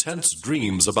by intense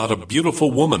dreams about a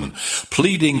beautiful woman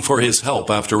pleading for his help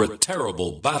after a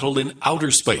terrible battle in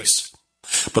outer space.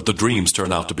 But the dreams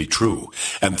turn out to be true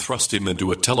and thrust him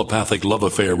into a telepathic love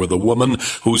affair with a woman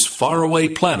whose faraway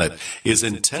planet is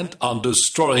intent on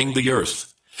destroying the Earth.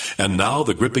 And now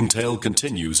the gripping tale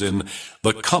continues in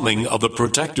The Coming of the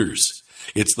Protectors.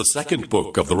 It's the second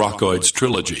book of the Rockoids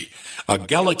trilogy, a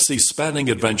galaxy-spanning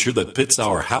adventure that pits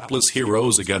our hapless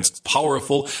heroes against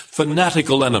powerful,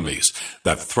 fanatical enemies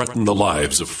that threaten the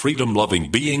lives of freedom-loving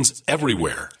beings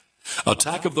everywhere.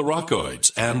 Attack of the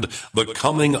Rockoids and The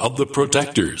Coming of the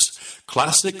Protectors,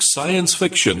 classic science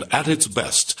fiction at its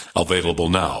best, available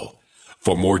now.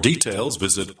 For more details,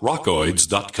 visit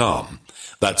rockoids.com.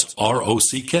 That's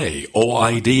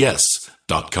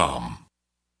ROCKOIDS.com.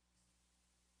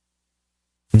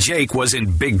 Jake was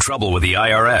in big trouble with the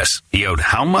IRS. He owed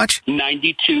how much?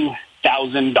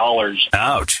 $92,000.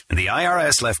 Ouch. And the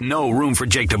IRS left no room for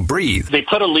Jake to breathe. They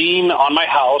put a lien on my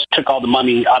house, took all the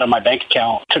money out of my bank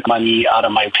account, took money out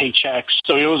of my paychecks.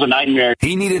 So it was a nightmare.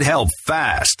 He needed help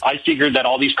fast. I figured that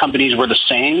all these companies were the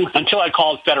same until I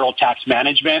called Federal Tax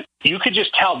Management. You could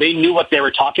just tell they knew what they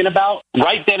were talking about.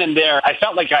 Right then and there, I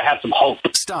felt like I had some hope.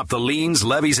 Stop the liens,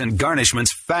 levies, and garnishments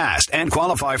fast and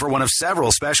qualify for one of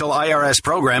several special IRS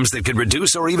programs that could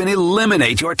reduce or even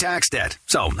eliminate your tax debt.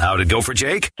 So, how'd it go for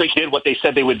Jake? They did what they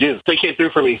said they would do. They came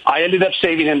through for me. I ended up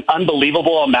saving an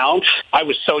unbelievable amount. I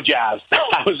was so jazzed.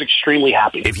 I was extremely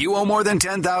happy. If you owe more than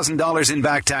 $10,000 in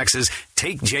back taxes,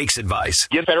 take Jake's advice.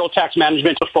 Give Federal Tax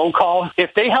Management a phone call.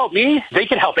 If they help me, they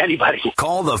can help anybody.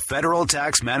 Call the Federal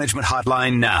Tax Management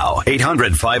Hotline now.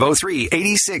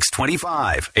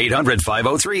 800-503-8625.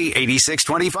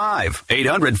 800-503-8625.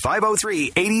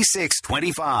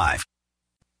 800-503-8625.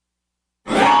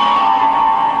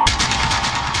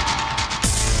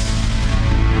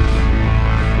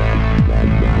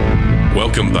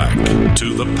 Welcome back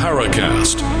to the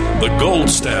Paracast, the gold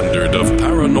standard of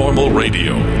paranormal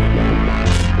radio.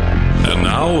 And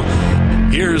now,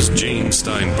 here's Gene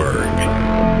Steinberg.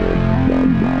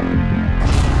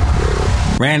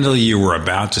 Randall, you were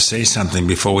about to say something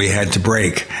before we had to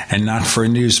break, and not for a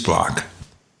news block.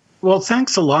 Well,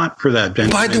 thanks a lot for that,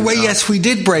 Benjamin. By the way, yes, we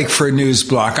did break for a news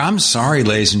block. I'm sorry,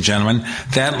 ladies and gentlemen.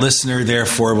 That listener,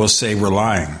 therefore, will say we're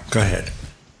lying. Go ahead.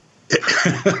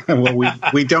 Well,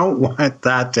 we don't want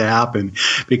that to happen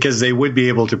because they would be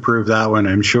able to prove that one,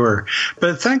 I'm sure.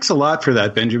 But thanks a lot for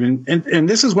that, Benjamin. And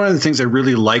this is one of the things I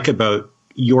really like about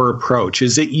your approach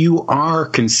is that you are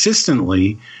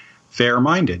consistently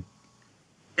fair-minded.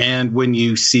 And when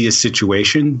you see a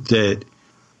situation that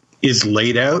is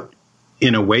laid out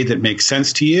in a way that makes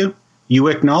sense to you, you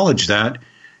acknowledge that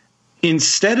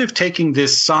instead of taking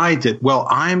this side that, well,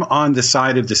 I'm on the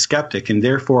side of the skeptic and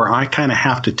therefore I kind of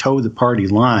have to toe the party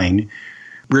line,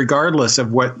 regardless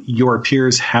of what your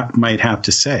peers might have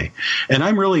to say. And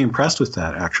I'm really impressed with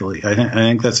that, actually. I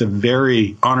think that's a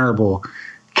very honorable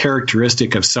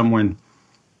characteristic of someone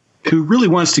who really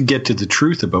wants to get to the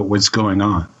truth about what's going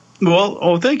on.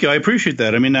 Well, thank you. I appreciate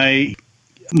that. I mean,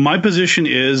 my position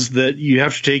is that you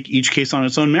have to take each case on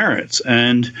its own merits.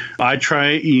 And I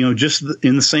try, just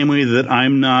in the same way that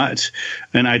I'm not,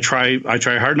 and I try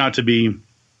hard not to be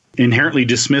inherently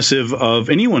dismissive of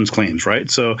anyone's claims, right?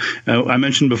 So I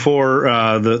mentioned before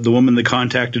the woman that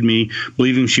contacted me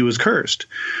believing she was cursed.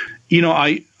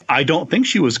 I don't think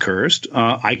she was cursed.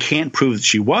 I can't prove that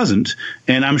she wasn't,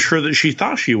 and I'm sure that she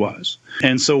thought she was.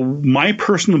 And so my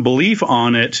personal belief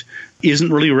on it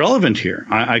isn't really relevant here.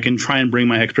 I can try and bring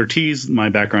my expertise, my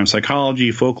background in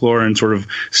psychology, folklore, and sort of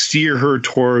steer her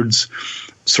towards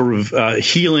sort of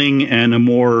healing and a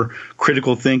more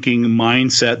critical thinking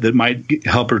mindset that might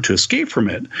help her to escape from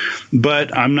it.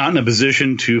 But I'm not in a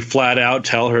position to flat out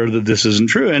tell her that this isn't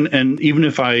true. And even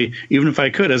if I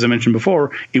could, as I mentioned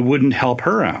before, it wouldn't help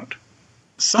her out.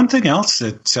 Something else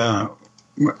that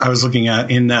I was looking at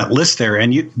in that list there,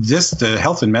 and the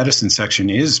health and medicine section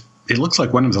it looks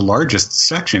like one of the largest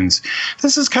sections.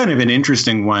 This is kind of an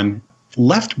interesting one.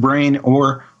 Left brain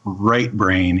or right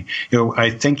brain. I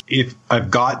think if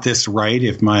I've got this right,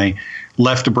 if my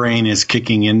left brain is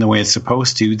kicking in the way it's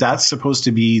supposed to, that's supposed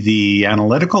to be the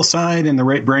analytical side and the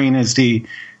right brain is the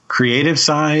creative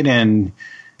side. And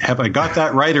have I got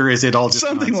that right, or is it all just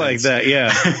something nonsense? Like that?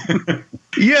 Yeah.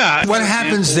 Yeah. What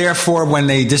happens, therefore, when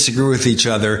they disagree with each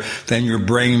other, then your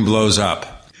brain blows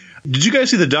up? Did you guys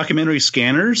see the documentary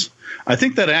Scanners? I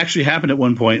think that actually happened at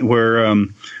one point where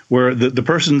the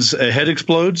person's head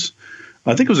explodes.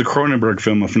 I think it was a Cronenberg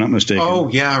film, if I'm not mistaken. Oh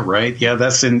yeah, right. Yeah,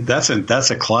 that's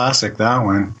a classic. That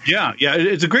one. Yeah,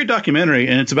 it's a great documentary,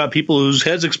 and it's about people whose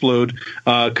heads explode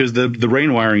because the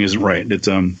brain wiring isn't right. It's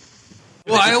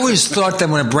Well, I always thought that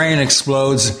when a brain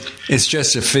explodes, it's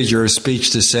just a figure of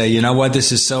speech to say, you know what,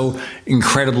 this is so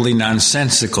incredibly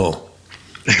nonsensical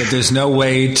that there's no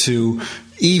way to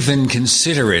even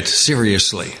consider it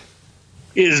seriously.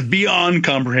 It is beyond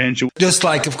comprehension. Just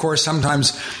like, of course,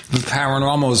 sometimes the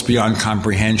paranormal is beyond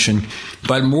comprehension,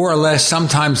 but more or less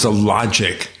sometimes the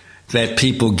logic that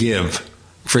people give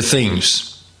for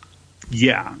things.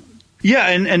 Yeah. Yeah,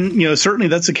 and certainly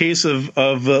that's the case of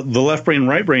the left brain,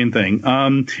 right brain thing.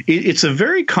 It's a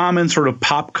very common sort of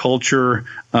pop culture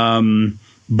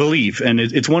belief, and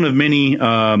it's one of many. There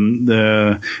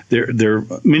are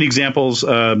many examples.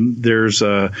 There's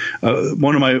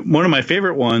one of my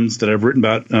favorite ones that I've written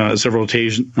about on several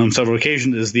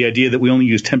occasions is the idea that we only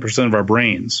use 10% of our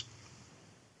brains,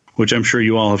 which I'm sure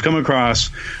you all have come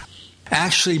across.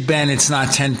 Actually, Ben, it's not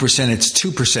 10%; it's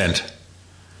 2%.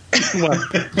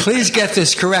 Please get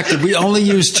this corrected. We only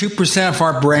use 2% of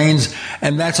our brains,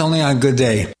 and that's only on a good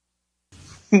day.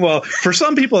 Well, for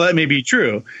some people, that may be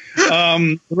true.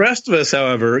 The rest of us,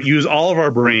 however, use all of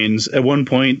our brains at one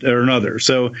point or another.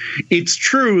 So it's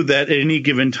true that at any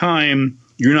given time,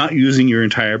 you're not using your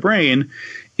entire brain.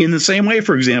 In the same way,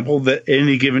 for example, that at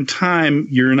any given time,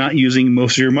 you're not using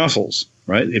most of your muscles.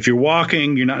 Right? If you're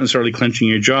walking, you're not necessarily clenching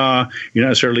your jaw. You're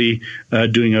not necessarily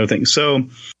doing other things. So.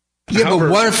 Yeah, however,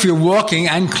 but what if you're walking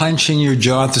and clenching your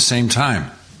jaw at the same time?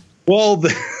 Well,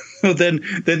 then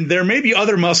there may be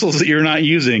other muscles that you're not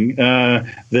using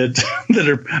that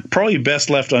are probably best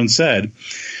left unsaid.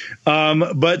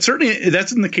 But certainly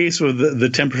that's in the case with the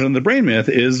 10% of the brain myth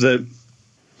is that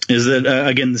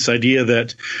again, this idea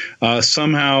that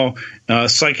somehow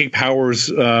psychic powers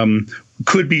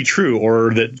could be true,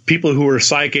 or that people who are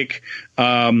psychic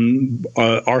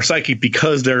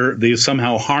because they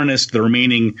somehow harnessed the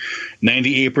remaining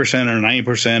 98% or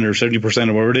 90% or 70%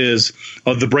 or whatever it is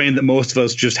of the brain that most of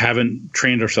us just haven't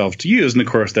trained ourselves to use. And of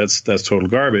course, that's total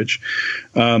garbage.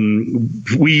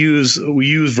 We use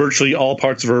virtually all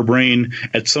parts of our brain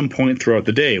at some point throughout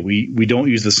the day. We don't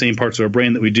use the same parts of our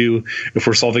brain that we do if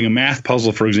we're solving a math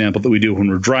puzzle, for example, that we do when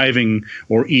we're driving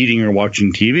or eating or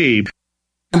watching TV.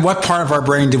 And what part of our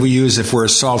brain do we use if we're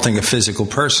assaulting a physical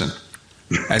person,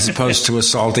 as opposed to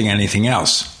assaulting anything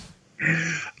else?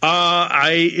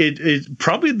 I'm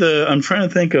trying to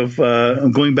think of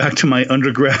going back to my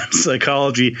undergrad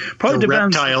psychology. Probably the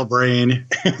reptile brain.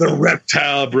 The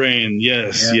reptile brain.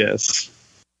 Yes, yeah. Yes.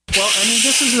 Well, I mean,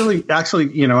 this is really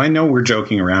actually, I know we're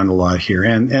joking around a lot here,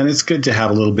 and it's good to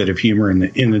have a little bit of humor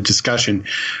in the discussion.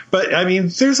 But I mean,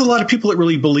 there's a lot of people that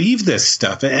really believe this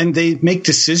stuff, and they make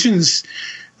decisions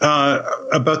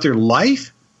about their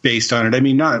life based on it. I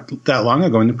mean, not that long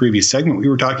ago in the previous segment, we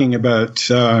were talking about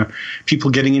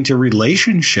people getting into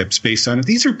relationships based on it.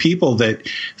 These are people that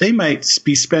they might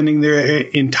be spending their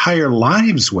entire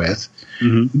lives with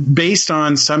based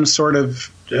on some sort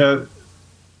of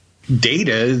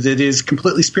data that is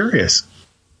completely spurious.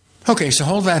 Okay, so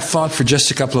hold that thought for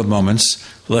just a couple of moments.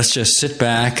 Let's just sit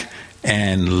back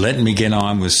and let me get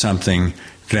on with something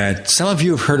that some of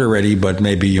you have heard already, but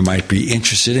maybe you might be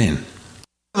interested in.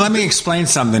 Let me explain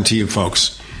something to you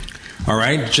folks, all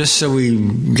right, just so we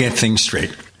get things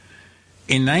straight.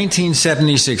 In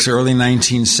 1976, early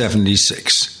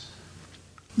 1976,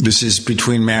 this is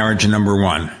between marriage number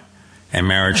 1 and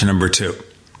marriage number 2,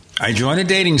 I joined a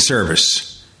dating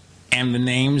service, and the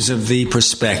names of the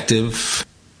prospective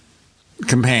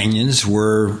companions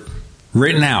were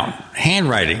written out,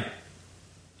 handwriting.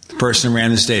 The person who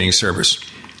ran this dating service.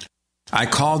 I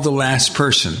called the last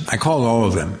person. I called all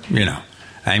of them, you know.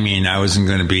 I mean, I wasn't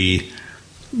going to be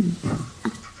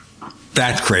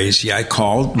that crazy. I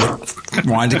called,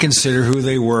 wanted to consider who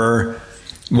they were,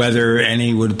 whether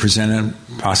any would present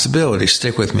a possibility.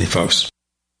 Stick with me, folks.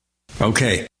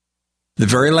 Okay. The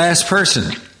very last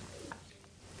person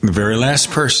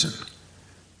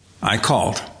I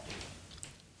called,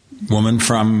 woman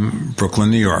from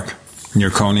Brooklyn, New York, near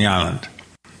Coney Island.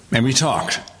 And we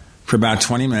talked for about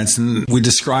 20 minutes, and we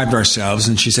described ourselves,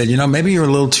 and she said, you know, maybe you're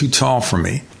a little too tall for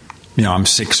me. You know, I'm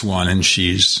 6'1", and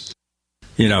she's,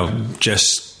 you know,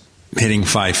 just hitting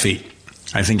 5 feet.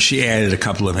 I think she added a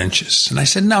couple of inches. And I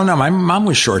said, no, my mom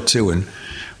was short too, and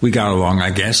we got along,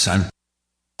 I guess.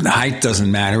 The height doesn't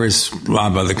matter. There's a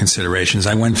lot of other considerations.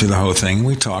 I went through the whole thing.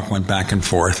 We talked, went back and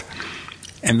forth.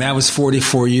 And that was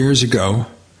 44 years ago.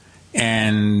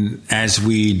 And as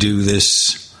we do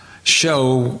this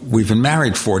show, we've been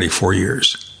married 44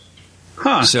 years.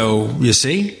 Huh. So, you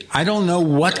see, I don't know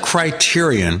what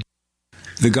criterion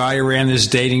the guy who ran this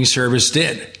dating service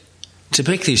did to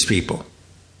pick these people.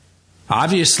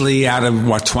 Obviously, out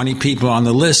of, 20 people on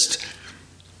the list,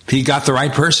 he got the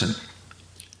right person,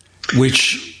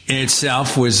 which in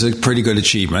itself was a pretty good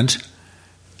achievement.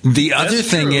 The other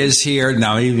thing is here,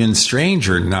 now even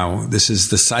stranger, now this is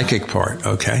the psychic part,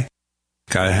 okay?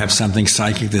 Got to have something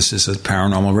psychic. This is a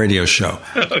paranormal radio show.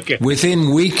 Okay.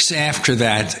 Within weeks after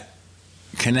that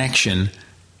connection,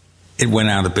 it went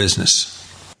out of business.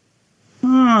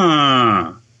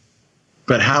 But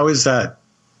how is that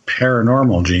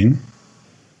paranormal, Gene?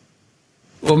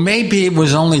 Well, maybe it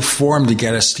was only formed to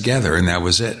get us together, and that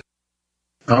was it.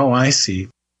 Oh, I see.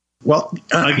 Well,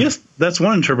 I guess that's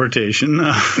one interpretation.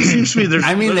 Seems to me there's.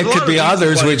 I mean, there could be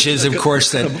others, which is, of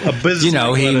course, that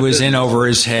he was in over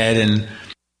his head and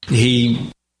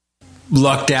he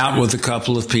lucked out with a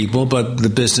couple of people, but the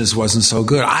business wasn't so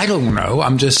good. I don't know.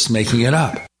 I'm just making it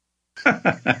up.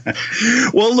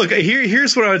 Well, look,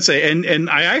 here's what I would say, and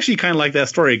I actually kind of like that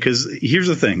story because here's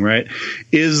the thing, right?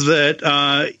 Is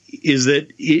that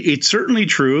it's certainly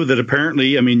true that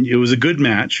apparently, I mean, it was a good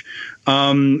match.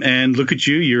 And look at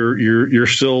you, you're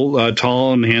still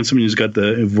tall and handsome, and you've got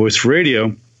the voice for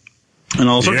radio and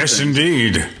all sorts of things.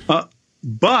 Yes, indeed.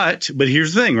 But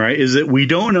here's the thing, right? Is that we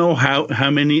don't know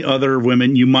how many other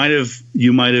women you might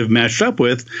have matched up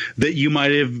with that you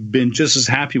might have been just as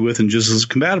happy with and just as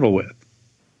compatible with.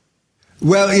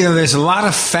 Well, you know, there's a lot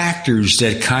of factors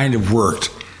that kind of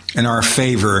worked in our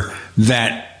favor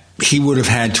that he would have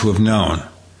had to have known.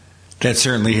 That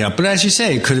certainly helped. But as you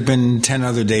say, it could have been 10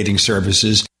 other dating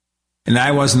services. And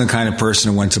I wasn't the kind of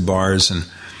person who went to bars and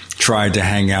tried to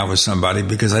hang out with somebody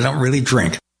because I don't really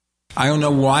drink. I don't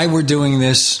know why we're doing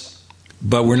this,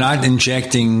 but we're not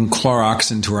injecting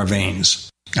Clorox into our veins,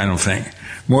 I don't think.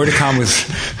 More to come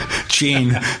with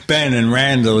Gene, Ben, and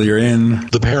Randall. You're in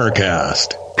the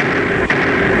Paracast.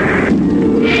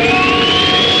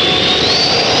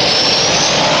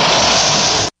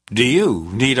 Do you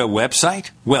need a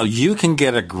website? Well, you can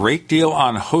get a great deal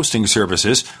on hosting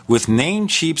services with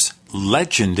Namecheap's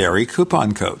legendary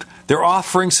coupon code. They're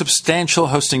offering substantial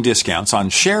hosting discounts on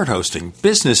shared hosting,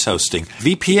 business hosting,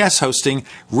 VPS hosting,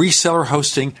 reseller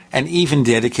hosting, and even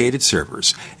dedicated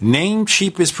servers.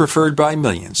 Namecheap is preferred by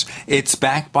millions. It's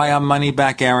backed by a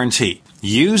money-back guarantee.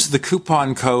 Use the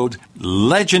coupon code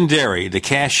LEGENDARY to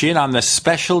cash in on the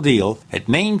special deal at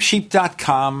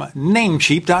Namecheap.com,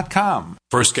 Namecheap.com.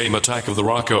 First came Attack of the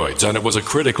Rockoids, and it was a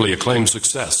critically acclaimed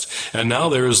success. And now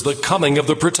there's The Coming of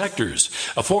the Protectors.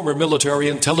 A former military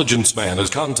intelligence man is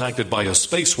contacted by a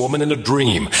space woman in a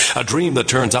dream that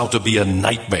turns out to be a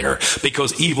nightmare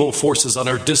because evil forces on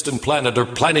her distant planet are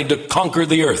planning to conquer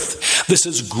the Earth. This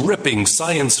is gripping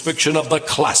science fiction of the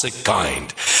classic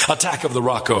kind. Attack of the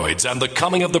Rockoids and The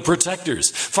Coming of the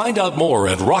Protectors. Find out more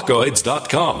at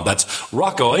rockoids.com. That's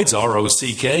Rockoids,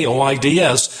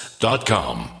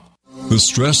 ROCKOIDS.com. The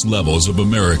stress levels of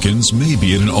Americans may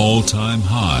be at an all-time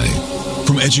high.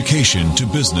 From education to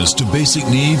business to basic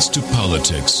needs to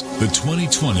politics, the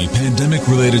 2020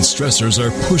 pandemic-related stressors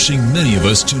are pushing many of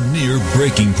us to near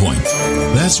breaking point.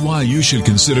 That's why you should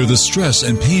consider the stress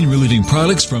and pain-relieving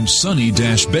products from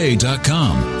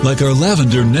sunny-bay.com, like our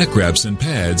lavender neck wraps and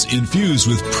pads infused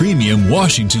with premium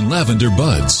Washington lavender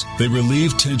buds. They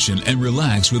relieve tension and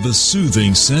relax with a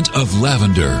soothing scent of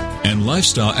lavender. And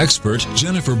lifestyle expert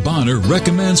Jennifer Bonner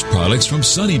recommends products from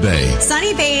Sunny Bay.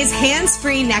 Sunny Bay's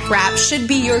hands-free neck wrap should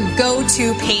be your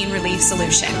go-to pain relief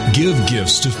solution. Give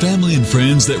gifts to family and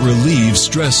friends that relieve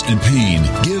stress and pain.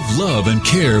 Give love and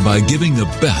care by giving the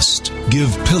best.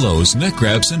 Give pillows, neck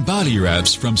wraps, and body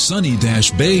wraps from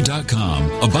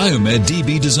sunny-bay.com, a Biomed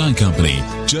DB design company.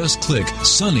 Just click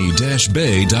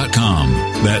sunny-bay.com.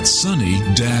 That's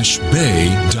sunny-bay.com.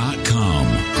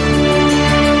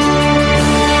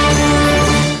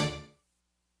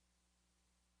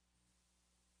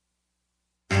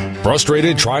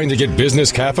 Frustrated trying to get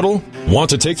business capital? Want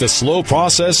to take the slow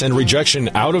process and rejection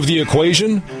out of the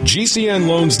equation?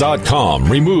 GCNloans.com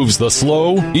removes the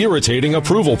slow, irritating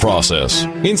approval process.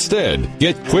 Instead,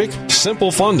 get quick,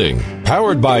 simple funding.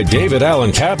 Powered by David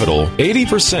Allen Capital,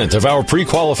 80% of our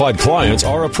pre-qualified clients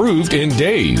are approved in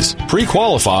days.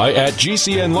 Pre-qualify at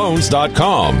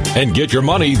GCNloans.com and get your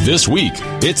money this week.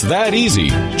 It's that easy.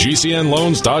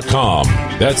 GCNloans.com.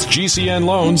 That's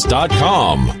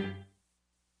GCNloans.com.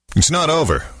 It's not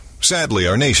over. Sadly,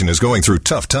 our nation is going through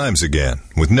tough times again,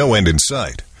 with no end in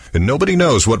sight, and nobody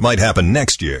knows what might happen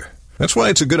next year. That's why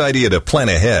it's a good idea to plan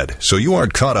ahead, so you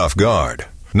aren't caught off guard.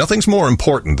 Nothing's more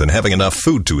important than having enough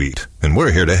food to eat, and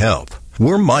we're here to help.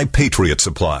 We're My Patriot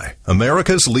Supply,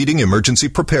 America's leading emergency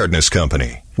preparedness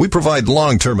company. We provide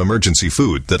long-term emergency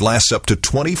food that lasts up to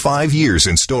 25 years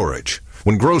in storage.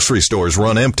 When grocery stores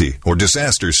run empty or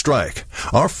disasters strike,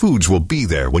 our foods will be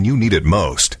there when you need it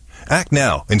most. Act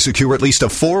now and secure at least a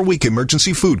 4-week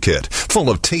emergency food kit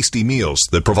full of tasty meals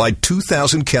that provide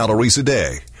 2,000 calories a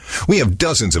day. We have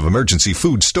dozens of emergency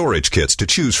food storage kits to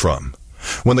choose from.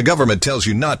 When the government tells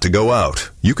you not to go out,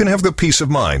 you can have the peace of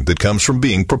mind that comes from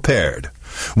being prepared.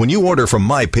 When you order from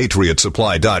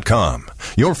MyPatriotSupply.com,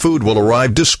 your food will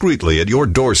arrive discreetly at your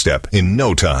doorstep in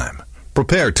no time.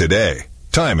 Prepare today.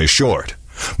 Time is short.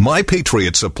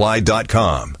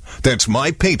 MyPatriotSupply.com. That's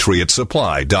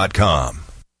MyPatriotSupply.com.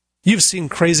 You've seen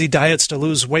crazy diets to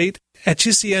lose weight. At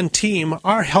GCN Team,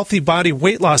 our healthy body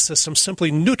weight loss system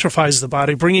simply neutralifies the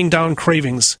body, bringing down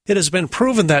cravings. It has been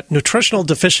proven that nutritional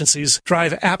deficiencies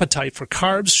drive appetite for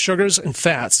carbs, sugars, and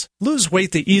fats. Lose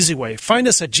weight the easy way. Find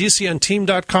us at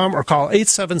GCNteam.com or call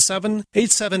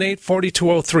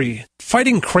 877-878-4203.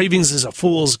 Fighting cravings is a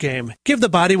fool's game. Give the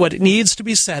body what it needs to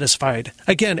be satisfied.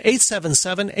 Again,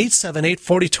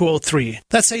 877-878-4203.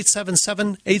 That's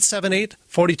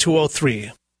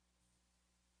 877-878-4203.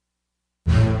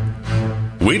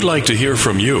 We'd like to hear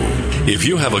from you. If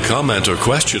you have a comment or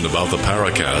question about the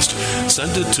Paracast,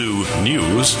 send it to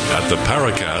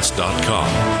news@theparacast.com.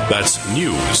 That's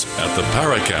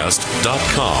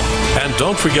news@theparacast.com. And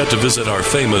don't forget to visit our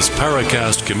famous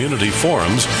Paracast community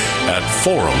forums at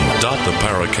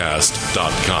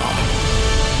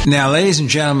forum.theparacast.com. Now, ladies and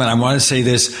gentlemen, I want to say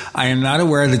this. I am not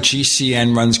aware that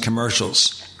GCN runs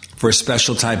commercials for a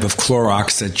special type of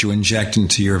Clorox that you inject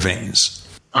into your veins.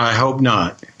 I hope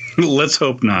not. Let's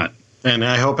hope not. And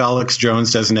I hope Alex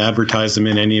Jones doesn't advertise them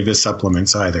in any of his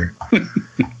supplements either,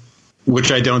 which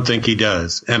I don't think he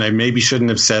does. And I maybe shouldn't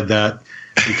have said that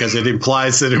because it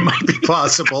implies that it might be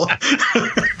possible.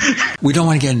 We don't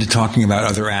want to get into talking about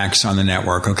other acts on the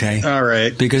network, okay? All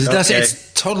right. Because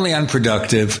it's totally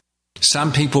unproductive.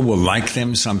 Some people will like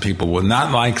them, some people will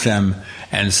not like them,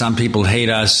 and some people hate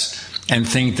us and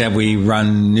think that we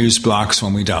run news blocks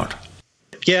when we don't.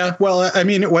 Yeah, well, I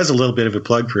mean, it was a little bit of a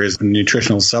plug for his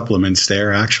nutritional supplements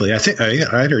there, actually. I think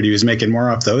I heard he was making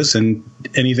more off those than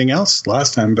anything else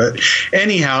last time. But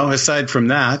anyhow, aside from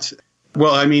that,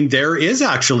 well, I mean, there is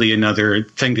actually another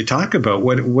thing to talk about.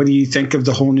 What do you think of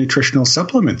the whole nutritional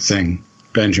supplement thing,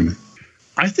 Benjamin?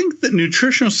 I think that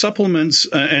nutritional supplements,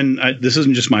 this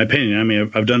isn't just my opinion. I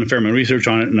mean, I've done a fair amount of research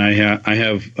on it, and I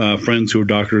have friends who are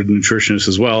doctors and nutritionists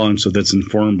as well, and so that's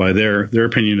informed by their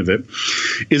opinion of it,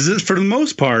 is that for the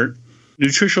most part,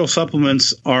 nutritional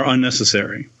supplements are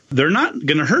unnecessary. They're not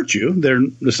going to hurt you.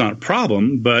 It's not a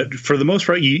problem, but for the most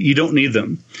part, you don't need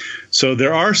them. So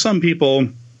there are some people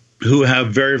who have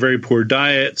very, very poor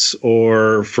diets,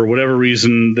 or for whatever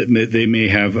reason that they may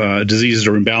have diseases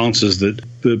or imbalances that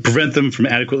prevent them from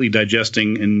adequately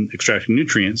digesting and extracting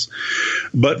nutrients.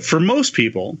 But for most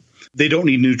people, they don't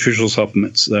need nutritional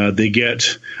supplements.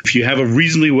 If you have a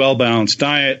reasonably well-balanced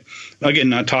diet, again,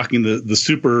 not talking the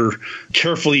super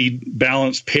carefully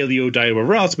balanced paleo diet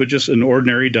or else, but just an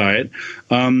ordinary diet,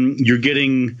 you're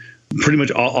getting pretty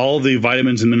much all the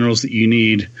vitamins and minerals that you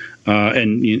need.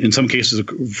 And in some cases,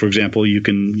 for example,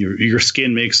 your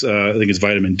skin makes, I think it's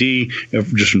vitamin D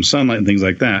just from sunlight and things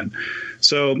like that.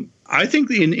 So I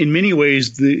think in many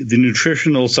ways, the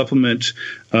nutritional supplement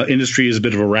industry is a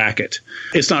bit of a racket.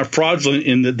 It's not fraudulent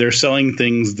in that they're selling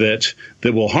things that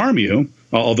will harm you,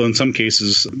 although in some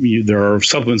cases there are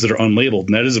supplements that are unlabeled,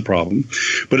 and that is a problem.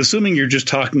 But assuming you're just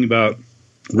talking about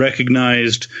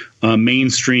recognized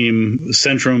mainstream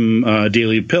Centrum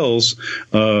daily pills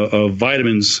of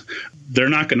vitamins, they're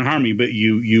not going to harm you, but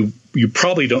you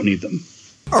probably don't need them.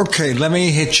 Okay, let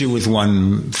me hit you with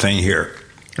one thing here.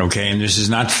 Okay, and this is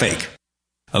not fake.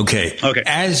 Okay.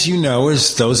 As you know,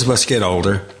 as those of us get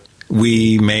older,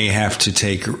 we may have to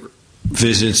take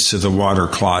visits to the water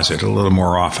closet a little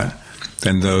more often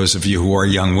than those of you who are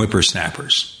young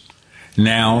whippersnappers.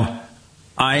 Now,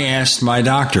 I asked my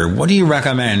doctor, what do you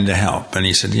recommend to help? And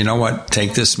he said, you know what,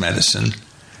 take this medicine.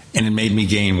 And it made me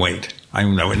gain weight. I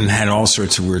know it, and had all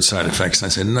sorts of weird side effects. And I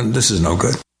said, no, this is no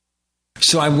good.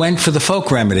 So I went for the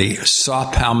folk remedy, saw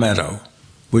palmetto,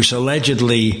 which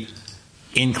allegedly,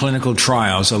 in clinical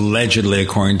trials,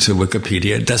 according to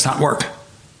Wikipedia, does not work.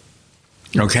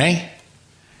 Okay?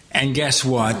 And guess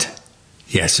what?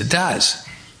 Yes, it does.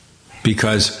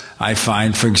 Because I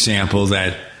find, for example,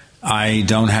 that I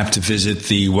don't have to visit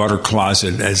the water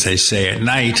closet, as they say, at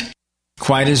night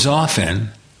quite as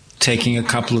often, taking a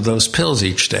couple of those pills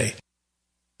each day.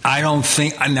 I don't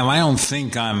think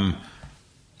I'm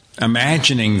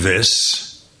imagining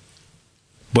this,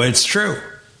 but it's true.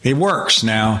 It works.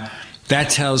 Now, that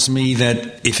tells me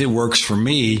that if it works for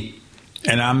me,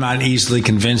 and I'm not easily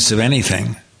convinced of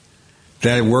anything,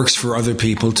 that it works for other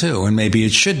people too, and maybe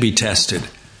it should be tested,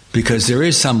 because there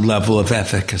is some level of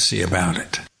efficacy about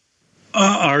it.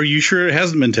 Are you sure it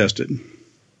hasn't been tested?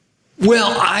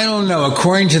 Well, I don't know.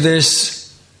 According to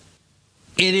this,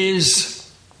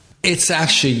 it's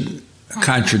actually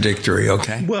contradictory,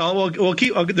 okay? Well,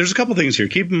 there's a couple things here.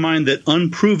 Keep in mind that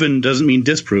unproven doesn't mean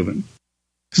disproven.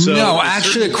 So no,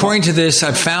 actually, according to this,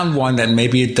 I found one that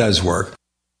maybe it does work.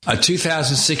 A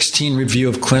 2016 review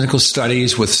of clinical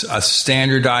studies with a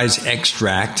standardized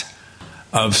extract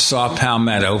of saw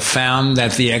palmetto found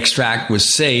that the extract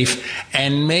was safe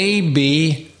and may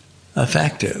be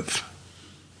effective.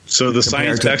 So the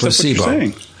science backs up what you're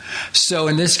saying. So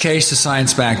in this case, the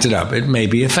science backed it up. It may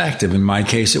be effective. In my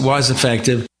case, it was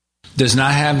effective. Does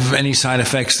not have any side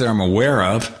effects that I'm aware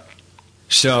of.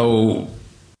 So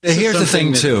here's the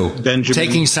thing, too. Benjamin,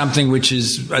 taking something which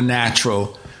is a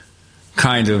natural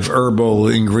kind of herbal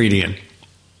ingredient.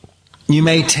 You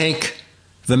may take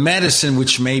the medicine,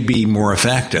 which may be more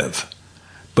effective,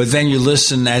 but then you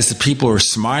listen as the people are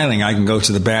smiling. I can go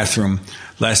to the bathroom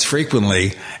less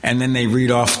frequently, and then they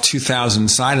read off 2,000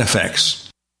 side effects.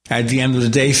 At the end of the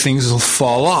day, things will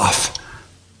fall off.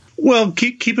 Well,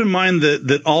 keep in mind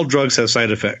that all drugs have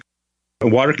side effects.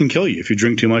 Water can kill you if you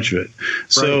drink too much of it.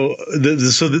 So,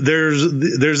 there's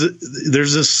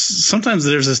this. Sometimes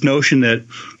there's this notion that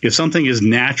if something is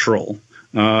natural,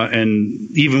 and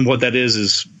even what that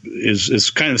is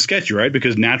kind of sketchy, right?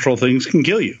 Because natural things can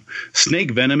kill you.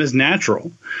 Snake venom is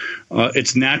natural.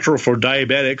 It's natural for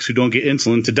diabetics who don't get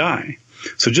insulin to die.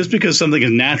 So just because something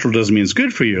is natural doesn't mean it's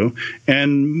good for you.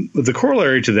 And the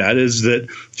corollary to that is that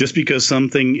just because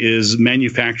something is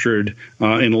manufactured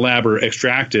in a lab or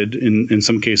extracted, in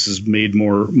some cases made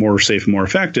more safe and more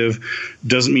effective,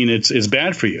 doesn't mean it's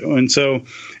bad for you. And so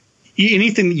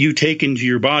anything that you take into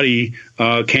your body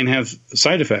can have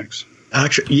side effects.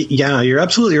 Actually, yeah, you're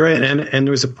absolutely right. And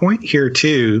there was a point here,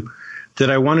 too, that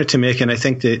I wanted to make, and I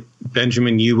think that,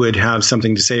 Benjamin, you would have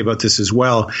something to say about this as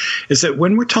well, is that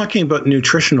when we're talking about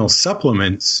nutritional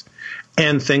supplements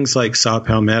and things like saw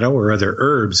palmetto or other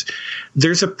herbs,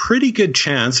 there's a pretty good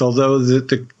chance, although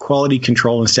the quality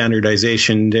control and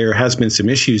standardization, there has been some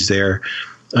issues there.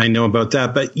 I know about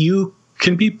that, but you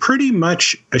can be pretty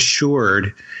much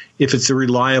assured, if it's a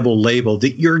reliable label,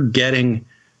 that you're getting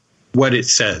what it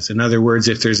says. In other words,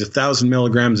 if there's 1,000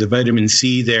 milligrams of vitamin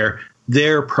C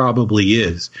there probably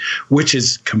is, which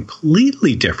is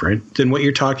completely different than what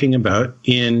you're talking about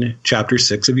in Chapter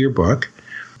 6 of your book,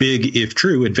 Big If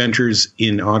True, Adventures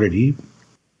in Oddity,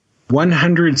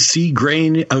 100 C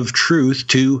grain of truth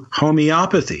to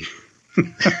homeopathy.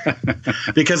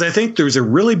 Because I think there's a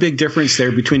really big difference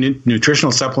there between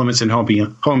nutritional supplements and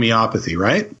homeopathy,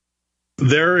 right?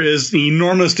 There is an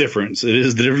enormous difference. It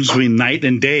is the difference between night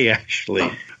and day, actually.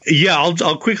 Yeah,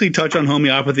 I'll quickly touch on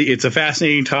homeopathy. It's a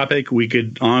fascinating topic. We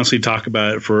could honestly talk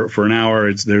about it for an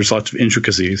hour. There's lots of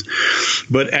intricacies.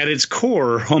 But at its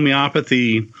core,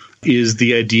 homeopathy is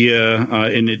the idea,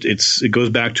 and it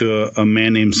goes back to a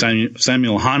man named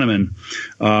Samuel Hahnemann,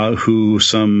 who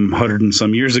some 100 and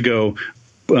some years ago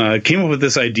came up with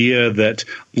this idea that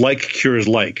like cures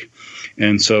like.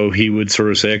 And so he would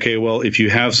sort of say, okay, well, if you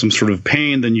have some sort of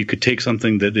pain, then you could take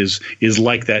something that is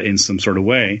like that in some sort of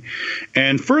way.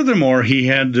 And furthermore, he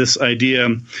had this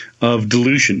idea of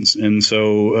dilutions. And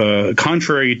so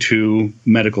contrary to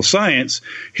medical science,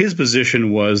 his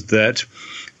position was that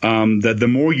that the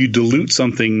more you dilute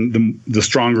something, the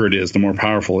stronger it is, the more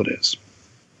powerful it is.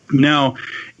 Now,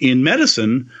 in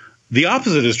medicine, the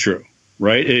opposite is true.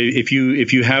 Right. If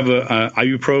you have a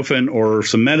ibuprofen or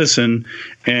some medicine,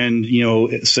 and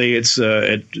say it's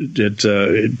at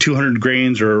 200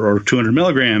 grains or 200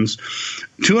 milligrams,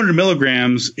 200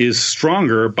 milligrams is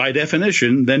stronger by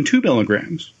definition than 2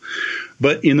 milligrams.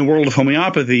 But in the world of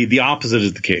homeopathy, the opposite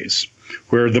is the case,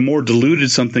 where the more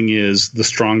diluted something is, the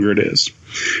stronger it is.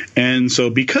 And so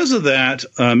because of that,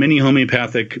 many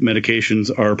homeopathic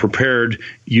medications are prepared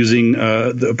using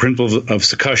the principles of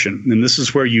succussion. And this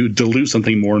is where you dilute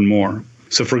something more and more.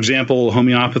 So, for example,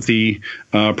 homeopathy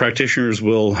practitioners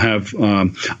will have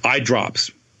eye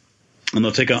drops. And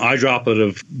they'll take an eye droplet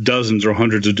of dozens or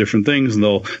hundreds of different things, and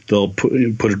they'll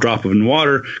put a drop of it in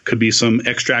water. Could be some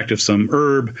extract of some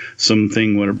herb,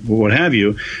 something, what have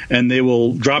you. And they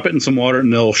will drop it in some water,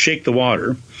 and they'll shake the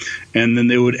water. And then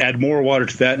they would add more water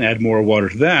to that and add more water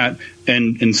to that,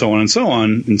 and so on and so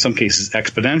on, in some cases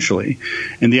exponentially.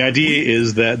 And the idea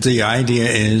is that...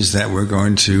 we're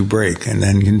going to break and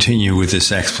then continue with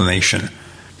this explanation.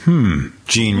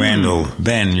 Gene, Randall,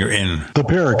 Ben, you're in the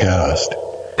Paracast.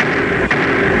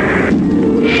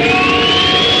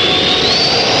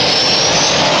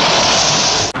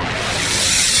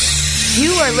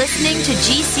 You are listening to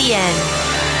GCN.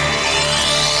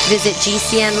 Visit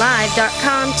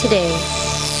GCNlive.com today.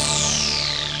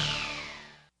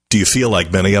 Do you feel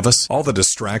like many of us? All the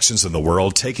distractions in the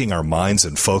world taking our minds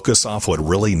and focus off what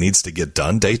really needs to get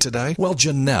done day to day? Well,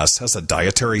 Janess has a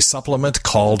dietary supplement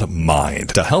called Mind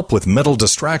to help with mental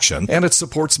distraction, and it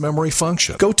supports memory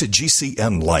function. Go to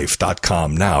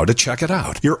GCNlife.com now to check it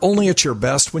out. You're only at your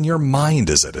best when your mind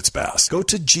is at its best. Go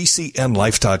to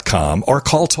GCNlife.com or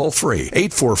call toll-free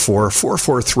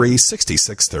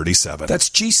 844-443-6637. That's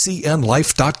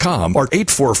GCNlife.com or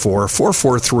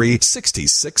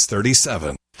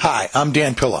 844-443-6637. Hi, I'm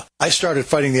Dan Pilla. I started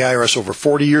fighting the IRS over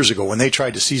 40 years ago when they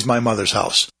tried to seize my mother's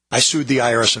house. I sued the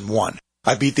IRS and won.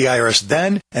 I beat the IRS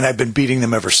then, and I've been beating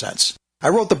them ever since. I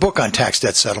wrote the book on tax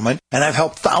debt settlement, and I've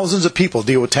helped thousands of people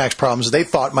deal with tax problems they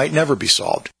thought might never be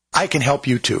solved. I can help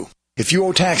you too. If you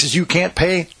owe taxes you can't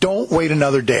pay, don't wait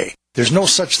another day. There's no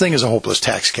such thing as a hopeless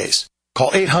tax case. Call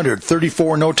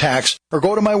 800-34-NO-TAX or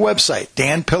go to my website,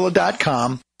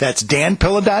 danpilla.com. That's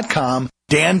danpilla.com,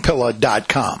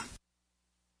 danpilla.com.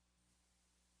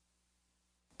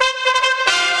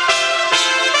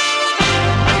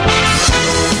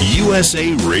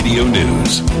 USA Radio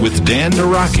News with Dan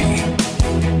Naraki.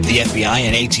 The FBI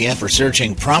and ATF are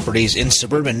searching properties in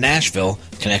suburban Nashville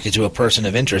connected to a person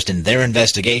of interest in their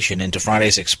investigation into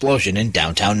Friday's explosion in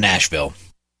downtown Nashville.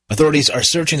 Authorities are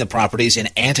searching the properties in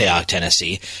Antioch,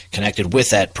 Tennessee, connected with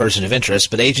that person of interest,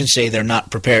 but agents say they're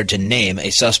not prepared to name a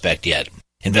suspect yet.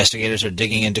 Investigators are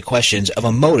digging into questions of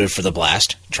a motive for the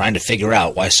blast, trying to figure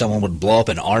out why someone would blow up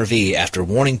an RV after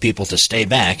warning people to stay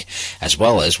back, as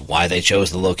well as why they chose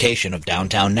the location of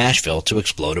downtown Nashville to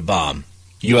explode a bomb.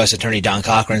 U.S. Attorney Don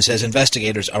Cochran says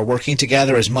investigators are working to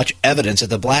gather as much evidence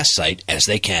at the blast site as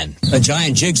they can. A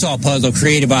giant jigsaw puzzle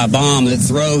created by a bomb that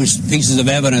throws pieces of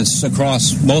evidence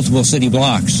across multiple city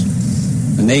blocks.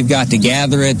 And they've got to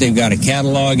gather it, they've got to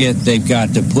catalog it, they've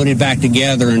got to put it back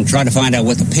together and try to find out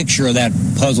what the picture of that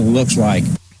puzzle looks like.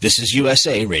 This is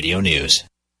USA Radio News.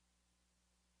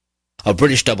 A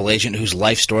British double agent whose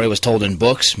life story was told in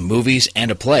books, movies, and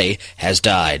a play has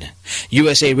died.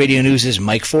 USA Radio News'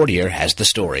 Mike Fortier has the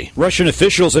story. Russian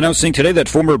officials announcing today that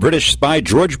former British spy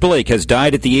George Blake has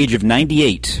died at the age of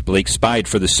 98. Blake spied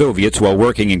for the Soviets while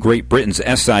working in Great Britain's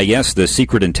SIS, the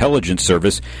Secret Intelligence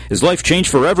Service. His life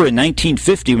changed forever in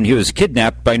 1950 when he was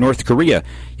kidnapped by North Korea.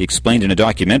 He explained in a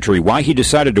documentary why he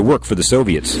decided to work for the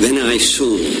Soviets. When I saw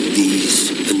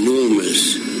these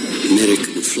enormous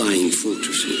American flying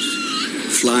fortresses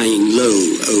flying low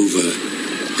over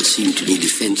what seemed to be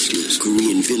defenseless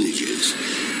Korean villages,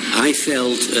 I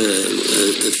felt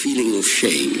a feeling of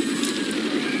shame.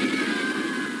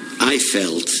 I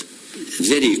felt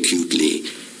very acutely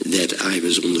that I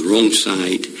was on the wrong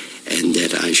side and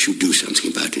that I should do something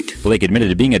about it. Blake admitted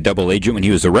to being a double agent when he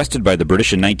was arrested by the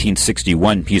British in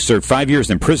 1961. He served 5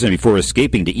 years in prison before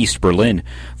escaping to East Berlin.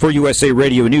 For USA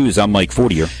Radio News, I'm Mike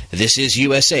Fortier. This is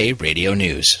USA Radio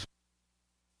News.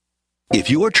 If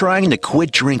you're trying to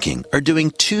quit drinking or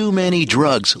doing too many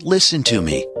drugs, listen to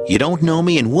me. You don't know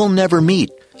me and we'll never meet.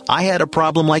 I had a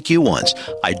problem like you once.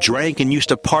 I drank and used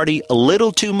to party a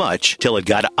little too much till it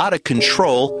got out of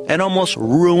control and almost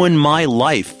ruined my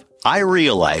life. I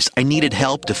realized I needed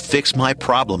help to fix my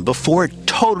problem before it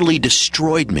totally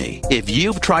destroyed me. If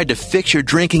you've tried to fix your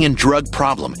drinking and drug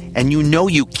problem and you know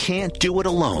you can't do it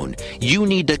alone, you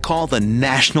need to call the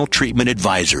National Treatment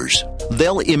Advisors.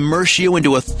 They'll immerse you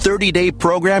into a 30-day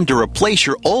program to replace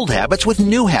your old habits with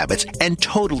new habits and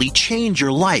totally change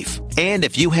your life. And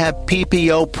if you have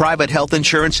PPO private health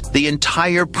insurance, the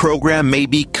entire program may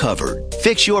be covered.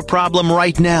 Fix your problem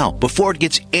right now before it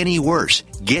gets any worse.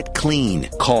 Get clean.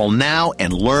 Call now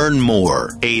and learn more.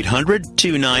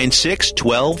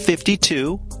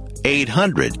 800-296-1252.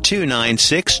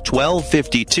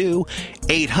 800-296-1252.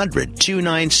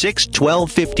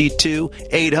 800-296-1252.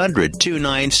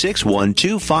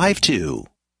 800-296-1252.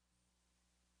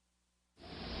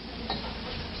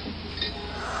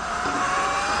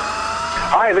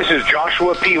 Hi, this is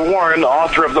Joshua P. Warren,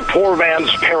 author of The Poor Man's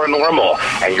Paranormal,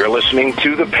 and you're listening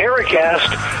to the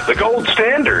Paracast, the gold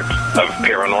standard of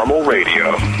paranormal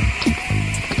radio.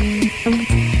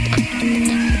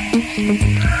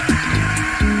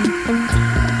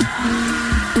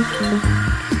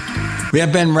 We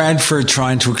have Ben Radford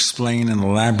trying to explain an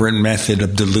elaborate method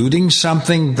of diluting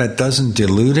something that doesn't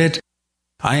dilute it.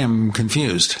 I am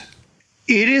confused.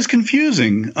 It is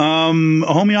confusing.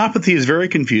 Homeopathy is very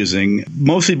confusing,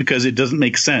 mostly because it doesn't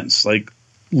make sense.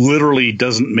 Literally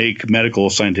doesn't make medical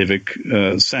scientific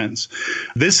sense.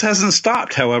 This hasn't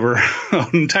stopped, however, an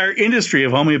entire industry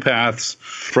of homeopaths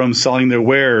from selling their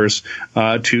wares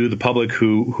to the public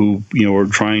who are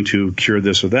trying to cure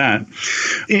this or that.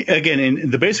 Again,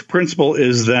 the basic principle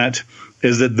is that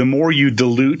the more you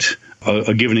dilute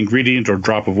a given ingredient or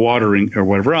drop of water or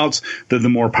whatever else, the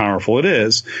more powerful it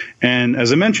is. And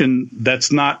as I mentioned,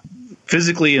 that's not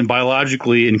physically and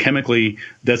biologically and chemically,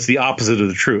 that's the opposite of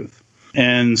the truth.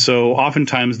 And so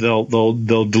oftentimes they'll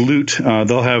dilute,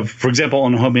 they'll have, for example,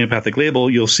 on a homeopathic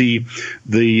label, you'll see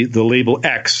the label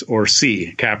X or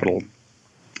C, capital.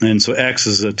 And so X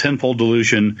is a 10-fold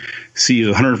dilution, C is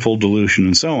a 100-fold dilution,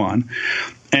 and so on.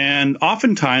 And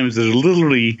oftentimes there's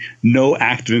literally no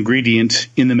active ingredient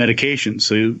in the medication.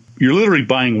 So you're literally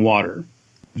buying water,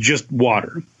 just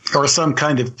water. Or some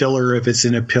kind of filler if it's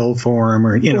in a pill form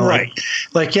or, right.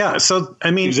 Yeah. So,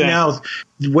 I mean, exactly. Now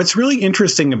what's really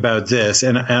interesting about this,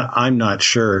 and I'm not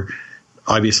sure,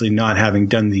 obviously not having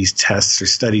done these tests or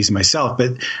studies myself,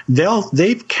 but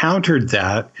they've countered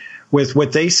that with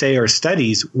what they say are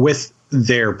studies with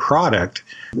their product,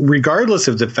 regardless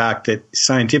of the fact that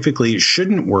scientifically it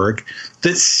shouldn't work,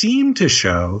 that seem to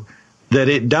show that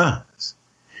it does.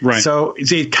 Right. So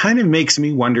it kind of makes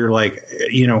me wonder,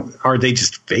 are they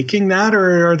just faking that,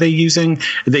 or are they using?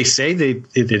 They say that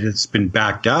it's been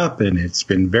backed up and it's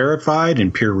been verified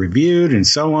and peer reviewed and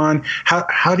so on.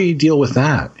 How do you deal with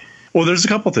that? Well, there's a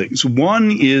couple things.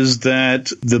 One is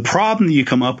that the problem that you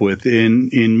come up with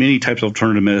in many types of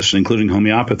alternative medicine, including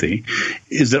homeopathy,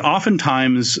 is that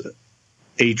oftentimes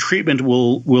a treatment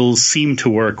will seem to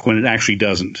work when it actually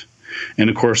doesn't. And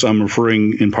of course, I'm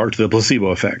referring in part to the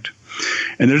placebo effect.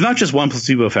 And there's not just one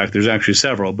placebo effect, there's actually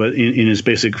several. But in its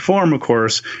basic form, of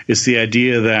course, it's the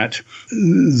idea that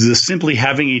simply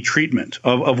having a treatment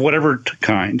of whatever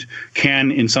kind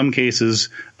can, in some cases,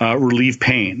 relieve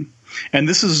pain. And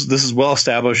this is well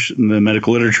established in the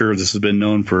medical literature. This has been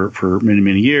known for many,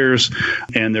 many years,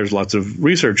 and there's lots of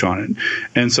research on it.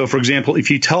 And so, for example, if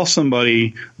you tell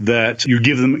somebody that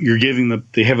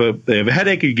they have a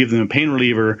headache, you give them a pain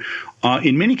reliever,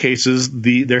 in many cases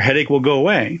their headache will go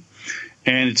away.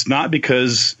 And it's not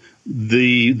because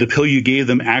the pill you gave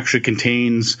them actually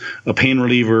contains a pain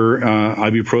reliever,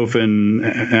 ibuprofen,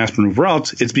 aspirin, whatever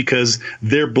else, it's because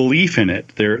their belief in it,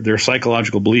 their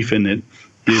psychological belief in it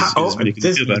is making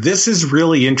them feel better. This is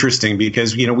really interesting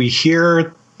because, we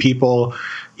hear people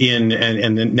and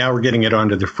now we're getting it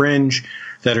onto the fringe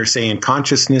that are saying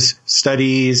consciousness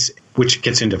studies, which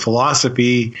gets into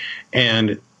philosophy,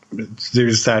 and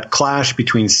there's that clash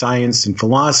between science and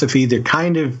philosophy.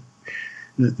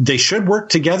 They should work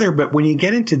together, but when you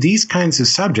get into these kinds of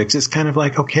subjects, it's kind of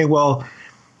like, okay, well,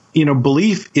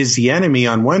 belief is the enemy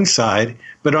on one side,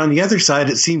 but on the other side,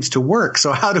 it seems to work.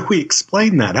 So how do we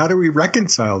explain that? How do we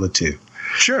reconcile the two?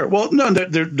 Sure. Well, no,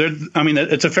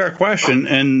 it's a fair question,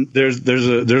 and there's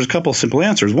a couple of simple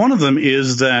answers. One of them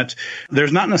is that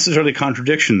there's not necessarily a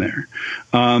contradiction there.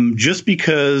 Just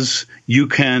because you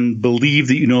can believe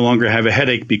that you no longer have a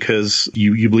headache because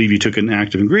you believe you took an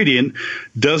active ingredient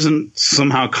doesn't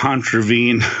somehow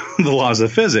contravene the laws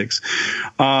of physics.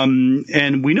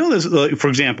 And we know this, for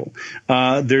example,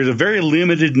 there's a very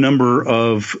limited number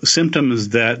of symptoms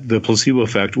that the placebo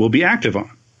effect will be active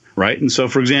on. Right. And so,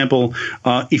 for example,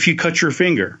 if you cut your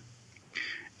finger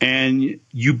and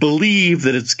you believe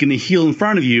that it's going to heal in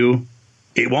front of you,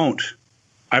 it won't.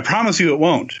 I promise you it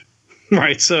won't.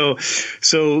 Right. So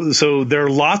there are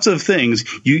lots of things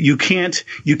you can't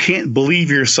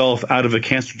believe yourself out of a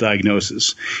cancer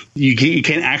diagnosis. You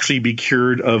can't actually be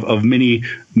cured of many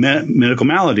medical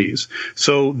maladies.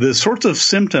 So the sorts of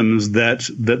symptoms that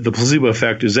the placebo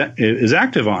effect is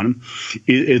active on,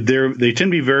 they tend to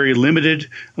be very limited.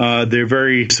 They're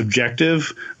very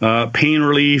subjective. Pain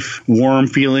relief, warm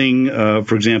feeling,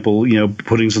 for example,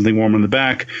 putting something warm on the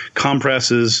back,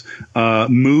 compresses,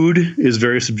 mood is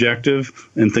very subjective,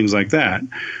 and things like that.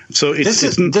 So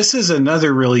this is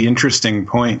another really interesting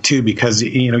point too, because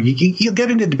you'll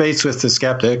get into debates with the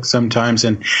skeptics sometimes,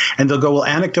 and they'll go, well,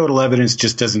 anecdotal evidence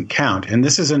just doesn't count. And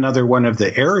this is another one of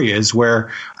the areas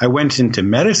where I went into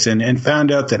medicine and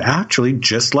found out that actually,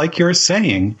 just like you're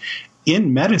saying,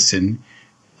 in medicine,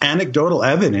 anecdotal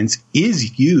evidence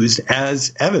is used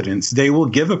as evidence. They will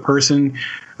give a person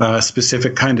a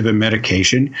specific kind of a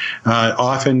medication.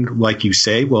 Often, like you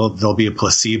say, well, there'll be a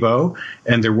placebo,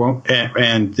 and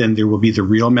and then there will be the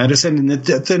real medicine, and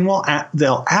then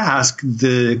they'll ask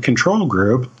the control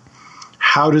group,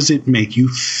 how does it make you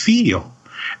feel?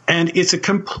 And it's a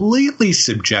completely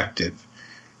subjective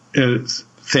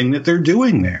thing that they're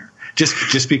doing there.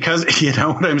 Just because, you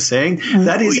know what I'm saying?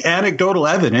 That is anecdotal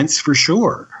evidence for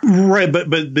sure. Right, but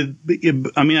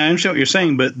I mean, I understand what you're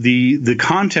saying, but the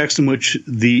context in which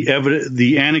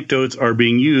the anecdotes are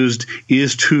being used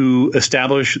is to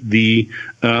establish the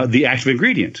active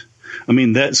ingredient. I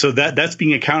mean, that's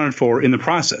being accounted for in the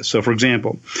process. So, for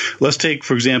example, let's take,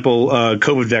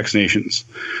 COVID vaccinations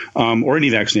or any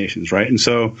vaccinations, right? And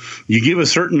so you give a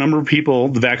certain number of people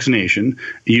the vaccination,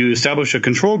 you establish a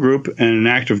control group and an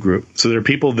active group. So there are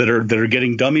people that are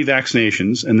getting dummy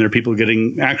vaccinations, and there are people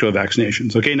getting actual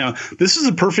vaccinations. Okay, now this is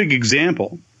a perfect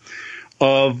example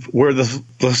of where the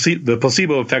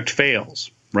placebo effect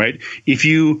fails, right? If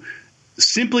you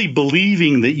simply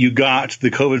believing that you got the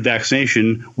COVID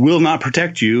vaccination will not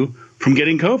protect you from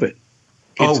getting COVID.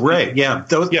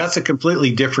 That's a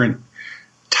completely different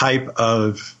type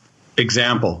of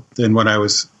example than what I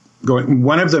was going.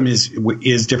 One of them is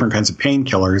different kinds of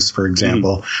painkillers, for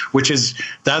example, which is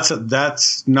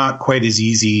that's not quite as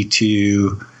easy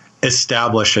to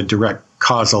establish a direct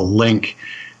causal link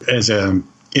as an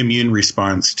immune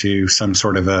response to some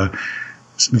sort of a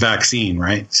vaccine,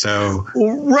 right? So,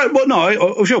 right. Well,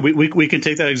 no, sure. We can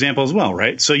take that example as well,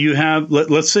 right? So you have,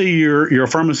 let's say you're a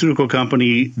pharmaceutical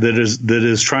company that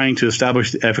is trying to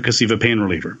establish the efficacy of a pain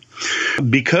reliever,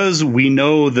 because we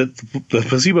know that the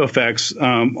placebo effects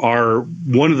are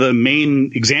one of the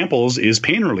main examples is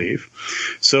pain relief.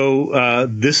 So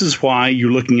this is why you're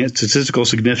looking at statistical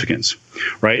significance,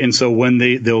 right? And so when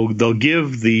they'll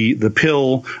give the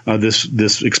pill,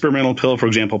 this experimental pill, for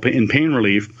example, in pain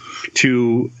relief,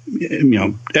 to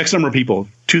X number of people,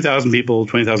 2,000 people,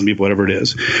 20,000 people, whatever it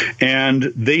is, and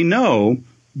they know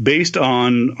based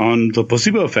on the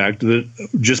placebo effect that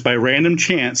just by random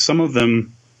chance, some of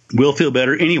them will feel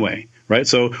better anyway, right?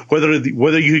 So whether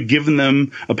you had given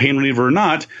them a pain reliever or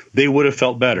not, they would have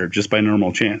felt better just by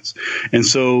normal chance. And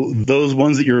so those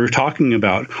ones that you're talking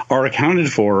about are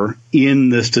accounted for in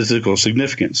the statistical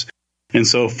significance. And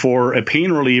so for a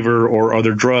pain reliever or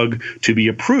other drug to be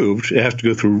approved, it has to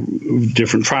go through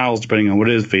different trials, depending on what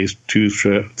it is, phase 2,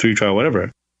 3 trial, whatever.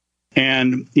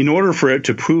 And in order for it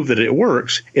to prove that it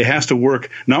works, it has to work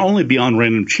not only beyond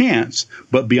random chance,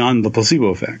 but beyond the placebo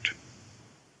effect.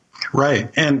 Right.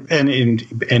 And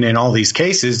in all these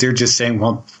cases, they're just saying,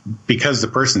 well, because the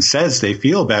person says they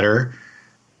feel better,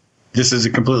 this is a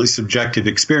completely subjective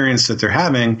experience that they're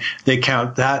having. They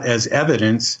count that as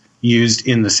evidence used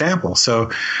in the sample.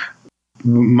 So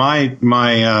my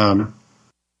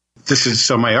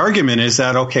argument is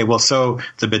that, okay, well, so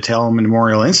the Battelle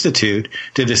Memorial Institute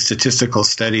did a statistical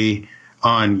study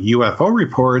on UFO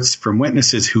reports from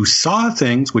witnesses who saw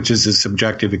things, which is a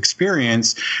subjective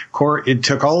experience. It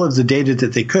took all of the data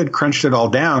that they could, crunched it all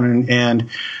down, and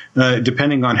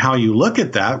depending on how you look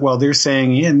at that, well, they're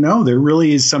saying, yeah, no, there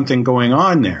really is something going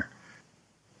on there.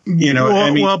 You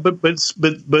know,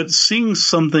 but seeing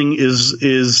something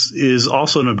is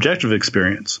also an objective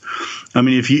experience. I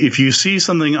mean, if you see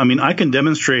something, I mean, I can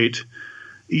demonstrate.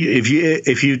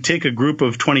 If you take a group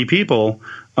of 20 people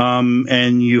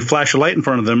and you flash a light in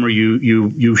front of them, or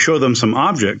you show them some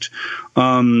object,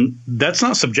 that's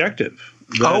not subjective.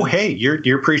 Hey,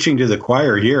 you're preaching to the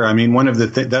choir here. I mean,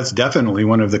 that's definitely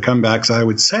one of the comebacks I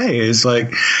would say is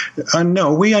like,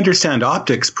 no, we understand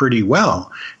optics pretty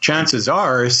well. Chances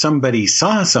are, if somebody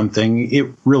saw something, it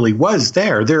really was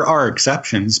there. There are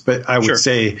exceptions, but I would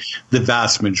say the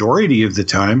vast majority of the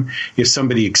time, if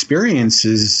somebody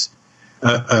experiences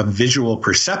a visual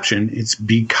perception, it's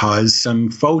because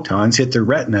some photons hit their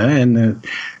retina and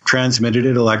transmitted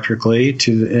it electrically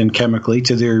and chemically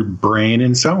to their brain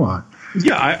and so on.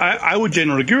 Yeah, I would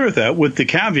generally agree with that, with the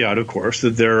caveat, of course,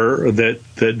 that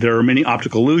there are many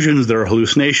optical illusions, there are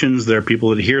hallucinations, there are people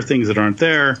that hear things that aren't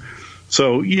there.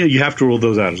 So you have to rule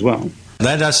those out as well.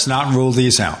 Let us not rule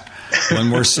these out. One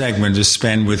more segment to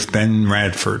spend with Ben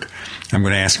Radford. I'm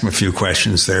going to ask him a few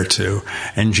questions there, too.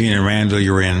 And Gene and Randall,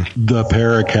 you're in the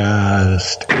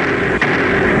Paracast.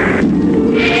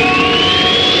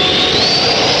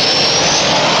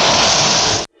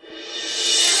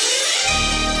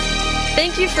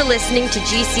 Thank you for listening to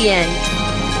GCN.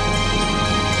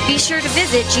 Be sure to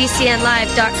visit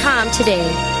GCNlive.com today.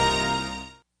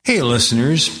 Hey,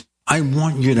 listeners. I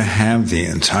want you to have the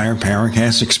entire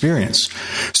Paracast experience.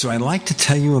 So I'd like to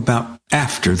tell you about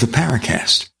After the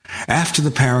Paracast. After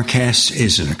the Paracast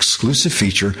is an exclusive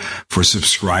feature for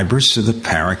subscribers to the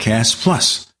Paracast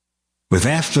Plus. With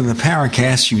After the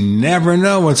Paracast, you never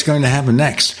know what's going to happen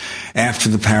next. After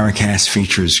the Paracast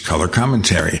features color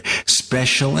commentary,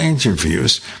 special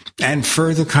interviews, and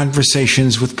further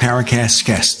conversations with Paracast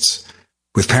guests.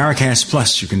 With Paracast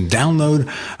Plus, you can download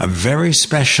a very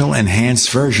special enhanced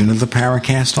version of the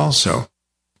Paracast also.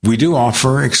 We do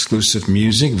offer exclusive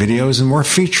music, videos, and more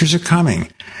features are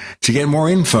coming. To get more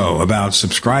info about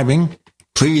subscribing,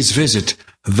 please visit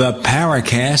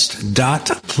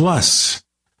theparacast.plus.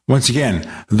 Once again,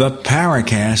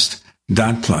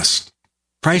 theparacast.plus.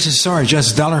 Prices start at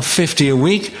just $1.50 a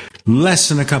week, less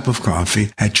than a cup of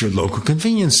coffee at your local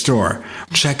convenience store.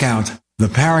 Check out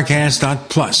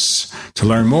theparacast.plus to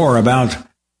learn more about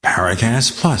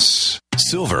Paracast Plus.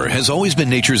 Silver has always been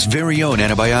nature's very own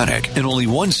antibiotic, and only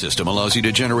one system allows you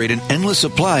to generate an endless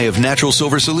supply of natural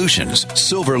silver solutions.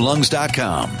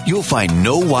 SilverLungs.com. You'll find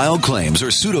no wild claims or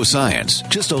pseudoscience,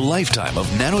 just a lifetime of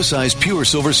nano-sized pure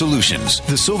silver solutions.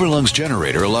 The Silver Lungs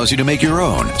generator allows you to make your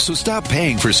own, so stop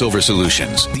paying for silver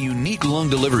solutions. The unique lung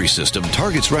delivery system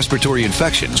targets respiratory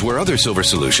infections where other silver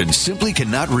solutions simply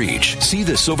cannot reach. See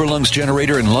the Silver Lungs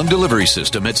generator and lung delivery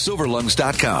system at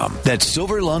SilverLungs.com. That's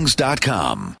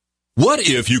SilverLungs.com. What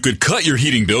if you could cut your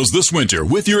heating bills this winter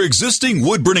with your existing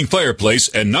wood-burning fireplace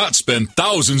and not spend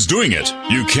thousands doing it?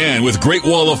 You can with Great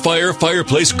Wall of Fire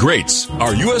fireplace grates.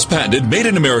 Our U.S. patented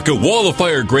made-in-America Wall of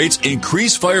Fire grates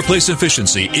increase fireplace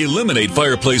efficiency, eliminate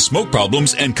fireplace smoke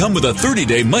problems, and come with a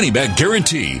 30-day money-back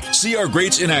guarantee. See our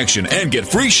grates in action and get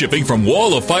free shipping from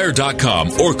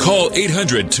walloffire.com or call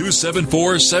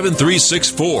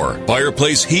 800-274-7364.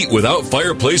 Fireplace heat without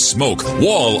fireplace smoke.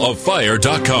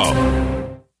 walloffire.com.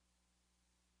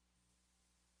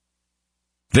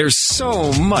 There's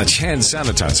so much hand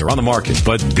sanitizer on the market,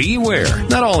 but beware,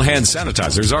 not all hand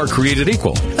sanitizers are created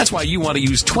equal. That's why you want to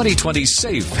use 2020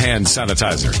 Safe hand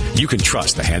sanitizer. You can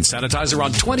trust the hand sanitizer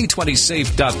on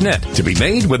 2020safe.net to be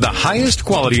made with the highest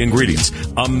quality ingredients.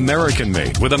 American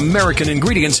made with American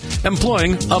ingredients,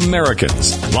 employing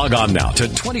Americans. Log on now to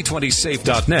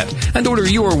 2020safe.net and order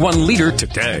your 1 liter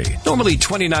today. Normally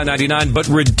 $29.99, but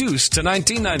reduced to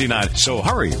 $19.99. So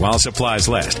hurry while supplies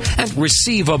last and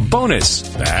receive a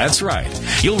bonus. That's right.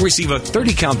 You'll receive a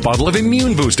 30-count bottle of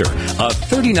Immune Booster, a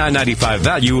 $39.95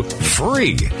 value,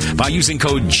 free by using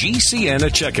code GCN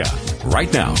at checkout.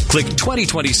 Right now, click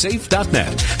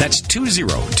 2020safe.net. That's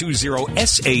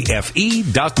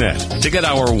 2020safe.net to get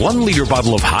our 1-liter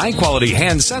bottle of high-quality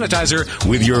hand sanitizer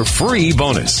with your free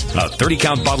bonus. A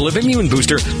 30-count bottle of Immune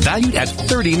Booster valued at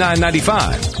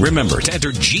 $39.95. Remember to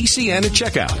enter GCN at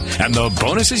checkout, and the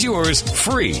bonus is yours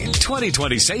free.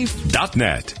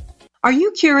 2020safe.net. Are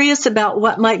you curious about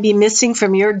what might be missing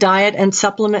from your diet and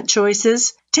supplement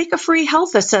choices? Take a free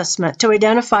health assessment to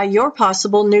identify your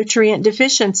possible nutrient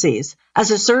deficiencies. As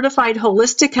a certified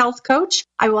holistic health coach,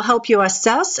 I will help you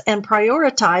assess and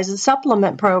prioritize a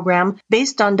supplement program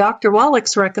based on Dr.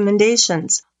 Wallach's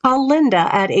recommendations. Call Linda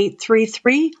at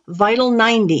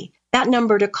 833-VITAL-90. That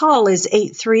number to call is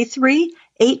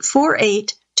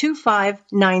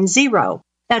 833-848-2590.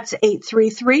 That's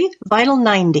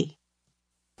 833-VITAL-90.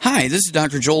 Hi, this is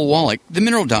Dr. Joel Wallach, the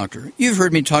Mineral Doctor. You've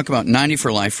heard me talk about 90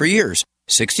 for Life for years.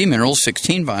 60 minerals,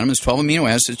 16 vitamins, 12 amino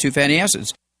acids, 2 fatty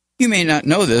acids. You may not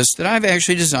know this, that I've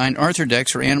actually designed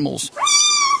Arthrodex for animals.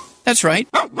 That's right.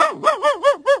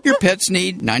 Your pets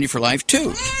need 90 for Life,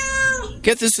 too.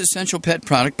 Get this essential pet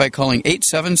product by calling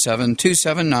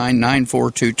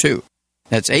 877-279-9422.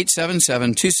 That's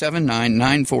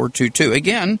 877-279-9422.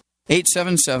 Again,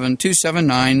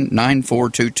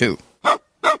 877-279-9422.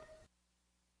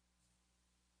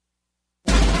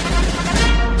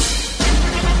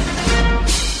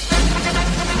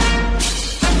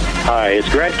 Hi, it's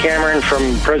Grant Cameron from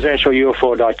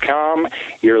PresidentialUFO.com.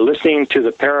 You're listening to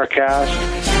the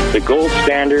Paracast, the gold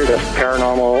standard of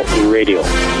paranormal radio.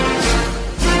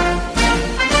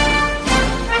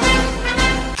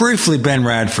 Briefly, Ben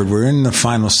Radford, we're in the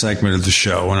final segment of the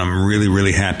show, and I'm really,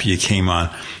 really happy you came on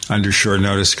under short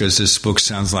notice because this book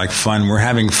sounds like fun. We're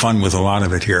having fun with a lot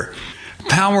of it here.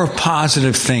 Power of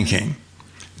positive thinking.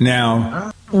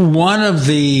 Now, one of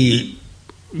the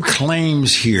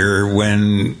claims here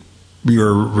when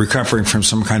you're recovering from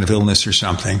some kind of illness or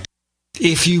something,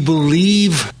 if you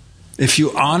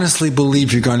honestly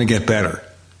believe you're going to get better,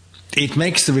 it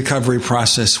makes the recovery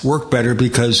process work better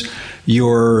because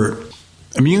your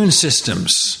immune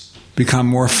systems become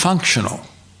more functional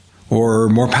or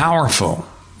more powerful.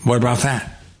 What about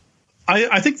that?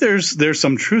 I think there's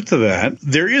some truth to that.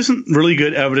 There isn't really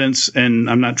good evidence, and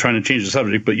I'm not trying to change the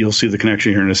subject, but you'll see the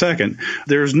connection here in a second.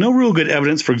 There's no real good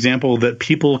evidence, for example, that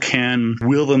people can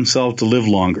will themselves to live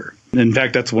longer. In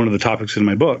fact, that's one of the topics in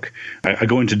my book. I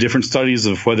go into different studies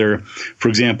of whether, for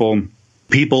example,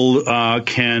 people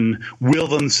can will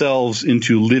themselves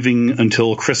into living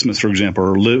until Christmas, for example,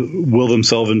 or will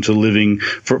themselves into living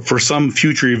for some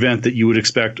future event that you would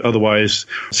expect otherwise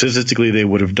statistically they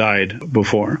would have died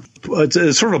before.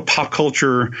 It's sort of a pop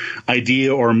culture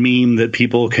idea or meme that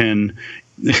people can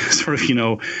sort of, he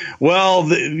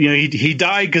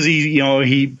died because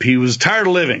he was tired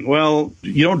of living. Well,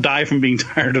 you don't die from being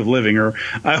tired of living, or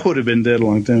I would have been dead a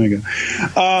long time ago.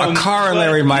 A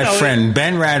corollary, friend,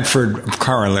 Ben Radford,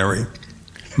 corollary,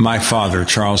 my father,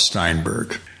 Charles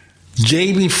Steinberg.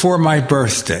 Day before my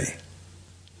birthday,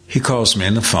 he calls me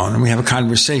on the phone and we have a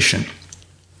conversation.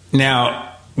 Now,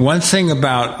 one thing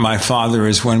about my father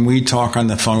is when we talk on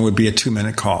the phone, it would be a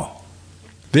 2-minute call.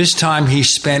 This time he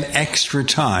spent extra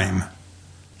time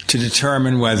to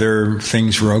determine whether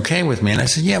things were okay with me. And I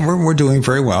said, yeah, we're doing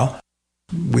very well.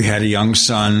 We had a young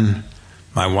son.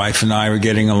 My wife and I were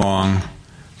getting along.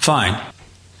 Fine.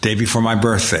 Day before my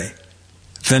birthday.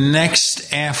 The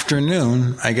next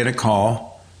afternoon, I get a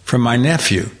call from my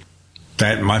nephew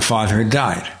that my father had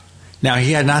died. Now,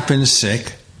 he had not been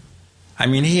sick. I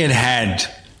mean, he had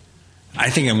I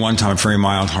think at one time a very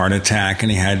mild heart attack, and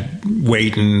he had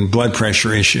weight and blood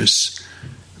pressure issues.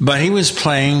 But he was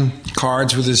playing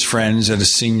cards with his friends at a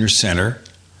senior center,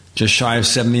 just shy of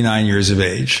 79 years of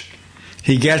age.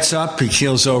 He gets up, he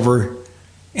keels over,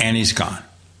 and he's gone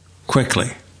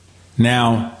quickly.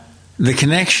 Now, the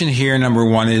connection here, number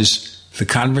one, is the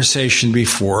conversation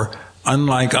before,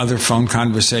 unlike other phone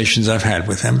conversations I've had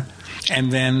with him.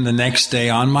 And then the next day,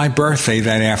 on my birthday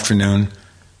that afternoon,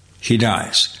 he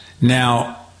dies.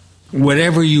 Now,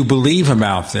 whatever you believe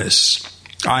about this,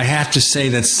 I have to say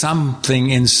that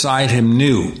something inside him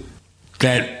knew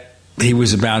that he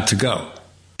was about to go.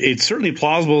 It's certainly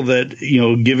plausible that,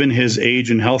 given his age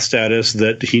and health status,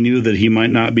 that he knew that he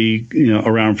might not be,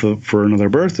 around for another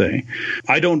birthday.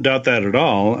 I don't doubt that at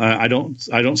all. I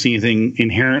don't see anything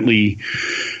inherently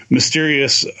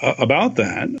mysterious about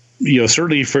that.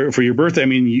 Certainly for your birthday. I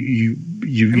mean,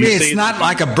 it's not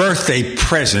like a birthday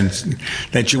present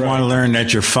that you want to learn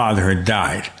that your father had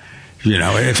died.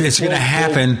 If it's going to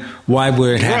happen, why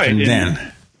would it happen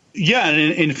then? Yeah,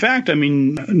 and in fact, I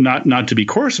mean, not to be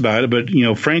coarse about it, but, you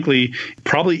know, frankly,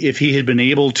 probably if he had been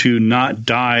able to not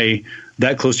die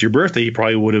that close to your birthday, he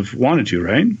probably would have wanted to,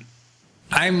 right?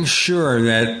 I'm sure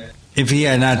that if he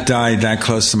had not died that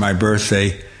close to my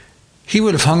birthday, he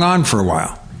would have hung on for a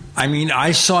while. I mean,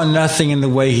 I saw nothing in the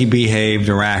way he behaved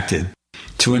or acted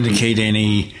to indicate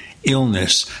any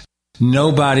illness.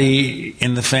 Nobody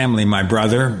in the family, my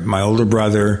brother, my older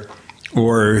brother,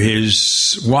 or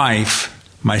his wife,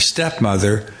 my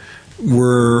stepmother,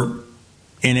 were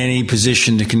in any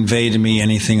position to convey to me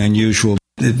anything unusual.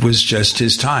 It was just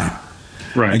his time.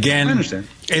 Right. Again, I understand.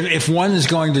 If one is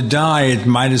going to die, it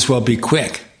might as well be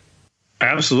quick.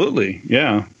 Absolutely.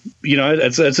 Yeah. You know,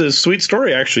 it's a sweet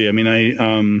story, actually. I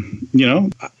mean, you know,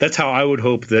 that's how I would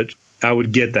hope that I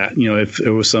would get that. You know, if it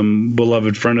was some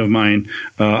beloved friend of mine,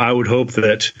 I would hope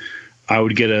that I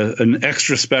would get an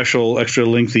extra special, extra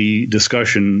lengthy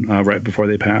discussion right before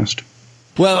they passed.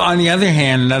 Well, on the other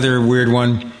hand, another weird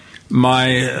one,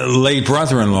 my late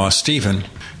brother-in-law, Stephen,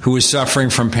 who was suffering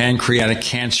from pancreatic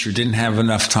cancer, didn't have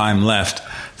enough time left.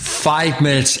 5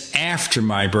 minutes after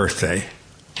my birthday,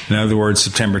 in other words,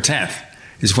 September 10th,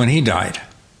 is when he died.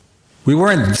 We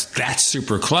weren't that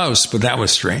super close, but that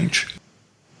was strange.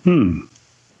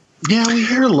 Yeah, we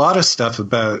hear a lot of stuff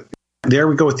about... There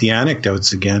we go with the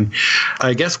anecdotes again.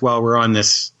 I guess while we're on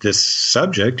this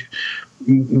subject,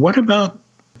 what about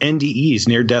NDEs,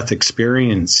 near-death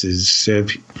experiences?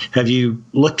 Have you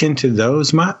looked into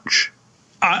those much?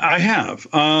 I have.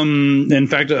 In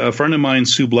fact, a friend of mine,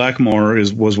 Sue Blackmore,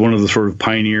 was one of the sort of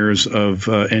pioneers of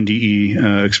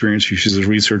NDE experience. She's a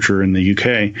researcher in the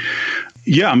UK.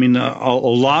 Yeah, I mean, a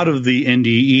lot of the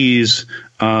NDEs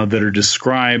that are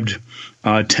described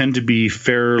tend to be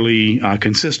fairly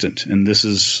consistent, and this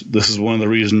is one of the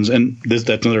reasons. And that's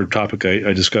another topic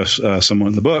I discuss somewhat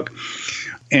in the book.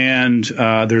 And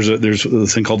there's a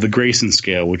thing called the Grayson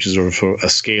scale, which is a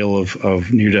scale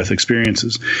of near-death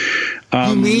experiences.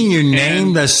 You mean you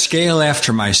named a scale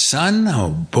after my son? Oh,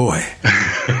 boy.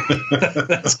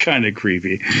 That's kind of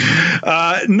creepy.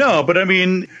 No, but I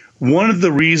mean, one of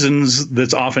the reasons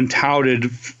that's often touted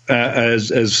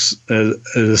as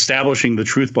establishing the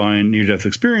truth behind near-death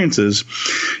experiences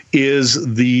is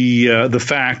the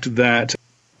fact that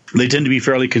they tend to be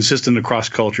fairly consistent across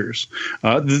cultures.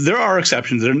 There are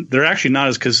exceptions. They're actually not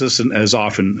as consistent as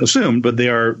often assumed, but they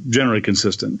are generally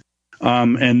consistent.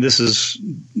 And this is,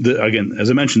 again, as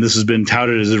I mentioned, this has been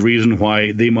touted as a reason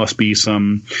why they must be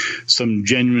some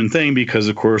genuine thing, because,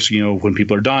 of course, you know, when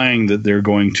people are dying, that they're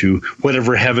going to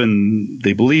whatever heaven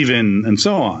they believe in, and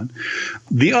so on.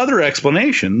 The other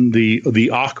explanation, the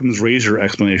Occam's razor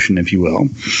explanation, if you will,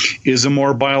 is a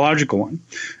more biological one.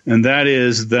 And that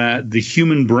is that the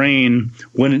human brain,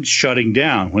 when it's shutting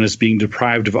down, when it's being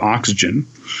deprived of oxygen,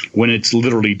 when it's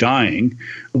literally dying,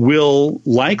 will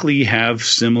likely have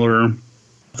similar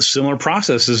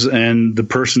processes, and the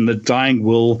person that's dying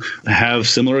will have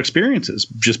similar experiences,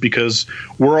 just because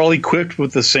we're all equipped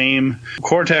with the same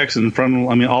cortex and frontal,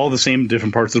 I mean, all the same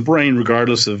different parts of the brain,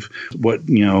 regardless of what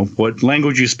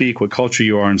language you speak, what culture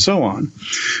you are, and so on.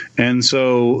 And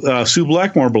so Sue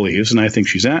Blackmore believes, and I think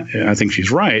she's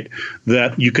right,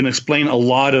 that you can explain a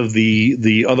lot of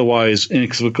the otherwise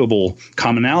inexplicable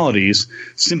commonalities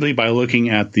simply by looking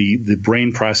at the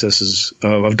brain processes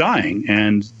of dying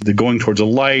and the going towards a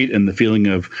light and the feeling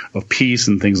of peace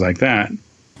and things like that.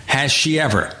 Has she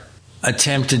ever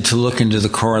attempted to look into the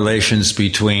correlations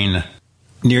between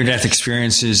near-death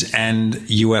experiences and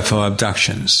UFO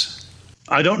abductions?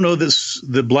 I don't know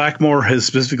that Blackmore has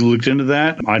specifically looked into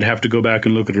that. I'd have to go back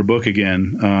and look at her book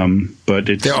again. But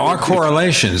there are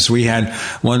correlations. We had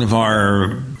one of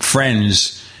our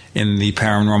friends in the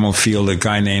paranormal field, a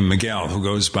guy named Miguel, who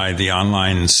goes by the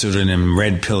online pseudonym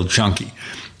Red Pill Junkie,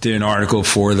 did an article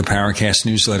for the Paracast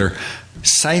newsletter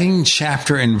citing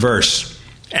chapter and verse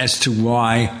as to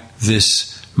why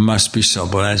this must be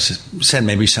so. But as I said,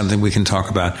 maybe something we can talk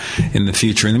about in the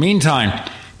future. In the meantime,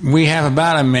 we have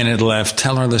about a minute left.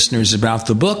 Tell our listeners about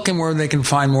the book and where they can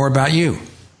find more about you.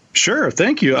 Sure.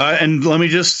 Thank you. And let me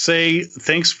just say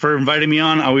thanks for inviting me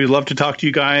on. I always love to talk to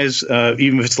you guys,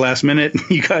 even if it's last minute.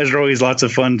 You guys are always lots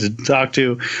of fun to talk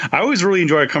to. I always really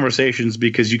enjoy our conversations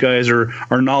because you guys are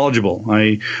knowledgeable.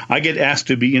 I get asked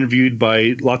to be interviewed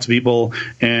by lots of people,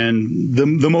 and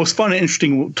the most fun and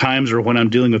interesting times are when I'm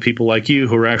dealing with people like you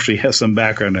who actually have some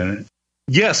background in it.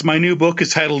 Yes, my new book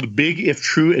is titled Big If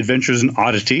True Adventures in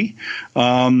Oddity,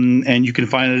 and you can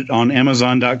find it on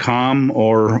Amazon.com,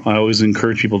 or I always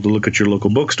encourage people to look at your local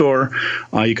bookstore.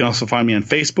 You can also find me on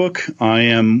Facebook. I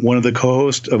am one of the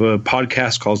co-hosts of a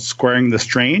podcast called Squaring the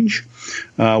Strange,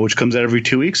 which comes out every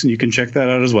 2 weeks, and you can check that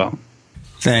out as well.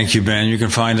 Thank you, Ben. You can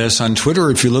find us on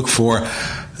Twitter if you look for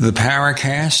the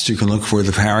Paracast. You can look for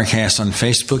the Paracast on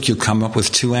Facebook. You'll come up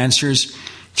with 2 answers.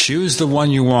 Choose the one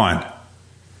you want,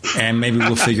 and maybe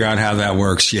we'll figure out how that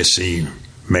works. You see,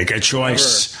 make a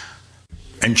choice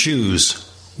and choose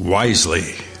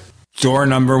wisely. Door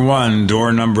number 1,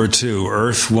 door number 2,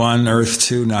 Earth 1, Earth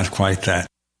 2, not quite that.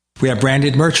 We have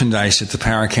branded merchandise at the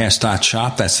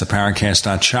Paracast.shop. That's the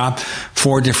Paracast.shop.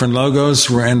 4 different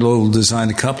logos. Randall designed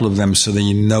a couple of them so that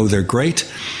you know they're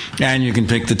great. And you can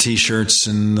pick the T-shirts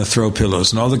and the throw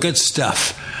pillows and all the good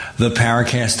stuff. The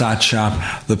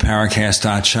Paracast.shop, the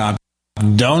Paracast.shop.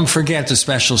 Don't forget the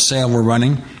special sale we're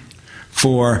running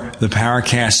for the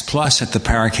Paracast Plus at the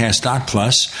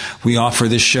Paracast.plus. We offer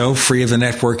this show free of the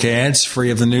network ads,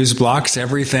 free of the news blocks,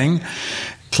 everything,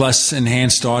 plus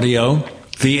enhanced audio.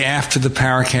 The After the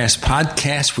Paracast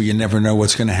podcast, where you never know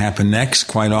what's going to happen next.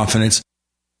 Quite often it's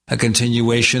a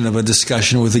continuation of a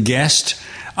discussion with a guest.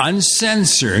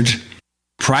 Uncensored,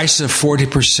 price of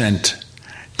 40%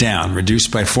 down,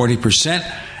 reduced by 40%.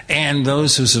 And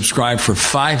those who subscribe for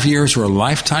 5 years or a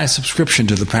lifetime subscription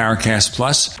to the Paracast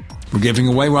Plus, we're giving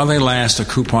away while they last a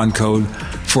coupon code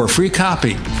for a free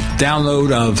copy.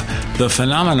 Download of The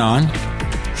Phenomenon,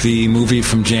 the movie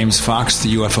from James Fox,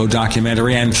 the UFO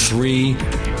documentary, and 3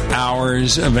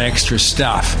 hours of extra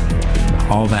stuff.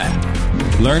 All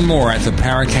that. Learn more at the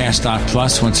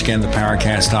Paracast.plus. Once again, the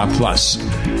Paracast.plus.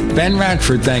 Ben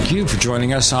Radford, thank you for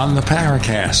joining us on the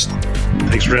Paracast.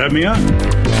 Thanks for having me on.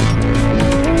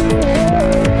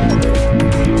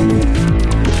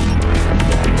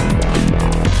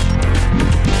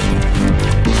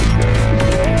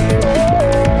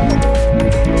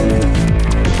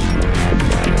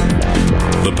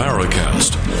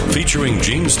 Featuring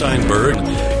Gene Steinberg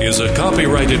is a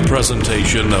copyrighted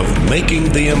presentation of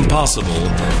Making the Impossible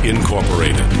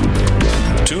Incorporated.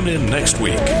 Tune in next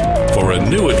week for a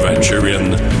new adventure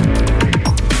in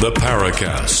the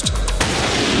Paracast.